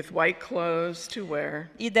kledd with white clothes to wear,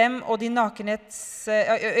 i dem, og din nakenhet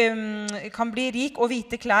kan bli rik og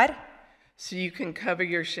hvite klær, so you can cover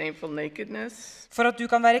your shameful nakedness, for at du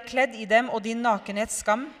kan være kledd i dem og din nakenhets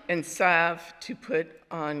skam and salve to put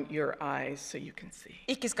on your eyes so you can see.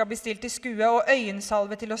 ikke skal bli stilt til skue, og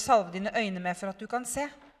øyensalve til å salve dine øyne med for at du kan se.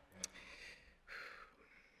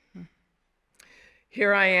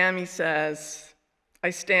 Here I am, he says. I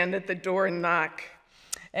stand at the door and knock.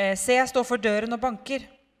 Se, jeg står for døren og banker.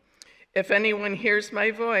 If anyone hears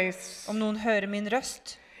my voice Om noen hører min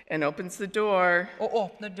røst and opens the door, og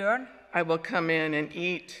åpner døren, I will come in and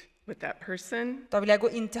eat with that person da vil jeg gå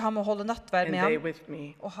inn til ham og holde nattverd and med they ham, with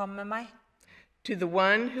me. og ham med meg. To the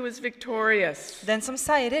one who is victorious, Den som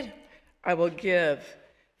seirer, I will give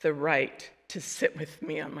the right to sit with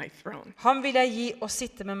me on my throne. ham vil jeg gi å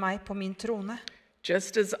sitte med meg på min trone.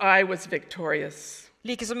 Just as I was victorious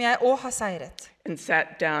Like som jeg også har seiret, and sat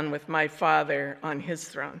down with my Father on his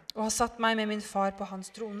throne. og har satt meg med min far på hans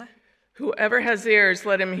trone. Whoever has ears,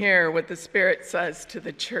 let him hear what the Spirit says to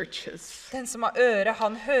the churches. Den som har øre,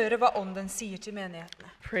 han hører hva ånden sier til menighetene.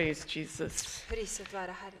 Praise Jesus. Priset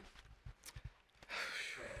være Herren.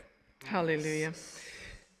 Hallelujah.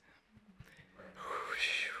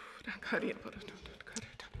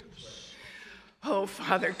 Oh,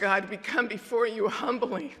 Father God, we come before you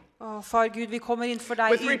humbly Å, far Gud, vi kommer inn for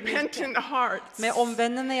deg with ydmyke, repentant hearts. med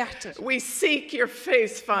omvendende hjerter. We seek your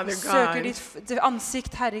face, Father Søker God, ditt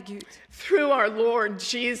ansikt, Herre Gud, through our Lord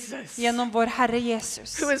Jesus, gjennom vår Herre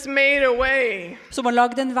Jesus, who has made a way som har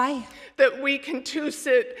lagd en vei, that we can too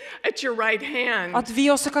sit at your right hand. at vi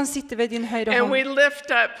også kan sitte ved din høyre And we hånd.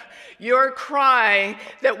 lift up your cry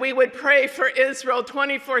that we would pray for Israel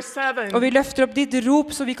 24/7. Og vi løfter opp ditt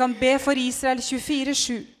rop, så vi kan be for Israel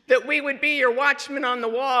 24/7. That we would be your watchmen on the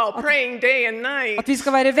wall, praying day and night, At vi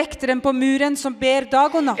skal være vekteren på muren som ber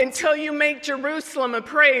dag og natt, until you make Jerusalem a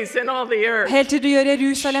praise in all the earth. helt til du gjør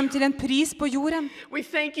Jerusalem til en pris på jorden. We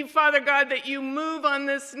thank you, Father God, that you move on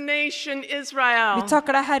this nation, Vi Israel,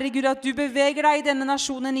 takker deg, Herre Gud, at du beveger deg i denne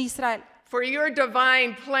nasjonen Israel, for your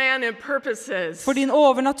divine plan and purposes. for din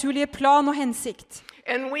overnaturlige plan og hensikt.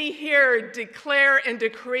 And we here declare and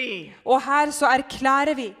decree Og her så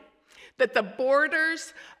erklærer vi that the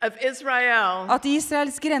borders of Israel at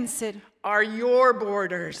Israels grenser are your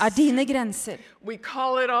borders. er dine grenser, We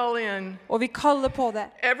call it all in. og vi kaller på det.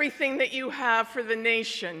 Everything that you have for the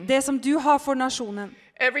nation, Det som du har for nasjonen,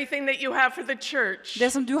 everything that you have for the church,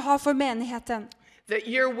 det som du har for menigheten, that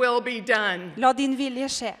your will be done la din vilje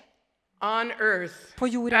skje on earth på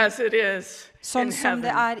jorden, as it is in sånn som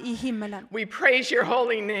det heaven. er i himmelen. We praise your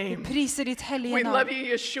holy name. Priser ditt We hellige love navn.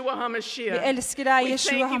 you, Yeshua Vi HaMashiach. elsker deg, We Yeshua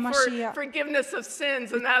thank you for HaMashiach. forgiveness of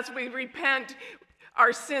sins, and as we repent,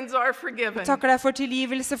 our sins are forgiven. Takker deg for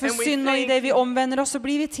tilgivelse for And we synd, og i thank det vi you. omvender oss, så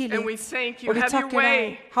blir vi And we tilgitt. thank you. Og vi Have your takker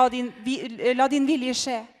way deg. La din vilje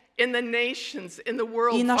skje in the nations, in the i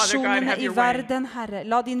world, Father God. nasjonene, Have i your way. verden, Herre.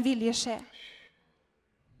 La din vilje skje.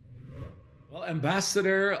 Well,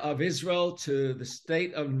 Ambassador of Israel to the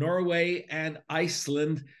state of Norway and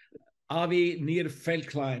Iceland, Avi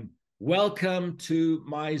Nir-Feldklein, welcome to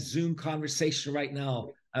my Zoom conversation right now,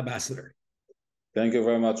 Ambassador. Thank you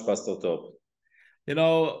very much, Pastor Torp. You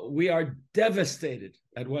know, we are devastated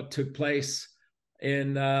at what took place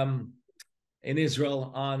in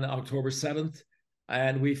Israel on October 7th,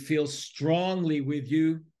 and we feel strongly with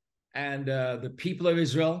you and the people of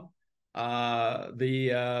Israel,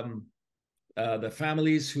 the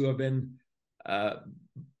families who have been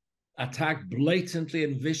attacked blatantly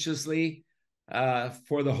and viciously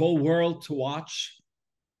for the whole world to watch,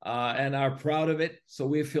 and are proud of it. So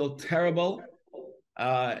we feel terrible.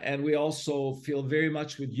 And we also feel very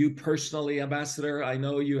much with you personally, Ambassador. I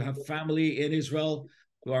know you have family in Israel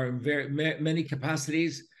who are in very many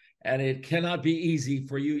capacities, and it cannot be easy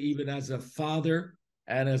for you, even as a father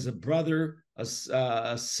and as a brother, a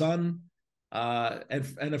son,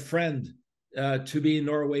 and a friend, to be in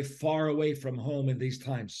Norway, far away from home in these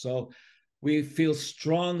times. So we feel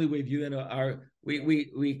strongly with you, and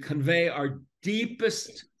we convey our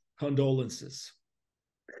deepest condolences.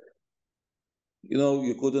 You know,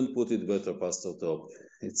 you couldn't put it better, Pastor Torp.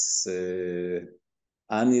 It's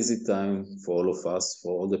an easy time for all of us,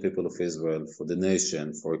 for all the people of Israel, for the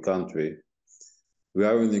nation, for a country. We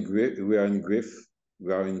are in grief,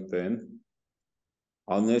 we are in pain.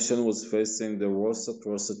 Our nation was facing the worst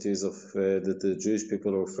atrocities of that the Jewish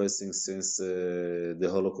people were facing since the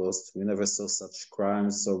Holocaust. We never saw such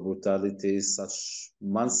crimes or brutality, such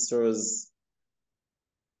monsters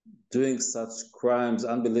doing such crimes,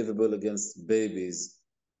 unbelievable, against babies,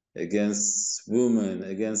 against women,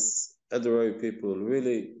 against elderly people.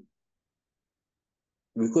 Really,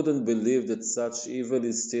 we couldn't believe that such evil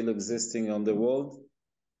is still existing on the world,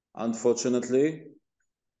 unfortunately.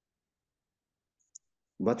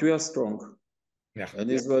 But we are strong. Yeah.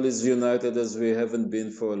 And Israel is united as we haven't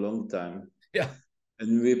been for a long time. Yeah.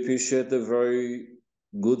 And we appreciate the very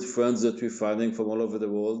good friends that we're finding from all over the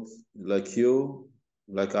world, like you,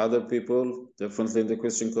 like other people, definitely in the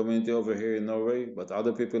Christian community over here in Norway, but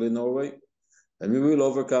other people in Norway. And we will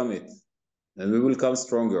overcome it. And we will come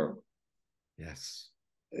stronger. Yes.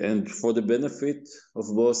 And for the benefit of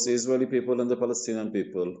both Israeli people and the Palestinian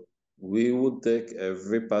people, we would take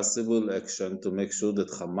every possible action to make sure that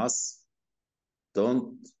Hamas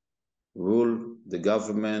don't rule the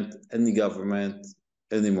government, any government,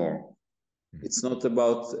 anymore. It's not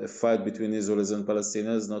about a fight between Israelis and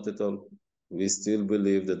Palestinians, not at all. We still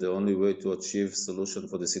believe that the only way to achieve solution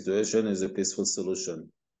for the situation is a peaceful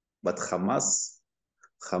solution. But Hamas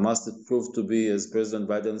that proved to be, as President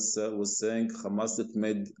Biden was saying, Hamas that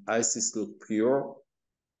made ISIS look pure,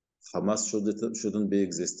 Hamas shouldn't be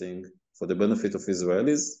existing for the benefit of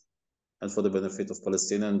Israelis and for the benefit of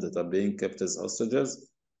Palestinians that are being kept as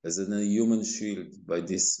hostages, as a human shield by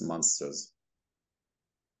these monsters.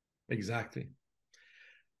 Exactly.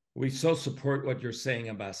 We so support what you're saying,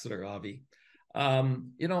 Ambassador Avi.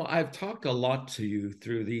 You know, I've talked a lot to you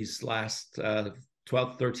through these last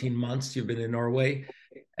 12, 13 months you've been in Norway,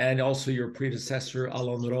 and also your predecessor,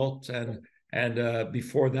 Alon Roth, and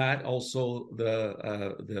before that, also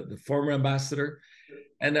the former ambassador.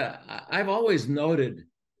 And I've always noted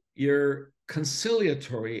your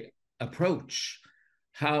conciliatory approach,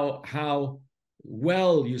 how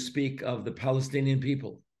well you speak of the Palestinian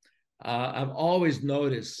people. I've always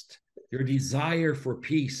noticed your desire for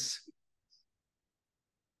peace.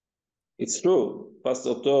 It's true,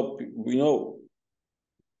 Pastor Torp. You know,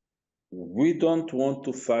 we don't want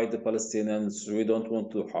to fight the Palestinians. We don't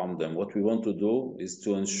want to harm them. What we want to do is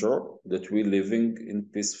to ensure that we're living in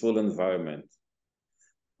peaceful environment.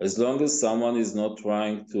 As long as someone is not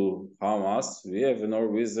trying to harm us, we have no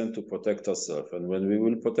reason to protect ourselves. And when we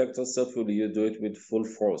will protect ourselves, we'll do it with full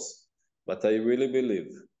force. But I really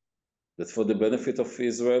believe that for the benefit of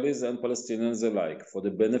Israelis and Palestinians alike, for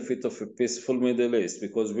the benefit of a peaceful Middle East,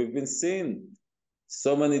 because we've been seeing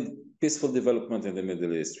so many peaceful development in the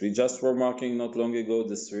Middle East. We just were marking not long ago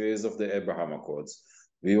the series of the Abraham Accords.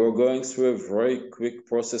 We were going through a very quick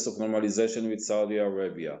process of normalization with Saudi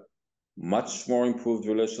Arabia. Much more improved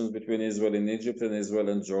relations between Israel and Egypt and Israel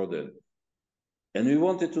and Jordan. And we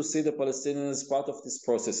wanted to see the Palestinians as part of this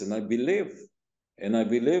process. And I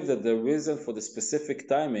believe that the reason for the specific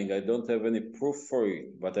timing, I don't have any proof for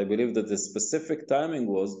it, but I believe that the specific timing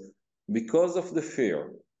was because of the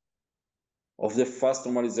fear of the fast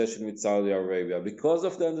normalization with Saudi Arabia, because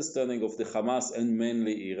of the understanding of the Hamas and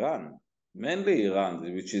mainly Iran,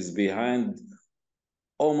 which is behind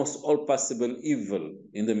almost all possible evil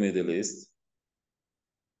in the Middle East,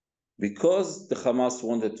 because the Hamas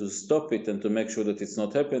wanted to stop it and to make sure that it's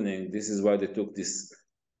not happening. This is why they took this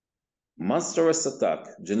monstrous attack,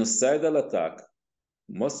 genocidal attack,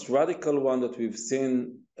 most radical one that we've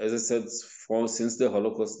seen, as I said, since the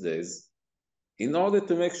Holocaust days, in order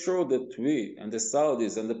to make sure that we and the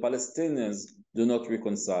Saudis and the Palestinians do not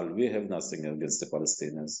reconcile. We have nothing against the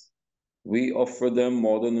Palestinians. We offer them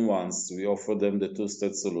more than once. We offer them the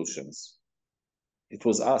two-state solutions. It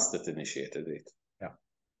was us that initiated it. Yeah.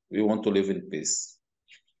 We want to live in peace.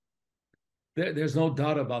 There's no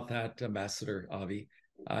doubt about that, Ambassador Avi.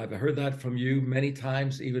 I've heard that from you many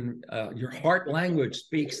times. Even your heart language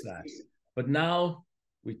speaks that. But now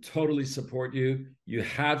we totally support you. You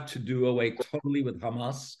have to do away totally with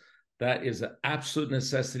Hamas. That is an absolute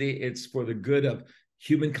necessity. It's for the good of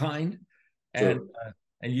humankind. Sure.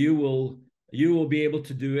 And you will you will be able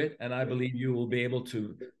to do it, and I believe you will be able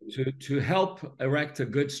to help erect a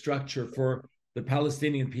good structure for the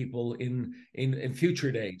Palestinian people in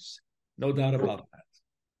future days. No doubt about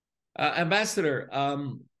that. Ambassador,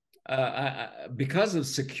 because of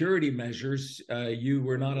security measures, you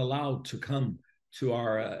were not allowed to come to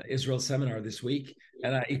our Israel seminar this week.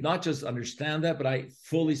 And I not just understand that, but I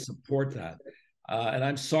fully support that. And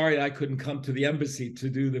I'm sorry I couldn't come to the embassy to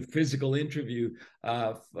do the physical interview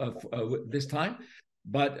this time,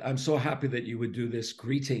 but I'm so happy that you would do this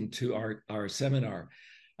greeting to our seminar.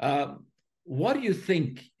 What do you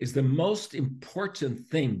think is the most important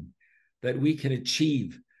thing that we can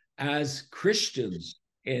achieve as Christians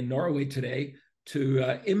in Norway today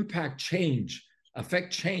to impact change,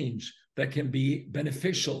 affect change that can be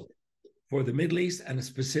beneficial for the Middle East and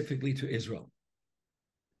specifically to Israel?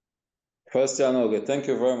 First, Jan Åge, thank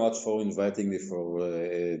you very much for inviting me for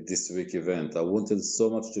this week event. I wanted so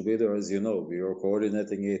much to be there, as you know. We were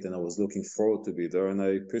coordinating it, and I was looking forward to be there. And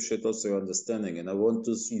I appreciate also your understanding. And I want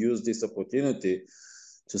to use this opportunity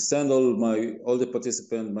to send all the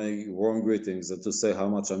participants my warm greetings and to say how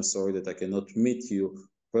much I'm sorry that I cannot meet you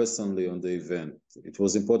personally on the event. It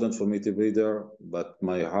was important for me to be there, but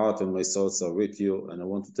my heart and my thoughts are with you. And I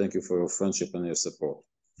want to thank you for your friendship and your support.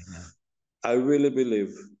 Mm-hmm. I really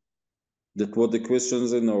believe that what the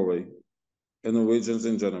Christians in Norway and Norwegians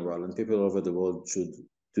in general and people over the world should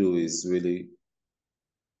do is really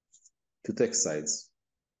to take sides.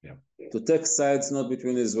 Yeah. To take sides not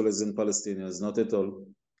between Israelis and Palestinians, not at all.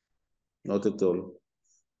 Not at all.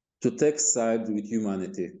 To take sides with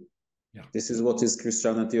humanity. Yeah. This is what is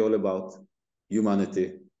Christianity all about.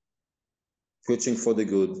 Humanity. Preaching for the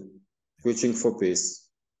good. Preaching for peace.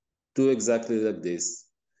 Do exactly like this.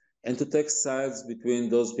 And to take sides between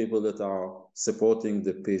those people that are supporting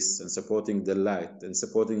the peace and supporting the light and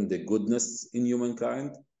supporting the goodness in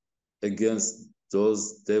humankind against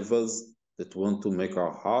those devils that want to make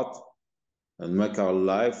our heart and make our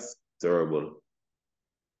life terrible.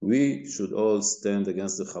 We should all stand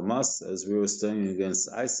against the Hamas as we are standing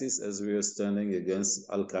against ISIS, as we are standing against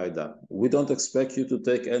Al-Qaeda. We don't expect you to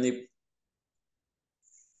take any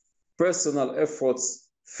personal efforts,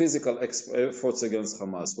 physical efforts against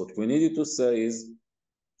Hamas. What we need you to say is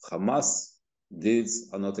Hamas deeds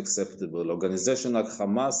are not acceptable. Organizations like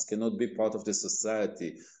Hamas cannot be part of the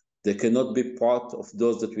society. They cannot be part of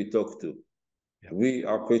those that we talk to. Yeah. We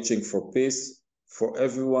are preaching for peace for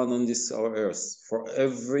everyone on this our earth, for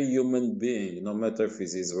every human being, no matter if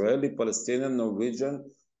he's Israeli, Palestinian, Norwegian,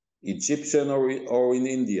 Egyptian, or in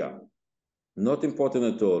India. Not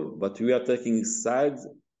important at all, but we are taking sides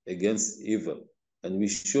against evil. And we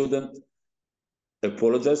shouldn't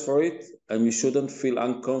apologize for it, and we shouldn't feel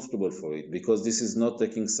uncomfortable for it, because this is not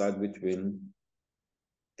taking side between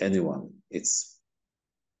anyone. It's,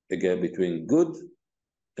 again, between good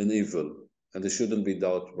and evil. And there shouldn't be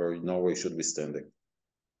doubt where Norway should be standing.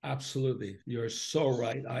 Absolutely. You're so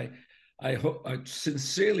right. I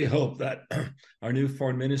sincerely hope that our new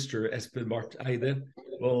foreign minister, Espen Barth Eide,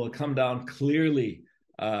 will come down clearly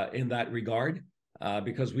in that regard,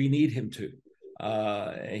 because we need him to.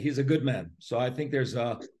 He's a good man. So I think there's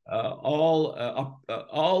all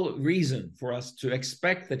reason for us to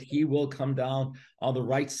expect that he will come down on the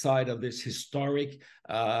right side of this historic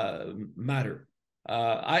matter.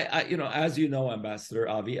 As you know, Ambassador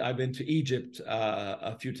Avi, I've been to Egypt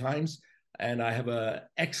a few times, and I have an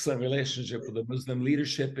excellent relationship with the Muslim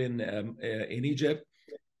leadership in Egypt.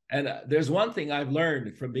 And there's one thing I've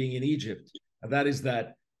learned from being in Egypt, and that is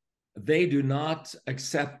that they do not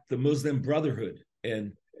accept the Muslim Brotherhood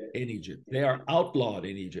in Egypt. They are outlawed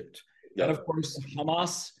in Egypt. Yeah. And of course,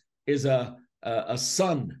 Hamas is a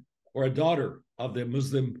son or a daughter of the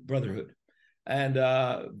Muslim Brotherhood. And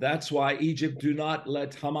that's why Egypt do not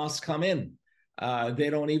let Hamas come in. They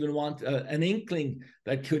don't even want an inkling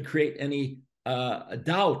that could create any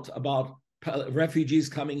doubt about refugees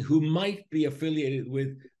coming who might be affiliated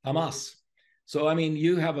with Hamas. So, I mean,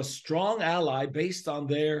 you have a strong ally based on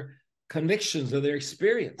their convictions or their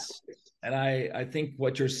experience. And I think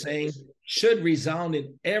what you're saying should resound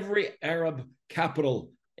in every Arab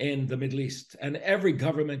capital in the Middle East and every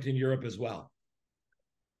government in Europe as well.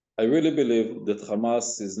 I really believe that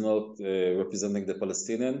Hamas is not representing the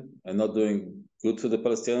Palestinian and not doing good to the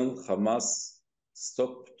Palestinian. Hamas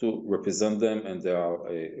stopped to represent them, and they are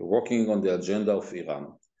working on the agenda of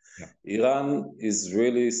Iran. Yeah. Iran is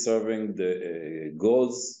really serving the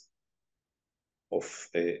goals of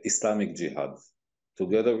Islamic Jihad,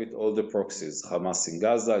 together with all the proxies, Hamas in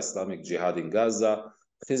Gaza, Islamic Jihad in Gaza,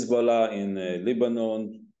 Hezbollah in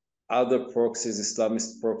Lebanon, other proxies,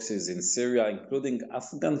 Islamist proxies in Syria, including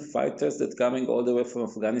Afghan fighters that coming all the way from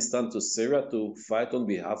Afghanistan to Syria to fight on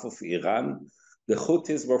behalf of Iran. The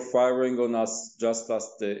Houthis were firing on us just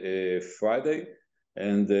last Friday,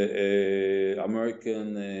 and the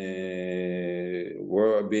American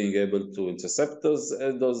were being able to intercept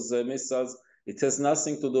those missiles. It has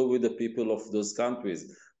nothing to do with the people of those countries.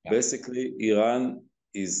 Yeah. Basically, Iran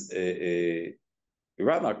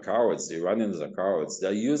are cowards. The Iranians are cowards.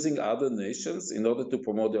 They're using other nations in order to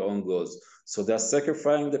promote their own goals. So they're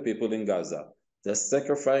sacrificing the people in Gaza. They're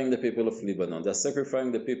sacrificing the people of Lebanon. They're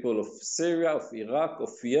sacrificing the people of Syria, of Iraq, of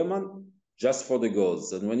Yemen, just for the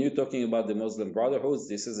goals. And when you're talking about the Muslim Brotherhood,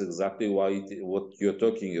 this is exactly what you're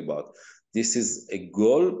talking about. This is a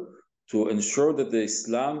goal to ensure that the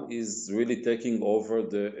Islam is really taking over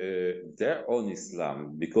their own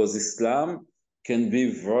Islam, because Islam can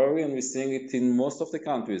be very, and we're seeing it in most of the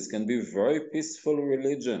countries, can be very peaceful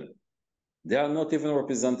religion. They are not even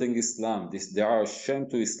representing Islam. They are ashamed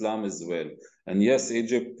to Islam as well. And yes,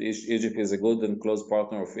 Egypt is a good and close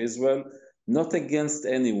partner of Israel, not against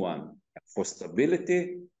anyone, for stability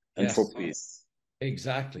and yes, for peace.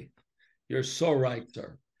 Exactly. You're so right,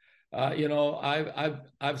 sir. You know,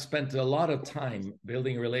 I've spent a lot of time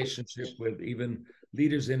building a relationship with even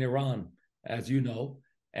leaders in Iran, as you know,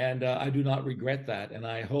 and I do not regret that, and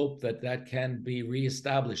I hope that that can be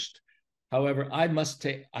reestablished. However, I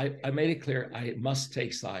made it clear I must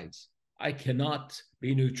take sides. I cannot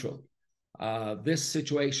be neutral. This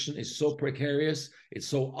situation is so precarious. It's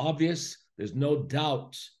so obvious. There's no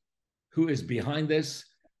doubt who is behind this.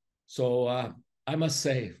 So I must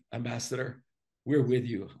say, Ambassador, we're with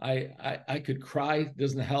you. I could cry. It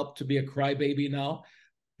doesn't help to be a crybaby now.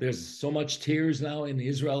 There's so much tears now in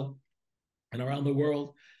Israel and around the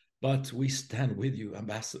world, but we stand with you,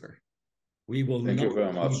 Ambassador. We will. Thank you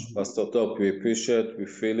very much, Pastor Torp. We appreciate, we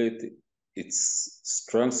feel it. It's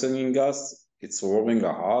strengthening us. It's warming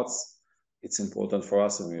our hearts. It's important for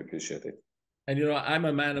us, and we appreciate it. And you know, I'm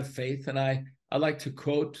a man of faith, and I like to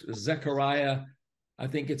quote Zechariah. I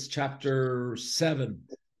think it's chapter 7,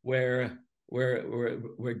 where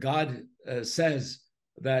God says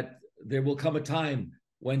that there will come a time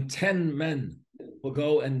when 10 men will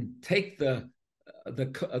go and take the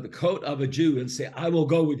coat of a Jew and say, I will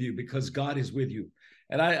go with you because God is with you.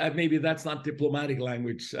 And I maybe that's not diplomatic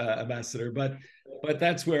language, Ambassador, but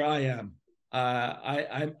that's where I am.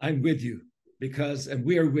 I'm with you and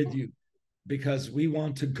we are with you because we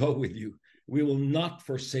want to go with you. We will not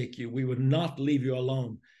forsake you. We will not leave you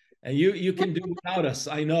alone. And you can do without us,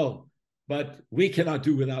 I know, but we cannot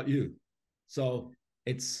do without you. So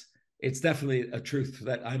it's definitely a truth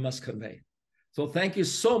that I must convey. So thank you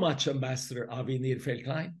so much, Ambassador Avi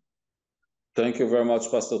Nir-Feldklein. Thank you very much,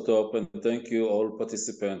 Pastor Torp, and thank you all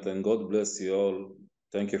participants, and God bless you all.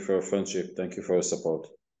 Thank you for your friendship. Thank you for your support.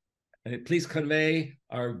 And please convey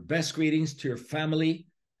our best greetings to your family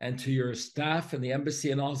and to your staff in the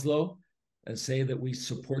embassy in Oslo, and say that we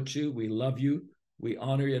support you, we love you, we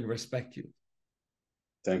honor you and respect you.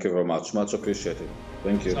 Thank you very much. Much appreciated.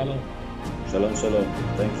 Thank you. Shalom. Shalom, shalom.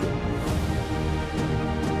 Thank you.